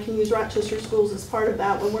example, and I can use Rochester Schools as part of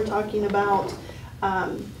that when we're talking about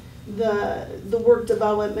the work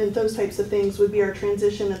development, those types of things would be our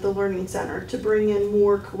transition at the Learning Center to bring in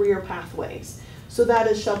more career pathways. So that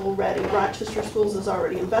is shovel ready. Rochester Schools is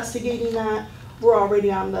already investigating that. We're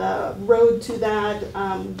already on the road to that.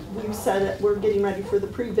 We've said it, we're getting ready for the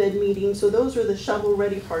pre-bid meeting. So those are the shovel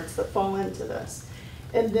ready parts that fall into this.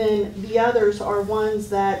 And then the others are ones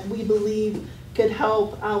that we believe could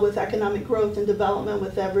help with economic growth and development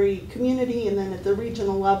with every community and then at the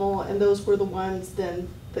regional level. And those were the ones then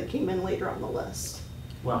that came in later on the list.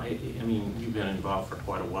 well, I mean, you've been involved for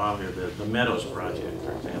quite a while here. The Meadows project,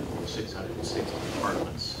 for example, with 660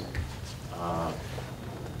 apartments.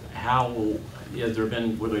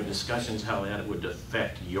 Were there discussions how that would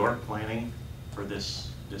affect your planning for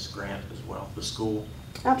this grant as well, the school?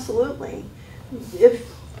 Absolutely.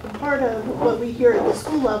 If part of what we hear at the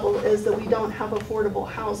school level is that we don't have affordable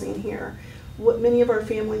housing here. What many of our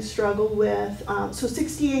families struggle with, so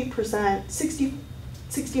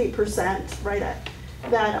 68%, right at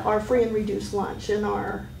that are free and reduced lunch in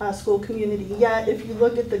our school community. Yet, if you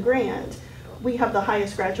look at the grant, we have the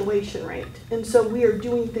highest graduation rate. And so we are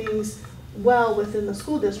doing things well within the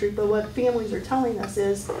school district, but what families are telling us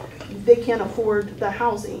is they can't afford the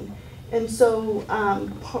housing. And so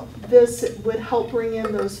this would help bring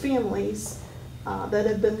in those families that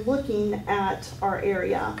have been looking at our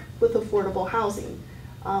area with affordable housing.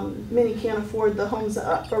 Many can't afford the homes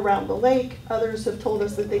up around the lake. Others have told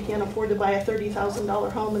us that they can't afford to buy a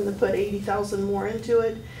 $30,000 home and then put $80,000 more into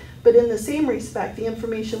it. But in the same respect, the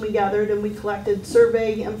information we gathered and we collected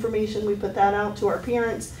survey information, we put that out to our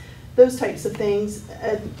parents, those types of things.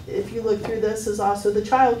 And if you look through this is also the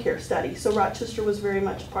child care study. So Rochester was very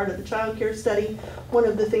much part of the child care study. One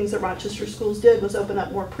of the things that Rochester Schools did was open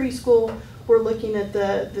up more preschool. We're looking at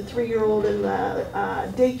the 3-year-old in the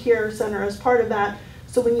daycare center as part of that.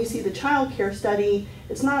 So when you see the child care study,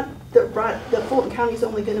 it's not that Fulton County is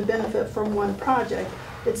only going to benefit from one project.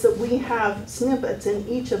 It's that we have snippets in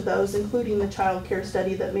each of those, including the child care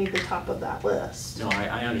study that made the top of that list. No,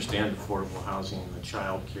 I understand affordable housing and the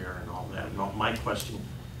child care and all that. No, my question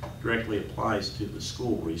directly applies to the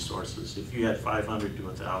school resources. If you had 500 to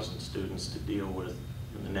 1,000 students to deal with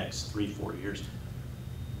in the next 3-4 years,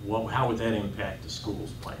 how would that impact the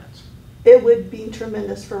school's plans? It would be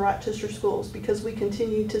tremendous for Rochester Schools because we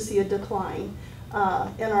continue to see a decline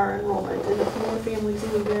in our enrollment. And if more families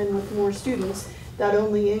move in with more students, that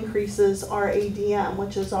only increases our ADM,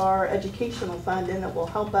 which is our educational fund, and it will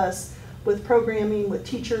help us with programming, with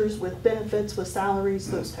teachers, with benefits, with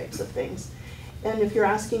salaries, those types of things. And if you're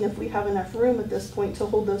asking if we have enough room at this point to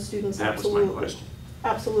hold those students, that absolutely. Was my question.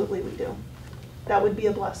 Absolutely we do. That would be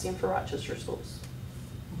a blessing for Rochester Schools.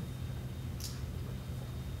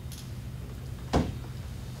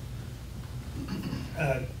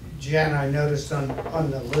 Jen, I noticed on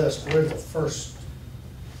the list, we're the first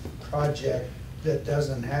project that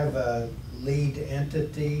doesn't have a lead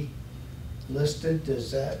entity listed. Does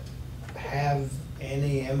that have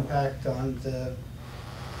any impact on the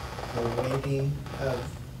weighting of,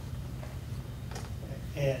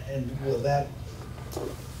 and will that,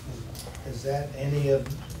 is that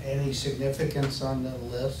any significance on the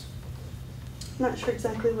list? I'm not sure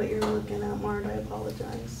exactly what you're looking at, Mart, I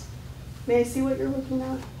apologize. May I see what you're looking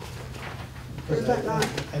at? Or is that not?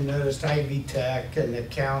 I noticed Ivy Tech and the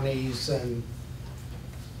counties and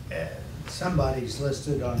somebody's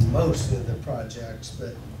listed on most of the projects,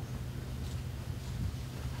 but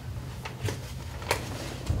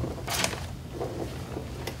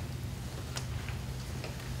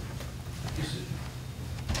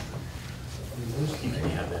You can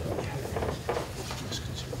have that.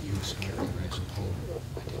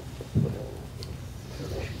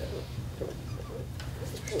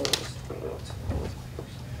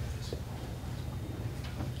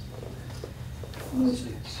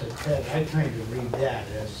 So Ted, I kind of read that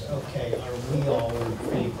as, okay, are we all in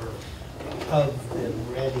favor of the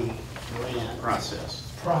ready grant process?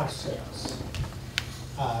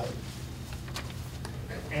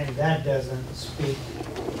 And that doesn't speak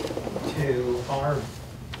to our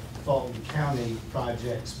Fulton County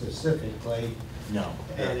project specifically. No.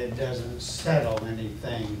 And it doesn't settle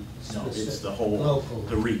anything No, specific. it's the whole, local.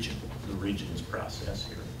 the region's process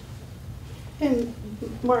here. And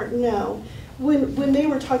Martin, no. When they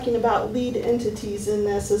were talking about lead entities in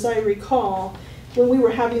this, as I recall, when we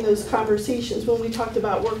were having those conversations, when we talked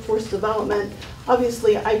about workforce development,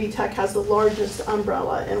 obviously Ivy Tech has the largest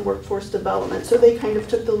umbrella in workforce development, so they kind of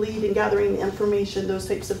took the lead in gathering the information, those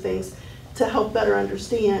types of things, to help better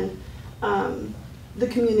understand the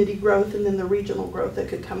community growth and then the regional growth that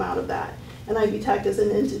could come out of that. And Ivy Tech is an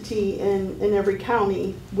entity in every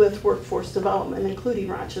county with workforce development, including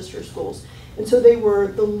Rochester schools. And so they were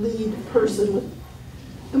the lead person with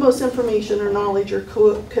the most information or knowledge, or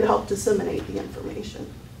could help disseminate the information.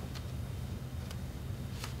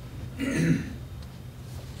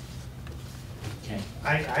 Okay.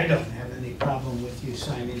 I don't have any problem with you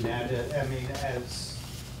signing that. I mean,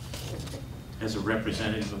 As a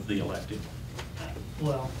representative of the elected.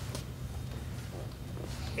 well,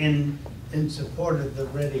 in support of the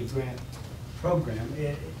Ready Grant program,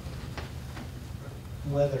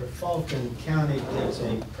 whether Fulton County gets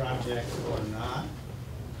a project or not,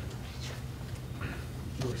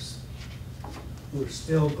 we're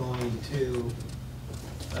still going to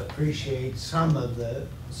appreciate some of the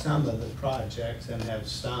projects and have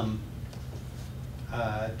some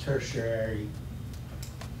tertiary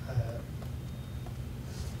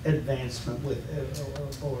advancement with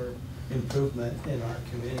or improvement in our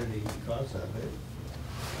community because of it.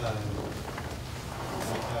 I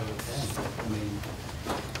would think. I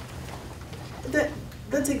mean,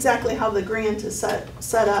 That's exactly how the grant is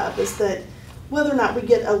set up, is that whether or not we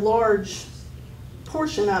get a large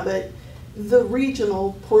portion of it, the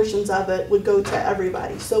regional portions of it would go to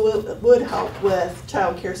everybody. So it would help with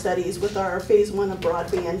child care studies, with our phase 1 of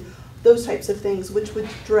broadband, those types of things, which would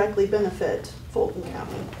directly benefit Fulton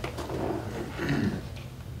County.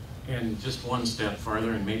 And just one step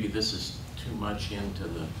farther, and maybe this is too much into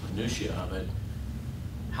the minutia of it,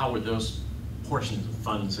 how would those portions of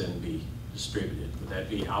funds then be distributed? Would that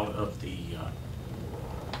be out of the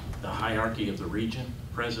hierarchy of the region,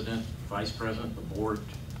 president, vice president, the board,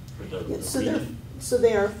 for the region? So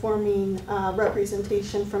they are forming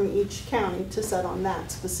representation from each county to set on that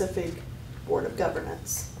specific board of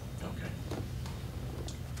governance. Okay.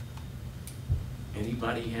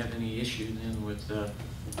 Anybody have any issue then with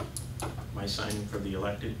my signing for the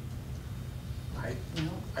elected? I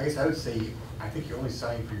guess I would say, I think you're only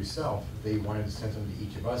signing for yourself. If they wanted to send something to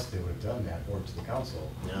each of us, they would have done that, or to the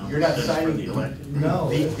council. No, You're not that's for signing. the elected. No,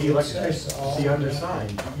 the elected, says all the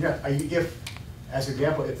undersigned. You're not, if, as an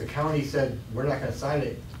example, if the county said, we're not gonna sign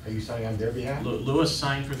it, are you signing on their behalf? Lewis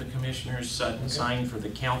signed for the commissioners, Sutton signed for the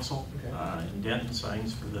council, Okay. and Denton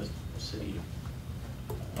signs for the city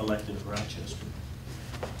elected of Rochester.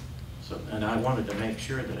 So, and I wanted to make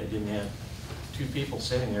sure that I didn't have two people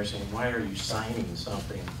sitting there saying, why are you signing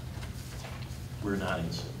something we're not in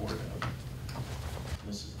support of?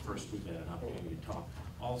 This is the first we've had an opportunity to talk.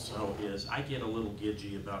 Also is, I get a little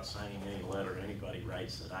gidgy about signing any letter anybody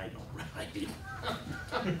writes that I don't write.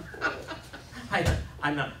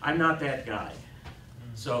 I'm not that guy.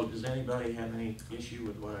 So does anybody have any issue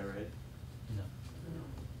with what I read? No.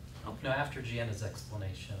 Okay. No, after Gianna's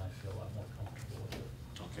explanation, I feel a lot more comfortable with it.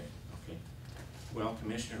 Okay, okay. Well,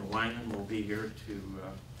 Commissioner Wyman will be here to,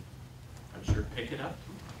 I'm sure, pick it up.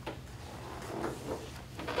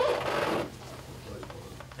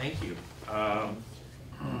 Thank you.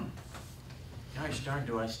 Gosh darn,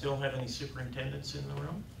 do I still have any superintendents in the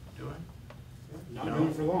room? Do I? Not No. doing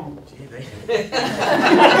it for long. Gee, they.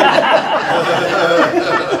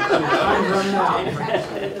 Time's running out.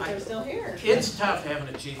 But they're still here. It's tough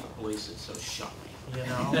having a chief of police that's so shy, you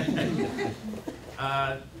know?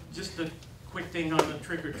 Just a quick thing on the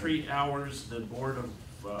trick or treat hours. The Board of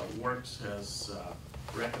Works has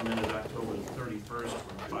recommended October the 31st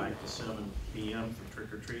from 5 to 7 p.m. for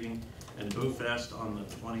trick or treating, and Boo Fest on the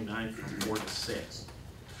 29th from 4 to 6.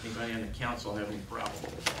 Anybody on the council have any problem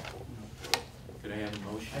with that? Could I have a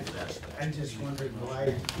motion to that effect? I just wondered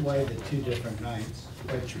why the two different nights,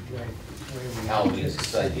 why we Halloween's a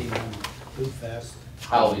Sunday. Boo Fest.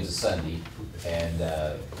 Halloween's a Sunday, and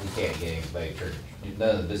we can't get anybody church. None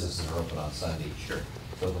of the businesses are open on Sunday. Sure.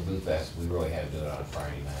 So for Booth Fest, we really had to do it on a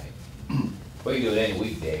Friday night. We can do it any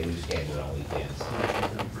weekday, we just can't do it on weekends.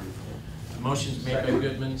 Motion's made by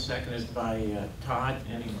Goodman, seconded by Todd.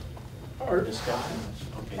 Any discussion?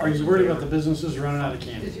 Okay, Are those you in worried favor? about the businesses running out of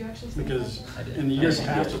candy? Did you actually say Because that? in the years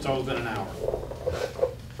past, it's always been an hour.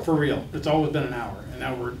 For real, it's always been an hour, and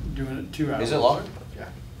now we're doing it 2 hours. Is it longer? Yeah.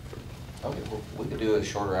 Okay, well, we could do a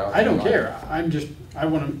shorter hour. I don't care, I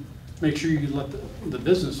want to make sure you let the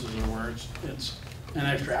businesses aware it's an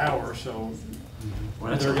extra hour, so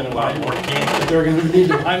Well, that's they're a gonna lot buy more candy. They're gonna need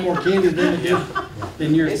to buy more candy than they did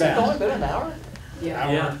in years Is it only past. been an hour? Yeah.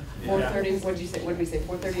 Yeah. 4:30, what'd you say, what did we say,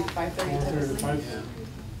 4:30 to 5:30? 4:30 to 5:30.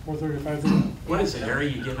 4:30 to 5:30. What is it, Harry?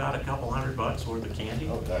 You give out a couple $100 worth of candy?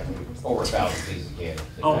 Oh, exactly. Over 1,000 pieces of candy.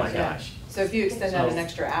 Oh my gosh. So if you extend that an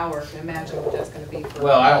extra hour, imagine what that's gonna be for.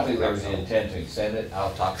 Well, I don't think there was the intent to extend it.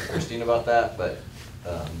 I'll talk to Christine about that, but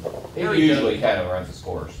it Harry usually does- kind of runs its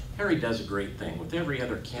course. Harry does a great thing. With every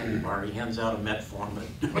other candy bar, he hands out a metformin.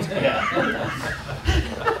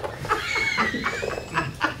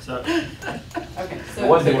 So, Okay, The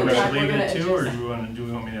one so thing do we're we gonna leave it adjust. to, or do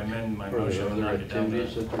we want me to amend my motion and knock it down to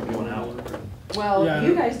 1 hour? Well, Yeah.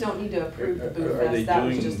 you guys don't need to approve the booth fest, that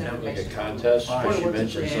was just information. contest? Or she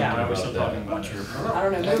mentioned Yeah, I was still talking about your. I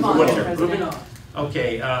don't know, move on, What's Mr. your- President.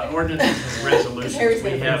 Okay, ordinance and resolutions. Harry's We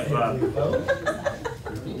gonna have,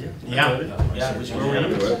 yeah, it was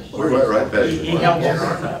unanimous. We went right past He it. held your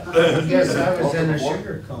arm up. Yes, I was in a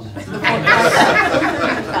sugar coma.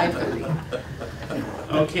 5:30.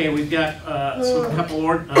 Okay, we've got a couple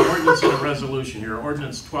ordinance and a resolution here.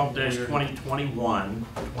 Ordinance 12-2021,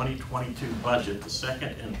 2022 budget, the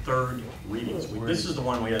second and third readings. This is the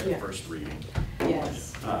one we had the Yeah. first reading.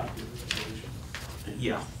 Yes.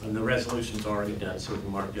 Yeah, and the resolution's already done, so we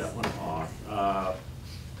can mark that one off.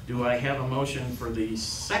 Do I have a motion for the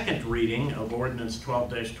second reading of ordinance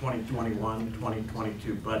 12-2021,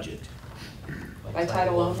 2022 budget? By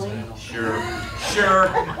title only? Sure,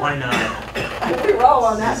 why not? We're all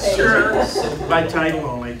on that page. Sure, by title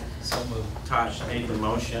only. So moved. Tosh made the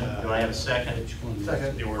motion. Do I have a second?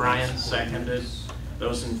 Second. Brian seconded.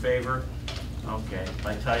 Those in favor? Okay,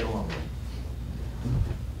 by title only.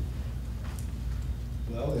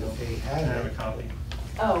 Well, if they Can I had have a it, copy?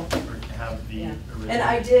 Oh, Or have the yeah. original? And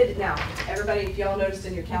I did, now, everybody, if y'all noticed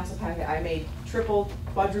in your council packet, I made triple,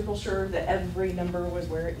 quadruple sure that every number was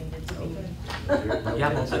where it needed to be.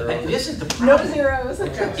 Yeah, but it isn't the No problem. zeros.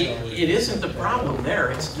 It isn't the problem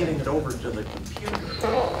there, it's getting it over to the computer.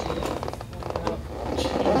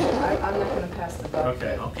 I'm not gonna pass the buck.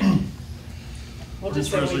 Okay. Okay. We'll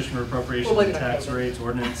just Ordinance say we- resolution for appropriation we'll leave of it tax October. rates,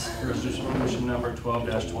 ordinance resolution number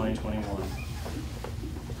 12-2021.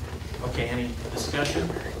 Okay, any discussion?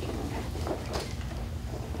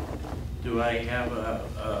 Do I have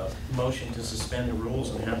a motion to suspend the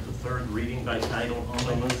rules and have the third reading by title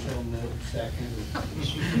only?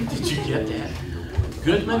 second. Did you get that?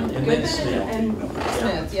 Goodman and then Smith. And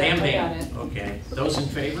Smith, yeah, I Bam, got bam. it. Okay, those in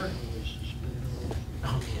favor?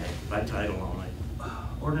 Okay, by title only.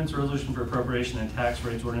 Ordinance resolution for appropriation and tax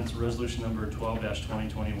rates, ordinance resolution number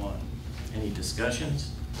 12-2021. Any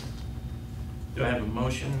discussions? Do I have a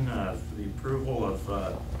motion for the approval of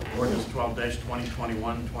ordinance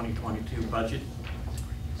 12-2021, 2022 budget?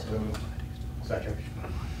 So moved. Second.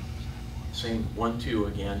 Same 1-2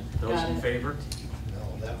 again. Those Got in it. favor?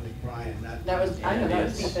 No, that was Brian, not. That was, I know, that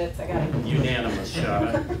was Yes. T-Fits, I got it. Unanimous, it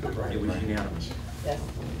was unanimous. Yes.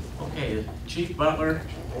 Okay, Chief Butler,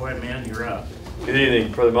 boy, man, you're up. Good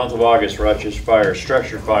evening. For the month of August, Rochester Fire,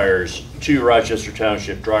 structure fires, 2 Rochester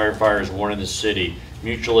Township, dryer fires, 1 in the city,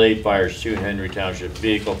 mutual aid fires, 2 in Henry Township,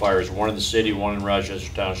 vehicle fires, 1 in the city, 1 in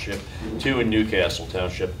Rochester Township, 2 in Newcastle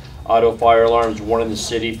Township, auto fire alarms, 1 in the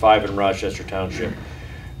city, 5 in Rochester Township,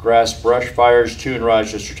 grass brush fires, 2 in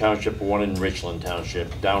Rochester Township, 1 in Richland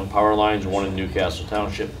Township, down power lines, 1 in Newcastle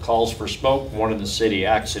Township, calls for smoke, 1 in the city,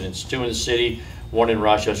 accidents, 2 in the city, 1 in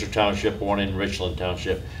Rochester Township, 1 in Richland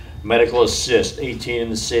Township. Medical assist, 18 in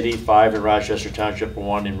the city, 5 in Rochester Township,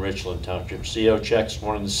 1 in Richland Township. CO checks,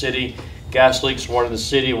 1 in the city. Gas leaks, 1 in the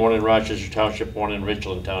city, 1 in Rochester Township, 1 in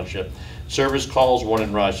Richland Township. Service calls, 1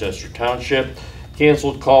 in Rochester Township.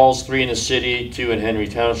 Canceled calls, 3 in the city, 2 in Henry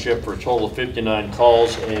Township, for a total of 59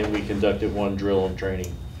 calls, and we conducted 1 drill and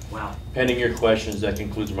training. Wow. Pending your questions, that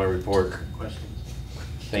concludes my report. Questions?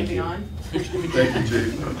 Thank you. Thank you,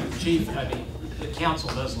 Chief. Chief, I mean, the council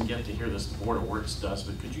doesn't get to hear this, the Board of Works does,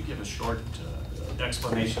 but could you give a short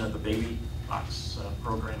explanation of the baby box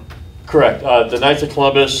program? Correct. The Knights of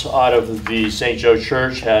Columbus out of the St. Joe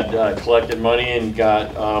Church had collected money and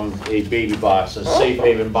got a baby box, a safe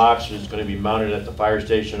haven box, which is going to be mounted at the fire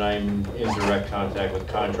station. I'm in direct contact with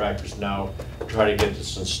contractors now to try to get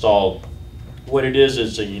this installed. What it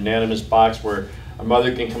is a unanimous box where a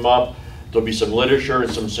mother can come up. There'll be some literature and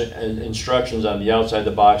some instructions on the outside of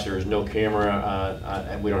the box. There is no camera,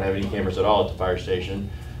 and we don't have any cameras at all at the fire station.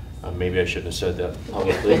 Maybe I shouldn't have said that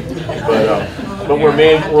publicly, but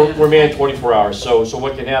we're manned 24 hours. So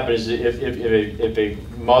what can happen is if a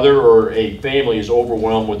mother or a family is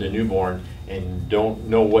overwhelmed with a newborn and don't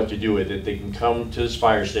know what to do with it, they can come to this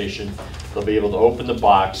fire station. They'll be able to open the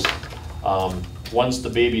box. Once the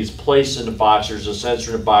baby is placed in the box, there's a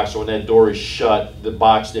sensor in the box, so when that door is shut, the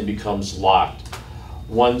box then becomes locked.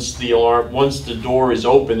 Once the door is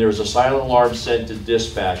open, there's a silent alarm sent to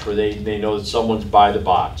dispatch where they know that someone's by the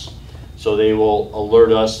box. So they will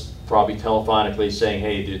alert us, probably telephonically, saying,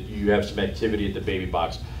 hey, you have some activity at the baby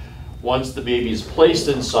box. Once the baby is placed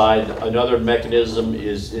inside, another mechanism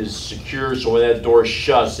is secure, so when that door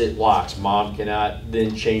shuts, it locks. Mom cannot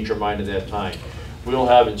then change her mind at that time. We'll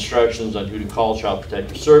have instructions on who to call Child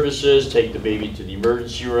Protective Services, take the baby to the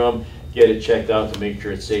emergency room, get it checked out to make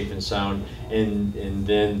sure it's safe and sound, and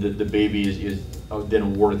then the baby is then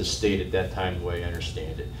awarded the state at that time, the way I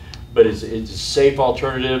understand it. But it's a safe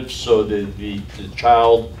alternative, so the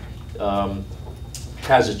child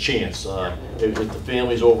has a chance. If the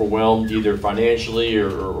family's overwhelmed, either financially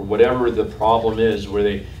or whatever the problem is,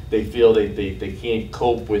 where they feel they can't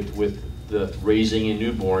cope with the raising a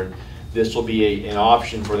newborn, this will be an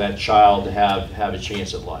option for that child to have a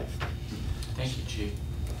chance at life. Thank you, Chief.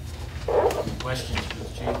 Any questions for the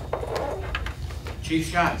Chief? Chief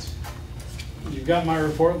Schatz. You've got my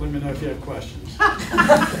report, let me know if you have questions.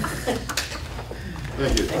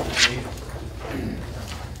 Thank you.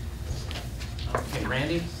 Okay,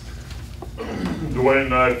 Randy? Dwayne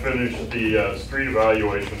and I finished the street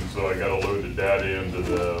evaluation, so I got to load the data into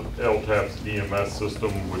the LTAP's DMS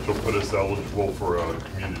system, which will put us eligible for a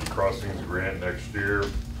community crossings grant next year.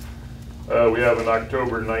 We have an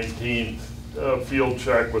October 19th field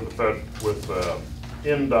check with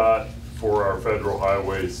NDOT for our federal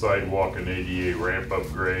highway sidewalk and ADA ramp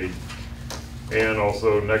upgrade. And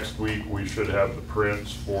also next week we should have the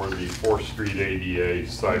prints for the 4th Street ADA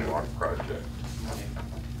sidewalk project.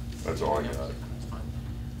 That's all I got. That's fine.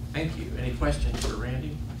 Thank you. Any questions for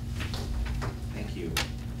Randy? Thank you.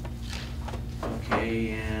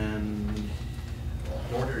 Okay, and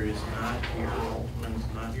Porter is not here, Altman's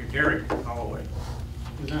not here. Derek Holloway.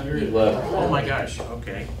 He's not here. He left. Oh my gosh,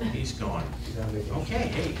 okay, he's gone. Okay,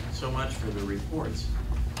 hey, so much for the reports.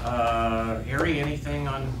 Harry, anything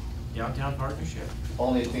on Downtown Partnership?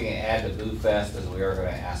 Only thing to add to Boo Fest is we are gonna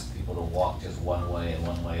ask people to walk just one way and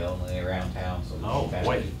one way only around town, so. Oh,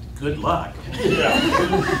 boy, good luck. We're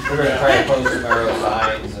gonna try to post some arrow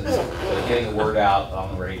signs and getting the word out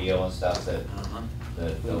on the radio and stuff that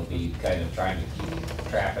they'll be kind of trying to keep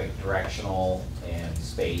traffic directional and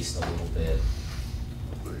spaced a little bit.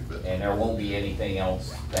 And there won't be anything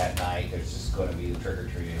else that night. There's just gonna be the trick or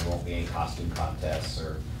treating. There won't be any costume contests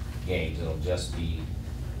or games. It'll just be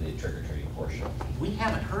the trick or treating portion. We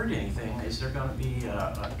haven't heard anything. Is there gonna be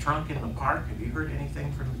a trunk in the park? Have you heard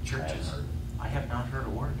anything from the churches? I have not heard a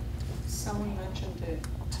word. Someone mentioned it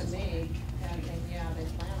to me, and yeah, they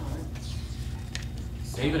plan on it.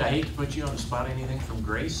 David, I hate to put you on the spot. Anything from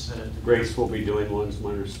Grace? Grace will be doing one, is my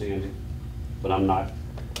understanding, but I'm not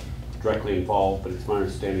directly involved, but it's my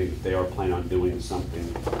understanding that they are planning on doing something.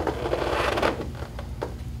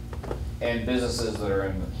 And businesses that are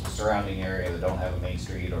in the surrounding area that don't have a Main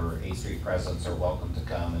Street or 8th Street presence are welcome to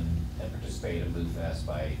come and participate in Boo Fest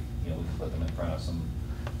by, we can put them in front of some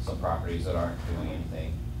properties that aren't doing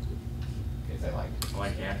anything, if they like.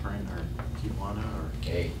 Like Akron or Tijuana or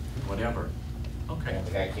Okay. whatever. Okay.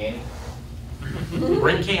 They got candy?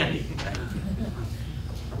 Bring candy.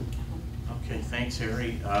 Okay, thanks,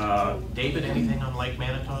 Harry. David, anything on Lake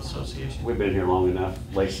Manitou Association? We've been here long enough,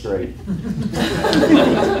 lay straight.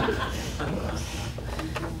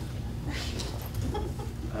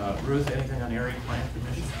 Ruth, anything on Area Plan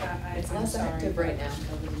Commission? It's less active right now.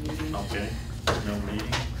 Okay, no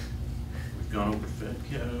meeting. We've gone over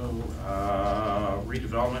FedCo.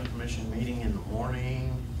 Redevelopment Commission meeting in the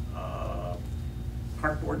morning.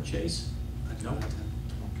 Park Board, Chase? No.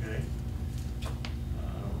 Okay.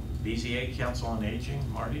 BZA Council on Aging,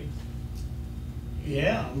 Marty?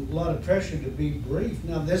 Yeah, a lot of pressure to be brief.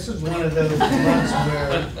 Now, this is one of those months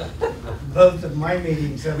where both of my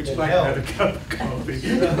meetings have been held. Would you like another cup of coffee?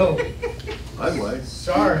 So, I'd wait.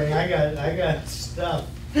 sorry, I got stuff.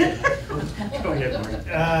 Go ahead, Marty.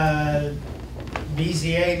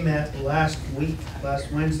 BZA met last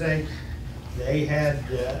Wednesday. They had,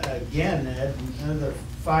 again, another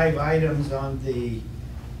 5 items on the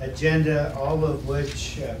agenda, all of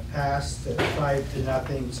which passed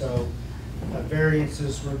 5-0. So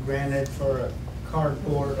variances were granted for a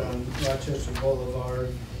carport on Rochester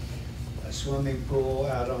Boulevard, a swimming pool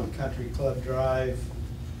out on Country Club Drive,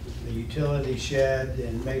 a utility shed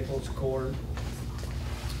in Maples Court,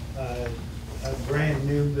 a brand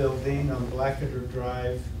new building on Blackadder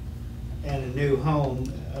Drive, and a new home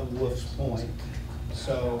at Wolf's Point.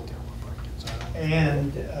 So,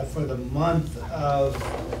 and for the month of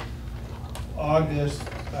August,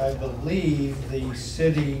 I believe the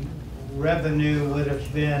city revenue would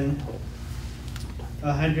have been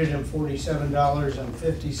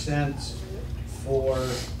 $147.50 for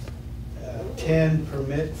 10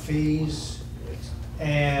 permit fees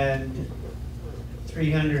and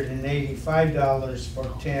 $385 for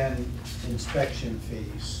 10 inspection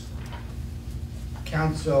fees.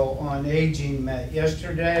 Council on Aging met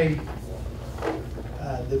yesterday.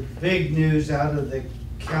 The big news out of the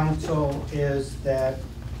council is that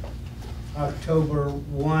October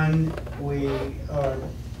 1, we are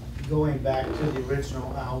going back to the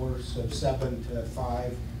original hours of 7 to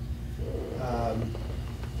 5.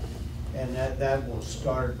 And that will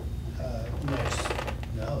start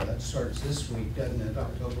that starts this week, doesn't it,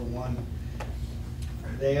 October 1?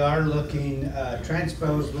 They are looking,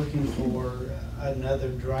 Transpo's looking for another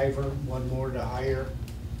driver, one more to hire.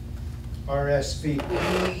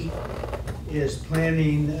 RSVP is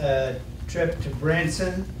planning a trip to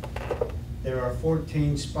Branson. There are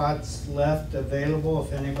 14 spots left available.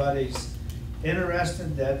 If anybody's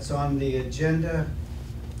interested, that's on the agenda.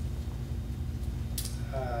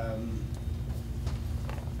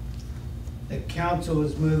 The council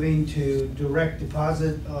is moving to direct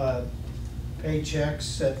deposit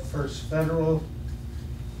paychecks at First Federal.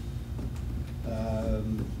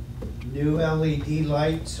 New LED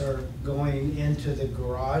lights are going into the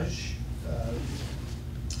garage.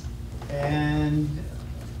 And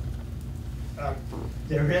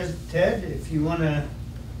there is, Ted, if you want to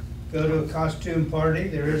go to a costume party,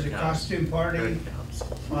 there is a costume party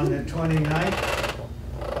on the 29th.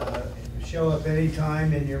 Show up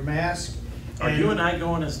anytime in your mask. Are you and I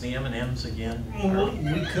going as the M&Ms again?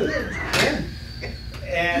 We could, yeah.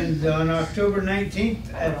 And on October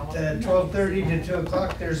 19th at 12:30 to 2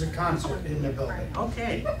 o'clock, there's a concert in the building.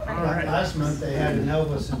 Okay, all right. Last month they had an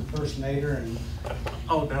Elvis impersonator and.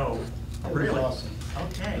 Oh, no, it was really? awesome.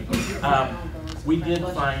 Okay. We did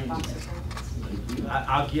find,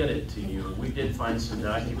 I'll get it to you, we did find some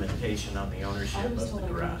documentation on the ownership of the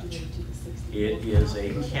garage. It is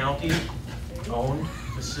a county-owned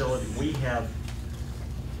facility. We have,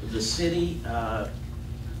 the city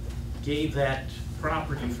gave that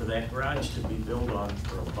property for that garage to be built on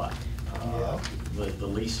for $1. The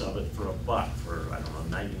lease of it for $1 for, I don't know,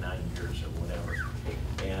 99 years or whatever.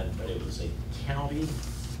 But it was a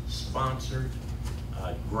county-sponsored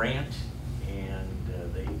grant, and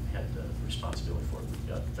they had the responsibility for it.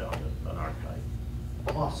 We found an archive.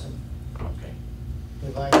 Awesome. Okay.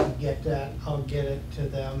 If I can get that, I'll get it to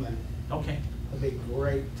them and. Okay. That'd be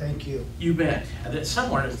great, thank you. You bet. That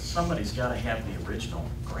somewhere, somebody's got to have the original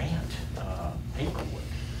grant paperwork.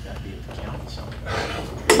 Got to be at the county somewhere.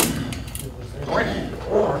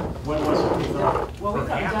 Or when was it? We thought, well, we thought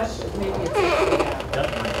perhaps. Dutch, maybe it's.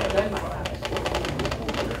 Dutch might have it.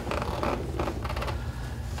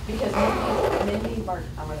 Because Mindy Mark,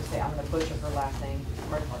 I'm going to butcher her last name.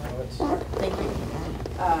 Thank you.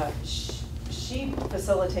 She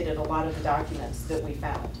facilitated a lot of the documents that we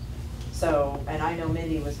found. So, and I know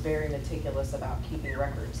Mindy was very meticulous about keeping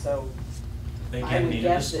records, so They I would needed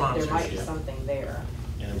guess the that there might be sponsorship. something there.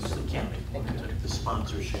 And it was the county that took the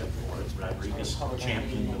sponsorship for it. Rodriguez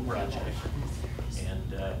championed the project.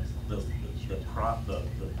 And the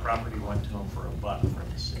property went to them for $1 from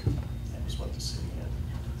the city. That was what the city had.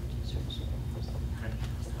 Okay.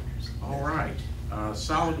 All right.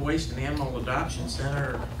 Solid Waste and Animal Adoption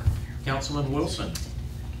Center, Councilman Wilson.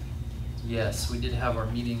 Yes, we did have our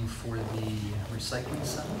meeting for the recycling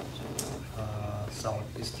center, solid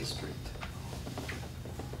waste district.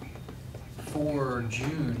 For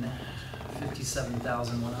June,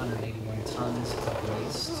 57,181 tons of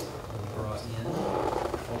waste were brought in.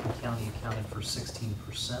 Fulton County accounted for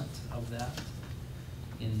 16% of that.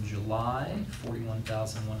 In July,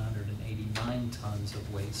 41,189 tons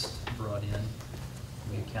of waste brought in.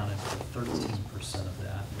 We accounted for 13% of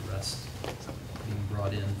that, the rest being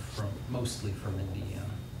brought in mostly from Indiana.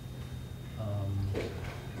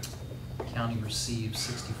 County received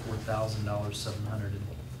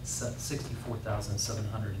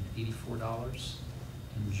 $64,784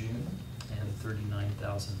 in June and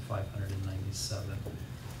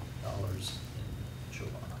 $39,597 in July.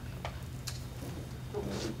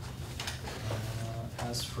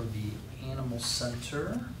 As for the animal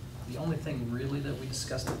center, the only thing really that we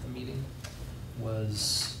discussed at the meeting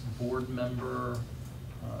was board member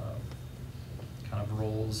kind of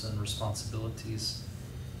roles and responsibilities,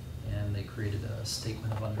 and they created a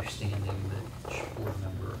statement of understanding that each board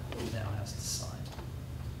member now has to sign.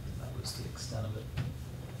 That was the extent of it.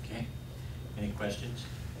 Okay. Any questions?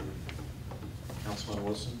 Councilman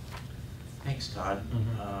Wilson? Thanks, Todd.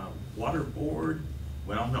 Water board,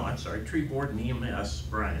 tree board and EMS,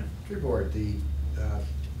 Brian. Tree board,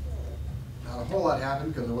 not a whole lot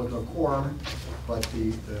happened because there was no quorum, but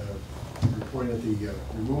the reporting that the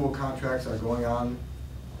removal contracts are going on.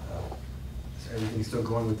 Everything's still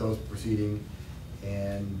going with those proceeding.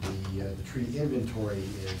 and the tree inventory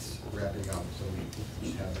is wrapping up, so we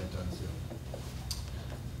should have that done soon.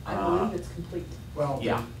 I believe it's complete. Well,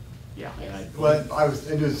 Yeah, yeah. And I well,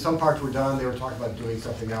 some parts were done, they were talking about doing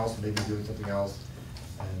something else, maybe doing something else,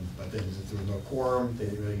 but then there was no quorum,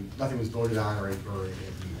 nothing was voted on or agreed.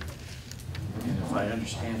 And if I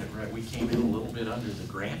understand it right, we came in a little bit under the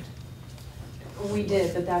grant. We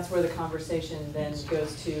did, but that's where the conversation then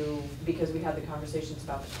goes to, because we had the conversations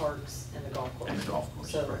about the parks and the golf course. And the golf course,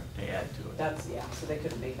 So they add to it. that's, yeah, so they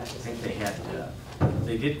couldn't make that I decision. think they had,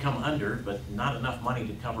 they did come under, but not enough money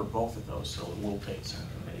to cover both of those, so we'll take some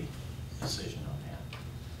committee decision on that.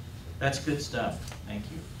 That's good stuff, thank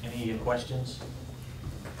you. Any questions?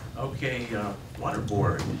 Okay, water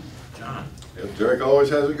board, John. As Derek always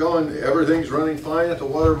has it going, everything's running fine at the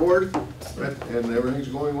water board, and everything's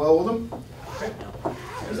going well with them.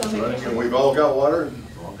 It's running, and we've all got water, and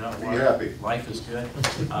be happy. Life is good.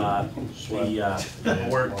 The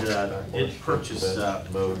board did purchase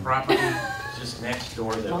property just next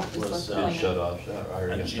door that was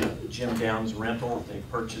Jim Down's rental. They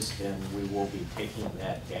purchased, and we will be taking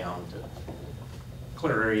that down to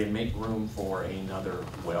clear area and make room for another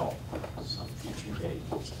well some future date.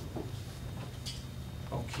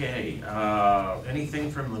 Okay,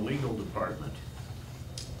 anything from the legal department?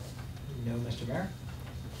 No, Mr. Mayor?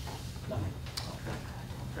 Nothing.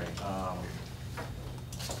 Okay.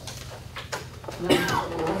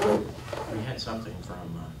 We had something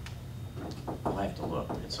from, I'll have to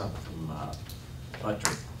look, we had something from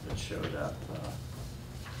Buttrick that showed up.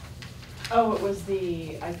 Oh, it was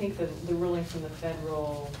I think the ruling from the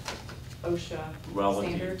federal OSHA Relative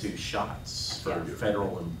standards. to shots for Yeah.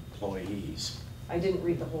 federal employees. I didn't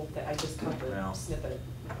read the whole thing, I just caught the Well, snippet.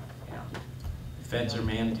 Yeah. Feds are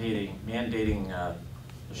mandating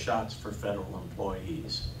the shots for federal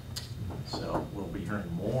employees. So we'll be hearing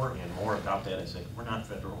more and more about that. I said, we're not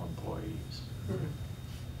federal employees.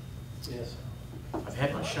 Yes. I've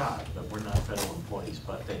had my shot, but we're not federal employees,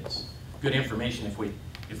 but that's good information. If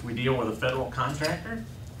we deal with a federal contractor,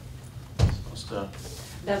 it's supposed to.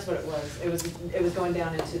 That's what it was. It was going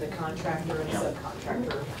down into the contractor and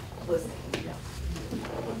subcontractor listing. Yeah.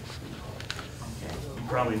 Okay. You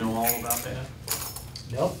probably know all about that?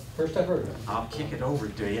 Nope, first I've heard of it. I'll kick it over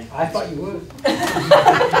to you. I thought you would.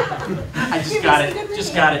 I just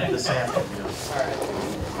got it this afternoon.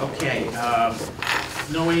 Okay,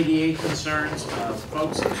 no ADA concerns.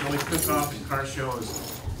 Folks, the chili cook-off and car show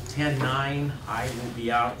is 10/9. I will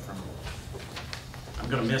be out from, I'm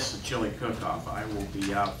gonna miss the chili cook-off. I will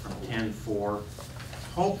be out from 10/4,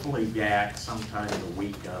 hopefully back sometime the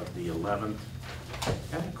week of the 11th.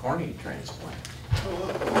 Got a cornea transplant.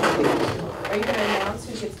 Are you gonna announce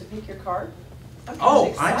who gets to pick your card?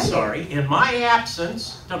 Oh, I'm sorry. In my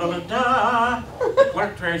absence, da-da-da-da, the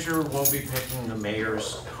clerk treasurer will be picking the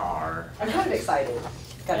mayor's car I'm kind of excited.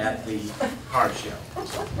 at the car show.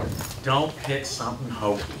 Don't pick something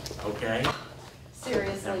hokey, okay?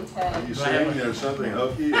 Seriously, Are Ted. you saying there's something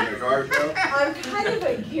hokey in the car show? I'm kind of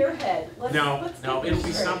a gearhead. Let's No, get it'll this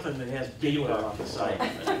be straight. something that has dealer on the side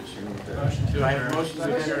of it. Do I have a motion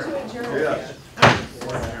to adjourn? Motion to adjourn. Yes.